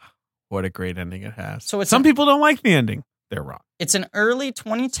movie? What a great ending it has. So it's Some an- people don't like the ending. They're wrong. It's an early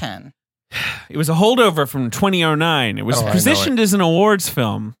 2010. It was a holdover from 2009. It was Oh, I know positioned as an awards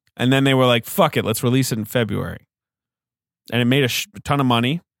film, and then they were like, fuck it, let's release it in February. And it made a ton of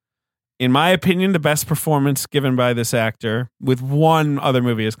money. In my opinion, the best performance given by this actor, with one other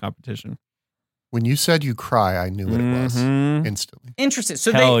movie as competition. When you said you cry, I knew what it was Mhm. instantly. Interesting.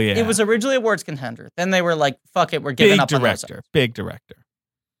 So Hell yeah. it was originally awards contender. Then they were like, fuck it, we're giving Big up on those. director. Big director.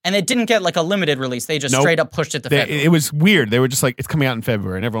 And it didn't get like a limited release. They just Nope. straight up pushed it to February. It was weird. They were just like, it's coming out in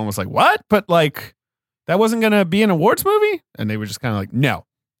February. And everyone was like, what? But like, that wasn't going to be an awards movie? And they were just kind of like, no.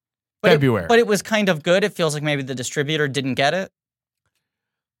 February. But it was kind of good. It feels like maybe the distributor didn't get it.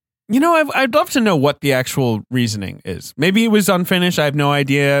 You know, I'd love to know what the actual reasoning is. Maybe it was unfinished. I have no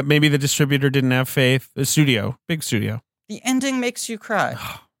idea. Maybe the distributor didn't have faith. The studio, big studio. The ending makes you cry.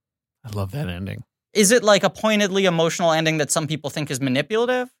 I love that ending. Is it like a pointedly emotional ending that some people think is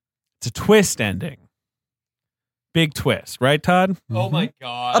manipulative? It's a twist ending. Big twist, right, Todd? Oh my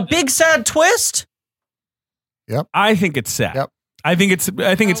god. A big sad twist? I think it's sad. Yep. I think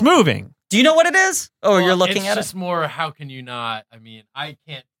it's moving. Do you know what it is? Oh, you're looking at it? It's just more, how can you not? I mean, I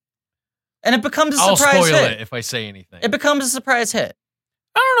can't. And it becomes a I'll surprise spoil hit. it if I say anything. It becomes a surprise hit.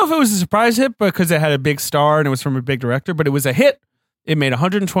 I don't know if it was a surprise hit because it had a big star and it was from a big director, but it was a hit. It made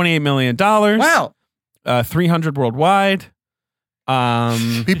 $128 million. Wow. 300 worldwide.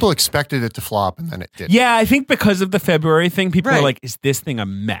 People expected it to flop and then it did. Yeah, I think because of the February thing, people were like, "Is this thing a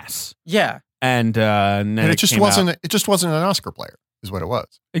mess?" Yeah, and it just wasn't. It just wasn't an Oscar player, is what it was.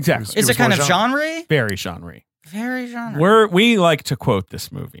 Exactly. Is it kind of genre? Very genre. Very genre. We like to quote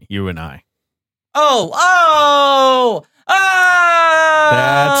this movie, you and I. Oh!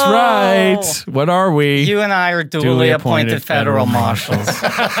 That's right. What are we? You and I are duly appointed federal marshals.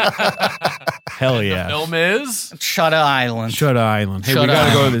 Hell yeah. The film is Shutter Island. Shutter Island. Hey, we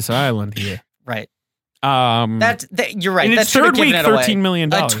gotta go to this island here. Right. You're right. In its third week, $13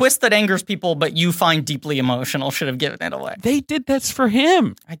 million. A twist that angers people, but you find deeply emotional, should have given it away. They did that's for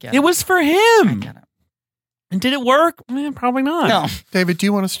him. I get it. It was for him. I get it. And did it work? Probably not. No. David, do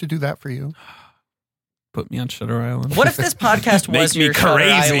you want us to do that for you? Put me on Shutter Island. What if this podcast was your Shutter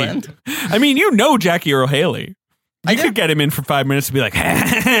Island? I mean, Jackie Earle Haley. You could get him in for 5 minutes to be like,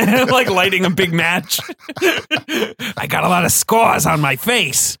 like lighting a big match. I got a lot of scars on my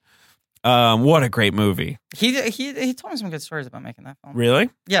face. What a great movie. He told me some good stories about making that film. Really?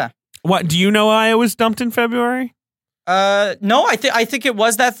 Yeah. What? Do you know why it was dumped in February? No, I think it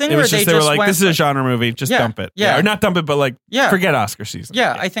was that thing where they were like, went, this is a genre movie, just dump it. Yeah. Or not dump it, but like, forget Oscar season.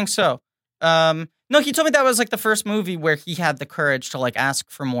 Yeah, I think so. No, he told me that was like the first movie where he had the courage to like ask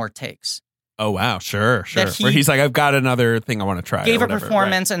for more takes. Oh, wow. Sure. Where he's like, I've got another thing I want to try. Gave a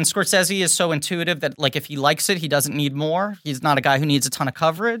performance, and Scorsese is so intuitive that like if he likes it, he doesn't need more. He's not a guy who needs a ton of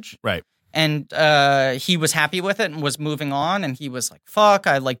coverage. Right. And he was happy with it and was moving on. And he was like, fuck,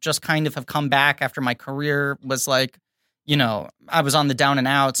 I like just kind of have come back after my career was like, I was on the down and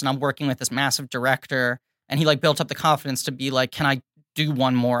outs and I'm working with this massive director. And he like built up the confidence to be like, can I do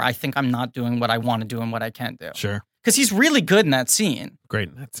one more? I think I'm not doing what I want to do and what I can't do. Sure. Because he's really good in that scene. Great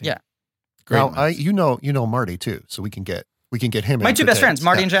in that scene. Yeah. Great. Now, you know Marty too, so we can get him. My two best friends,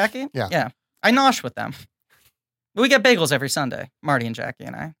 Marty and Jackie. Yeah. I nosh with them. We get bagels every Sunday, Marty and Jackie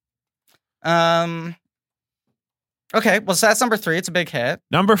and I. Okay, well, so that's number 3. It's a big hit.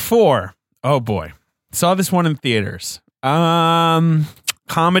 Number 4. Oh boy, saw this one in theaters. Comedy,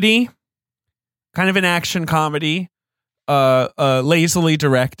 kind of an action comedy. Lazily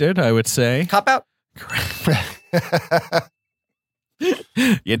directed, I would say. Cop Out.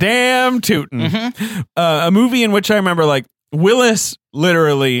 You damn tootin'. Mm-hmm. A movie in which I remember like Willis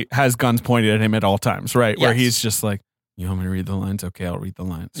literally has guns pointed at him at all times, right? Yes. Where he's just like, you want me to read the lines? Okay, I'll read the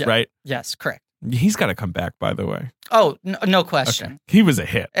lines, right? Yes, correct. He's got to come back, by the way. Oh, no question. Okay. He was a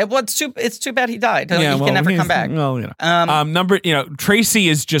hit. It's too bad he died. He can never come back. Well, Tracy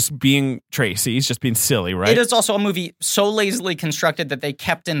is just being Tracy. He's just being silly, right? It is also a movie so lazily constructed that they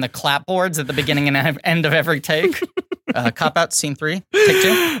kept in the clapboards at the beginning and end of every take. Cop Out, scene 3, take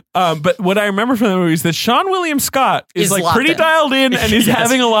 2. But what I remember from the movie is that Sean William Scott is like pretty dialed in and he's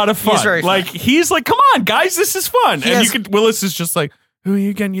having a lot of fun. He's very fun. He's like, come on, guys, this is fun. Willis is just like, who are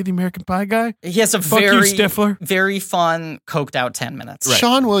you again? You're the American Pie guy? He has a very fun, coked out 10 minutes. Right.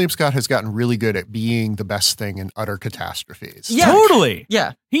 Sean William Scott has gotten really good at being the best thing in utter catastrophes. Yeah. Totally.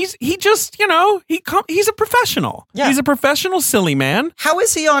 Yeah. He's a professional. Yeah. He's a professional silly man. How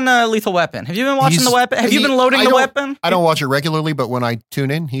is he on Lethal Weapon? Have you been watching The Weapon? Have you been loading The Weapon? I don't watch it regularly, but when I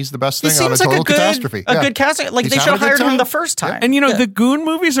tune in, he's the best thing on a total catastrophe. A good casting. Like, they should have hired him the first time. And the Goon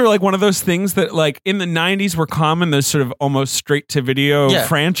movies are like one of those things that like in the 90s were common. Those sort of almost straight to video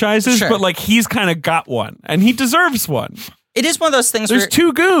franchises, but like he's kind of got one and he deserves one. It is one of those things There's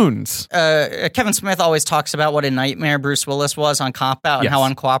 2 goons. Kevin Smith always talks about what a nightmare Bruce Willis was on Cop Out and how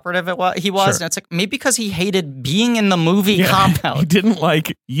uncooperative he was. And it's like, maybe because he hated being in the movie Cop Out. He didn't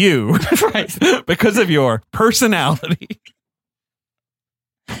like you. Right. Because of your personality.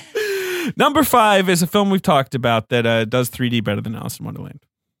 Number 5 is a film we've talked about that does 3D better than Alice in Wonderland.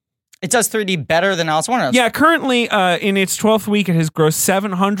 It does 3D better than Alice in Wonderland. Yeah, currently in its 12th week, it has grossed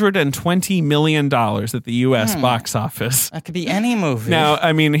 $720 million at the U.S. box office. That could be any movie. Now,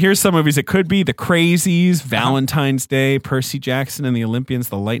 I mean, here's some movies it could be. The Crazies, Valentine's Day, Percy Jackson and the Olympians,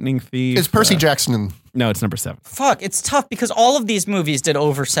 The Lightning Thief. Is Percy Jackson... No, it's number 7. Fuck, it's tough because all of these movies did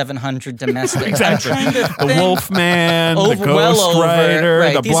over 700 domestic. Exactly. The Wolfman, the Ghost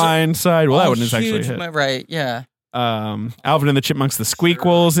Rider, The Blind Side. Well, that one is actually a hit. Right, yeah. Alvin and the Chipmunks, The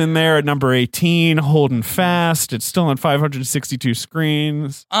Squeakquels in there at number 18, holding fast. It's still on 562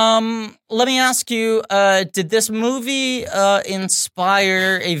 screens. Let me ask you, did this movie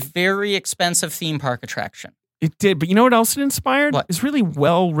inspire a very expensive theme park attraction? It did, but you know what else it inspired? What? It's really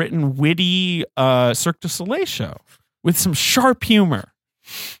well-written, witty Cirque du Soleil show with some sharp humor.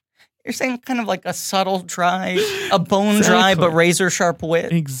 You're saying kind of like a subtle dry, a bone dry but razor sharp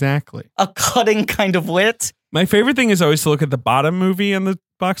wit. Exactly. A cutting kind of wit. My favorite thing is always to look at the bottom movie in the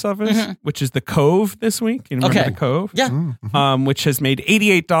box office, which is The Cove this week. You remember The Cove? Yeah. Which has made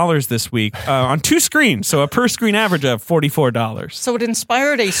 $88 this week on 2 screens. So a per screen average of $44. So it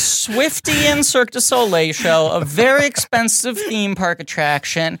inspired a Swiftian Cirque du Soleil show, a very expensive theme park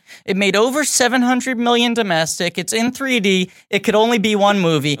attraction. It made over $700 million domestic. It's in 3D. It could only be one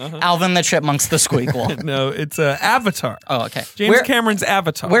movie, Alvin the Chipmunks, The Squeakquel. No, it's Avatar. Oh, okay. James Cameron's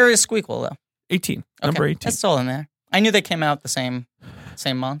Avatar. Where is Squeakquel, though? 18. Number 18. That's still in there. I knew they came out the same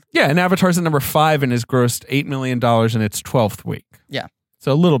month. Yeah, and Avatar's at number 5 and has grossed $8 million in its 12th week. Yeah.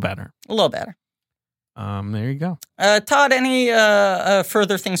 So a little better. A little better. There you go. Todd, any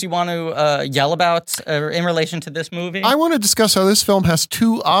further things you want to yell about in relation to this movie? I want to discuss how this film has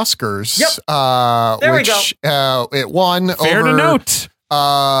 2 Oscars. Yep. There we go. It won Fair to note.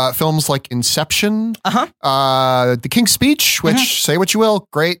 Films like Inception, The King's Speech, which, say what you will,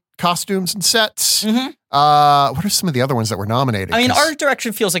 great costumes and sets. What are some of the other ones that were nominated? I mean, art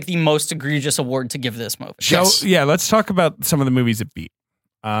direction feels like the most egregious award to give this movie. Yeah, let's talk about some of the movies it beat.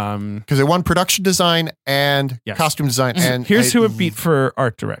 Because it won production design and costume design. And here's who it beat for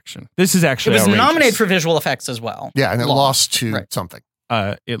art direction. This is actually It was outrageous. nominated for visual effects as well. Yeah, and it lost to something.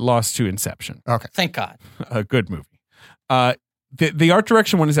 It lost to Inception. Okay. Thank God. A good movie. The art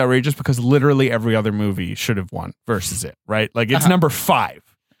direction one is outrageous because literally every other movie should have won versus it, right? Like it's number 5.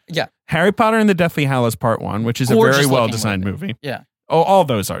 Yeah. Harry Potter and the Deathly Hallows Part 1, which is Gorgeous a very well-designed movie. Yeah. Oh, all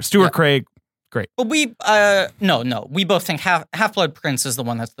those are. Stuart Craig, great. But we, no, we both think Half-Blood Prince is the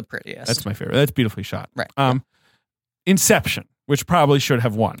one that's the prettiest. That's my favorite. That's beautifully shot. Right. Inception, which probably should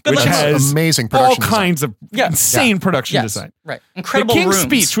have won, Good which looking. has amazing all production design. kinds of insane production design. Right. Incredible The King's rooms.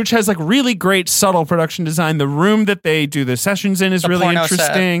 Speech, which has like really great subtle production design. The room that they do the sessions in is The really porno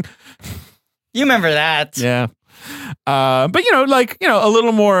interesting. You remember that. Yeah. But a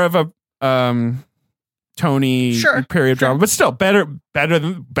little more of a Tony period drama, but still better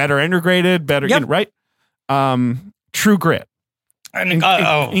integrated, better, right? True Grit.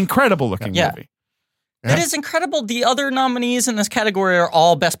 Incredible looking movie. It is incredible. The other nominees in this category are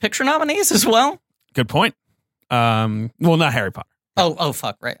all Best Picture nominees as well. Good point. Well, not Harry Potter. Oh,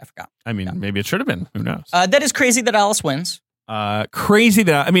 fuck. Right. I forgot. I mean, maybe it should have been. Who knows? That is crazy that Alice wins.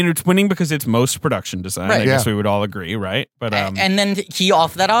 It's winning because it's most production design. Right. I guess we would all agree, right? But and then he,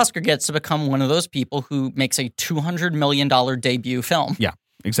 off that Oscar, gets to become one of those people who makes a $200 million debut film. Yeah,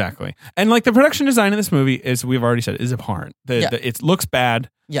 exactly. And like the production design in this movie is, we've already said, is abhorrent. It looks bad.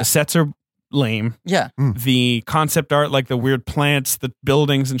 Yeah. The sets are lame. Yeah. The concept art, like the weird plants, the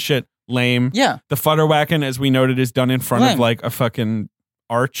buildings and shit, lame. Yeah. The Futterwacken, as we noted, is done in front of like a fucking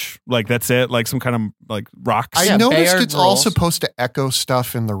arch. Like that's it. Like some kind of like rocks. I noticed it's all supposed to echo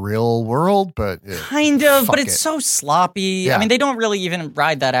stuff in the real world, but kind of, but it's so sloppy. Yeah. I mean, they don't really even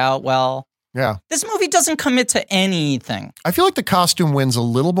ride that out well. Yeah. This movie doesn't commit to anything. I feel like the costume wins a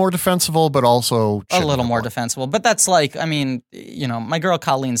little more defensible, but also a little more defensible. But that's like, I mean, my girl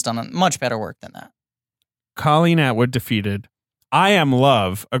Colleen's done much better work than that. Colleen Atwood defeated I Am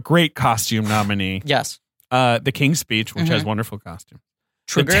Love, a great costume nominee. Yes. The King's Speech, which has wonderful costume.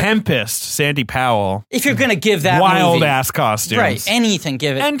 True The Grit. Tempest, Sandy Powell. If you're going to give that wild movie, ass costumes. Right, anything,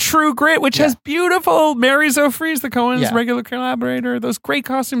 give it. And True Grit, which has beautiful Mary Zofries, the Coens' regular collaborator. Those great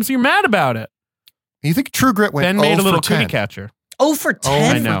costumes. You're mad about it. You think True Grit went Ben made a little cookie catcher. 0 for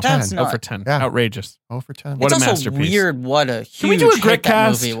 10? I know. That's 0 for 10. Yeah. Outrageous. 0 for 10. What it's a also masterpiece. Weird what a huge Can we do a Grit hit that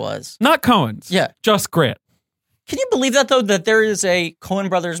cast? movie was. Not Coens. Yeah. Just Grit. Can you believe that, though, that there is a Coen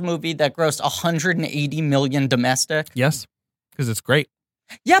Brothers movie that grossed $180 million domestic? Yes, because it's great.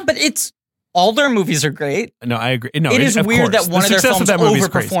 Yeah, but all their movies are great. No, I agree. No, it is weird that one of their films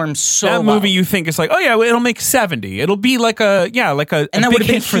overperforms so that well. movie you think is like, oh yeah, it'll make 70. It'll be like a and a that big been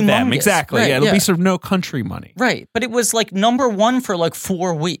hit for them. humongous. Exactly. Right, yeah, it'll be sort of No Country money. Right, but it was like number 1 for like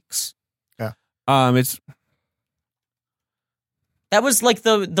 4 weeks. Yeah. That was like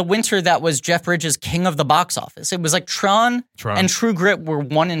the winter that was Jeff Bridges' king of the box office. It was like Tron. And True Grit were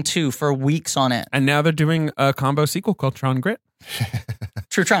 1 and 2 for weeks on end. And now they're doing a combo sequel called Tron Grit.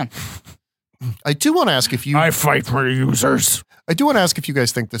 True Tron. I do want to ask if you... I fight for users. I do want to ask if you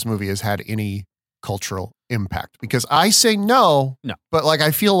guys think this movie has had any cultural impact. Because I say no. But like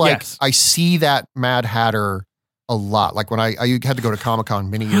I feel like I see that Mad Hatter a lot. Like when I had to go to Comic-Con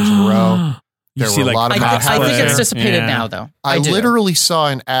many years in a row. You There see, were a like, lot of I Mad think Hatters. it's dissipated Yeah. now, though. I do. literally saw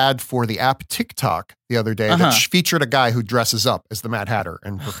an ad for the app TikTok the other day that featured a guy who dresses up as the Mad Hatter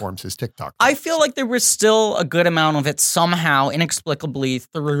and performs his TikTok. I feel like there was still a good amount of it somehow, inexplicably,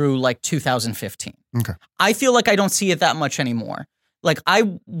 through like 2015. Okay. I feel like I don't see it that much anymore. Like,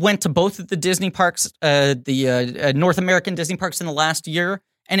 I went to both of the Disney parks, the North American Disney parks in the last year,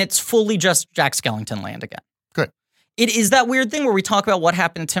 and it's fully just Jack Skellington land again. Good. It is that weird thing where we talk about what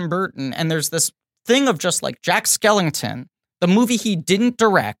happened to Tim Burton, and there's this thing of just like Jack Skellington, the movie he didn't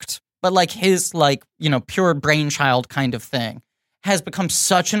direct, but like his like, pure brainchild kind of thing, has become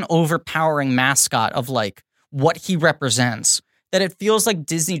such an overpowering mascot of like what he represents that it feels like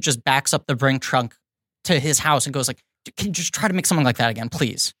Disney just backs up the brink trunk to his house and goes like, can you just try to make something like that again,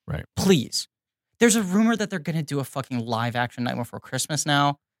 please? Right. Please. There's a rumor that they're going to do a fucking live action Nightmare Before Christmas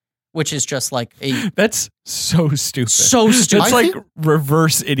now, which is just like That's so stupid. so stupid. It's like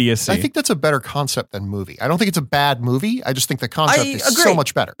reverse idiocy. I think that's a better concept than movie. I don't think it's a bad movie. I just think the concept is agree. so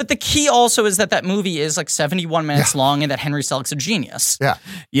much better. But the key also is that movie is like 71 minutes long and that Henry Selick's a genius. Yeah.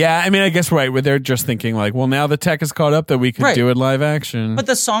 Yeah, I mean, I guess right where they're just thinking like, well, now the tech is caught up that we could do it live action. But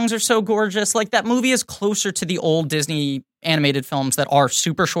the songs are so gorgeous. Like that movie is closer to the old Disney animated films that are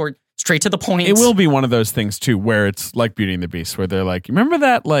super short, straight to the point. It will be one of those things too, where it's like Beauty and the Beast, where they're like, remember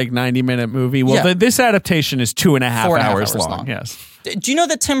that like 90-minute movie? Well, this adaptation is 2.5 hours long. Yes. Do you know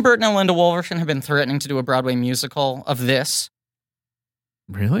that Tim Burton and Linda Wolverton have been threatening to do a Broadway musical of this?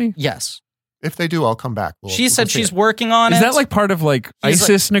 Really? Yes. If they do, I'll come back. She said she's working on it. Is that like part of like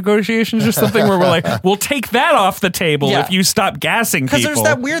ISIS negotiations or something where we're like, we'll take that off the table if you stop gassing people? Because there's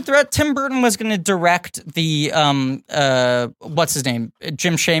that weird threat. Tim Burton was going to direct the, what's his name?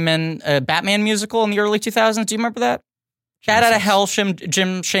 Jim Shaman Batman musical in the early 2000s. Do you remember that? Cat Out of Hell,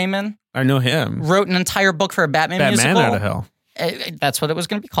 Jim Shaman. I know him. Wrote an entire book for a Batman musical. Batman Out of Hell. That's what it was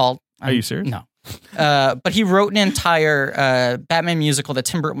going to be called. Are you serious? No. But he wrote an entire Batman musical that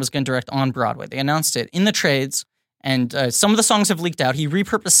Tim Burton was going to direct on Broadway. They announced it in the trades, and some of the songs have leaked out. He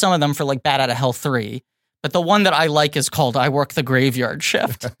repurposed some of them for like Bat Out of Hell 3. But the one that I like is called I Work the Graveyard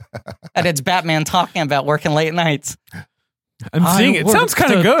Shift. And it's Batman talking about working late nights. I'm seeing it. Sounds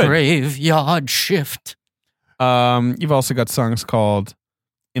kind of good. Graveyard Shift. You've also got songs called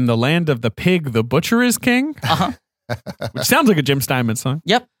In the Land of the Pig, the Butcher is King. Uh-huh. Which sounds like a Jim Steinman song.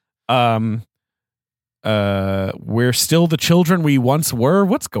 Yep. We're still the children we once were.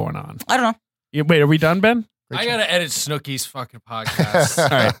 What's going on? I don't know. Wait, are we done, Ben? I gotta edit Snooki's fucking podcast. All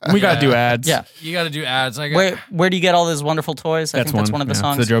right, we gotta do ads. Yeah, you gotta do ads. Where do you get all those wonderful toys? I think that's one of the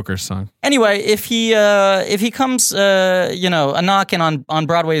songs. It's the Joker's song. Anyway, if he comes, a knocking on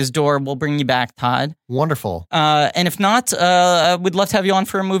Broadway's door, we'll bring you back, Todd. Wonderful. And if not, we'd love to have you on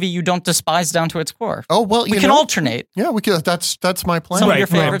for a movie you don't despise down to its core. Oh well, we can alternate. Yeah, we can. That's my plan. Some of your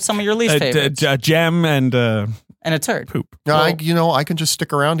favorites, some of your least favorites. A gem and a turd. Poop. No, I can just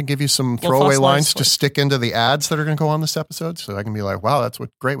stick around and give you some throwaway lines to stick into the ads that are going to go on this episode, so I can be like, "Wow, that's what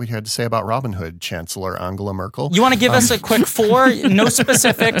great we had to say about Robin Hood, Chancellor Angela Merkel." You want to give us a quick 4, no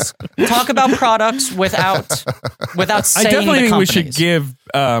specifics, talk about products without saying I definitely the think we companies. should give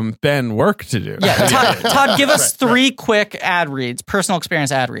Ben work to do. Yeah, Todd, give us 3 quick ad reads, personal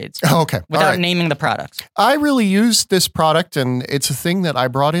experience ad reads. Okay, without naming the products. I really used this product, and it's a thing that I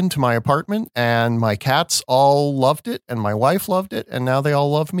brought into my apartment, and my cats all loved it, and my wife loved it, and now they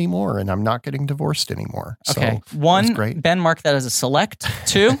all love me more, and I'm not getting divorced anymore. Okay, so 1, great. Ben, mark that as a select.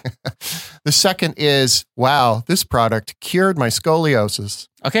 2. The second is, wow, this product cured my scoliosis.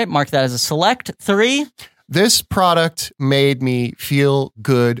 Okay, mark that as a select. 3. This product made me feel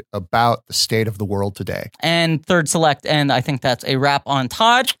good about the state of the world today. And 3rd select, and I think that's a wrap on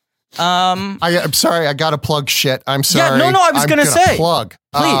Todd. I'm sorry, I gotta plug shit. I'm sorry. Yeah, no, I was gonna say. Plug.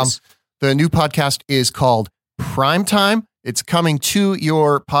 Please. The new podcast is called Primetime. It's coming to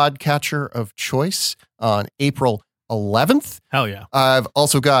your podcatcher of choice on April 11th. Hell yeah. I've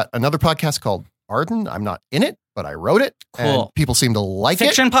also got another podcast called Arden. I'm not in it, but I wrote it. Cool. And people seem to like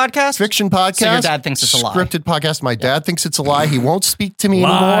Fiction it. podcast? Fiction podcast. So your dad thinks it's a lie. Scripted podcast. My dad thinks it's a lie. He won't speak to me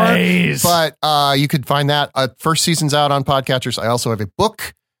Lies. anymore. But you could find that. First season's out on podcatchers. I also have a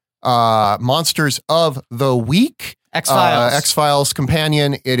book, Monsters of the Week. X-Files. X-Files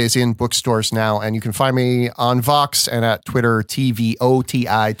Companion. It is in bookstores now, and you can find me on Vox and at Twitter,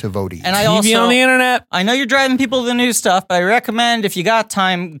 TVOTI Tovoti. And I TV also on the internet. I know you're driving people to the new stuff, but I recommend if you got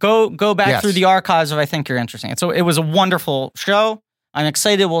time, go back through the archives if I think you're interesting. So it was a wonderful show. I'm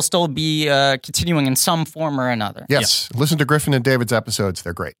excited we'll still be continuing in some form or another. Yes. Listen to Griffin and David's episodes.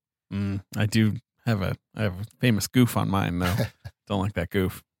 They're great. I do have a famous goof on mine though. Don't like that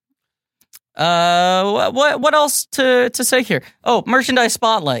goof. What else to say here? Oh, merchandise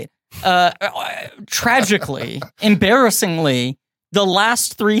spotlight. Tragically, embarrassingly, the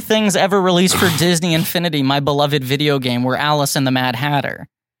last 3 things ever released for Disney Infinity, my beloved video game, were Alice and the Mad Hatter.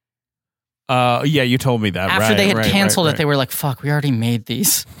 Yeah, you told me that. After they had canceled it, they were like, fuck, we already made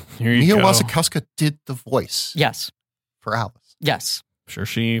these. Mia Wasikowska did the voice. Yes. For Alice. Yes. Sure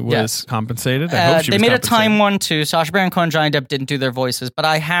she was compensated? I hope she they was made compensated. a time one too. Sacha Baron Cohen and Johnny Depp didn't do their voices, but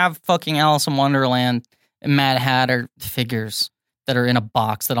I have fucking Alice in Wonderland and Mad Hatter figures that are in a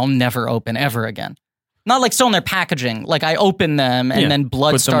box that I'll never open ever again. Not like still in their packaging. Like I opened them and then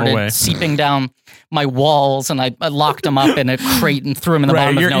blood started seeping down my walls and I locked them up in a crate and threw them in the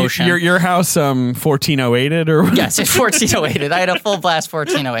bottom of an ocean. Your house 1408'd or what? Yes, it's 1408'd. I had a full blast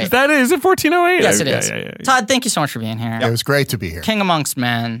 1408. Is it 1408? Yes, it is. Yeah. Todd, thank you so much for being here. It was great to be here. King amongst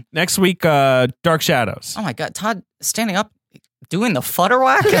men. Next week, Dark Shadows. Oh my God, Todd standing up, doing the futter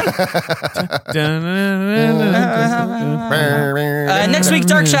whacking. Next week,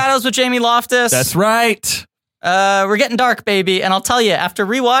 Dark Shadows with Jamie Loftus. That's right. We're getting dark, baby. And I'll tell you, after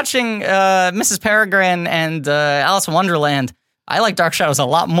rewatching Mrs. Peregrine and Alice in Wonderland, I like Dark Shadows a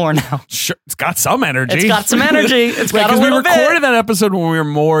lot more now. Sure, it's got some energy. It's got some energy. It's got a little bit. We recorded that episode when we were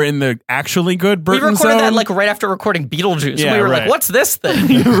more in the actually good Burton We recorded zone. that like right after recording Beetlejuice. Yeah, and we were right. like, what's this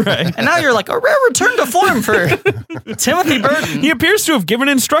thing? Right. And now you're like, a rare return to form for Timothy Burton. He appears to have given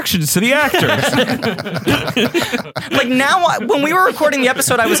instructions to the actors. Like now, when we were recording the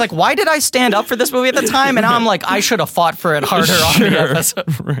episode, I was like, why did I stand up for this movie at the time? And now I'm like, I should have fought for it harder on the episode.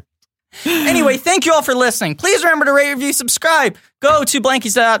 Right. Anyway, thank you all for listening. Please remember to rate, review, subscribe. Go to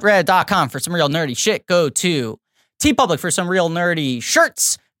blankies.red.com for some real nerdy shit. Go to TeePublic for some real nerdy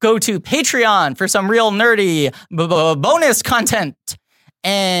shirts. Go to Patreon for some real nerdy bonus content.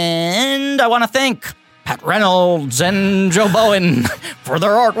 And I want to thank Pat Reynolds and Joe Bowen for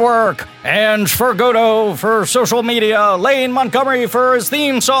their artwork, and Fergoto for social media, Lane Montgomery for his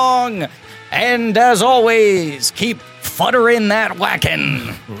theme song, and as always, keep futtering that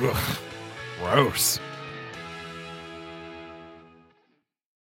whacking. Gross.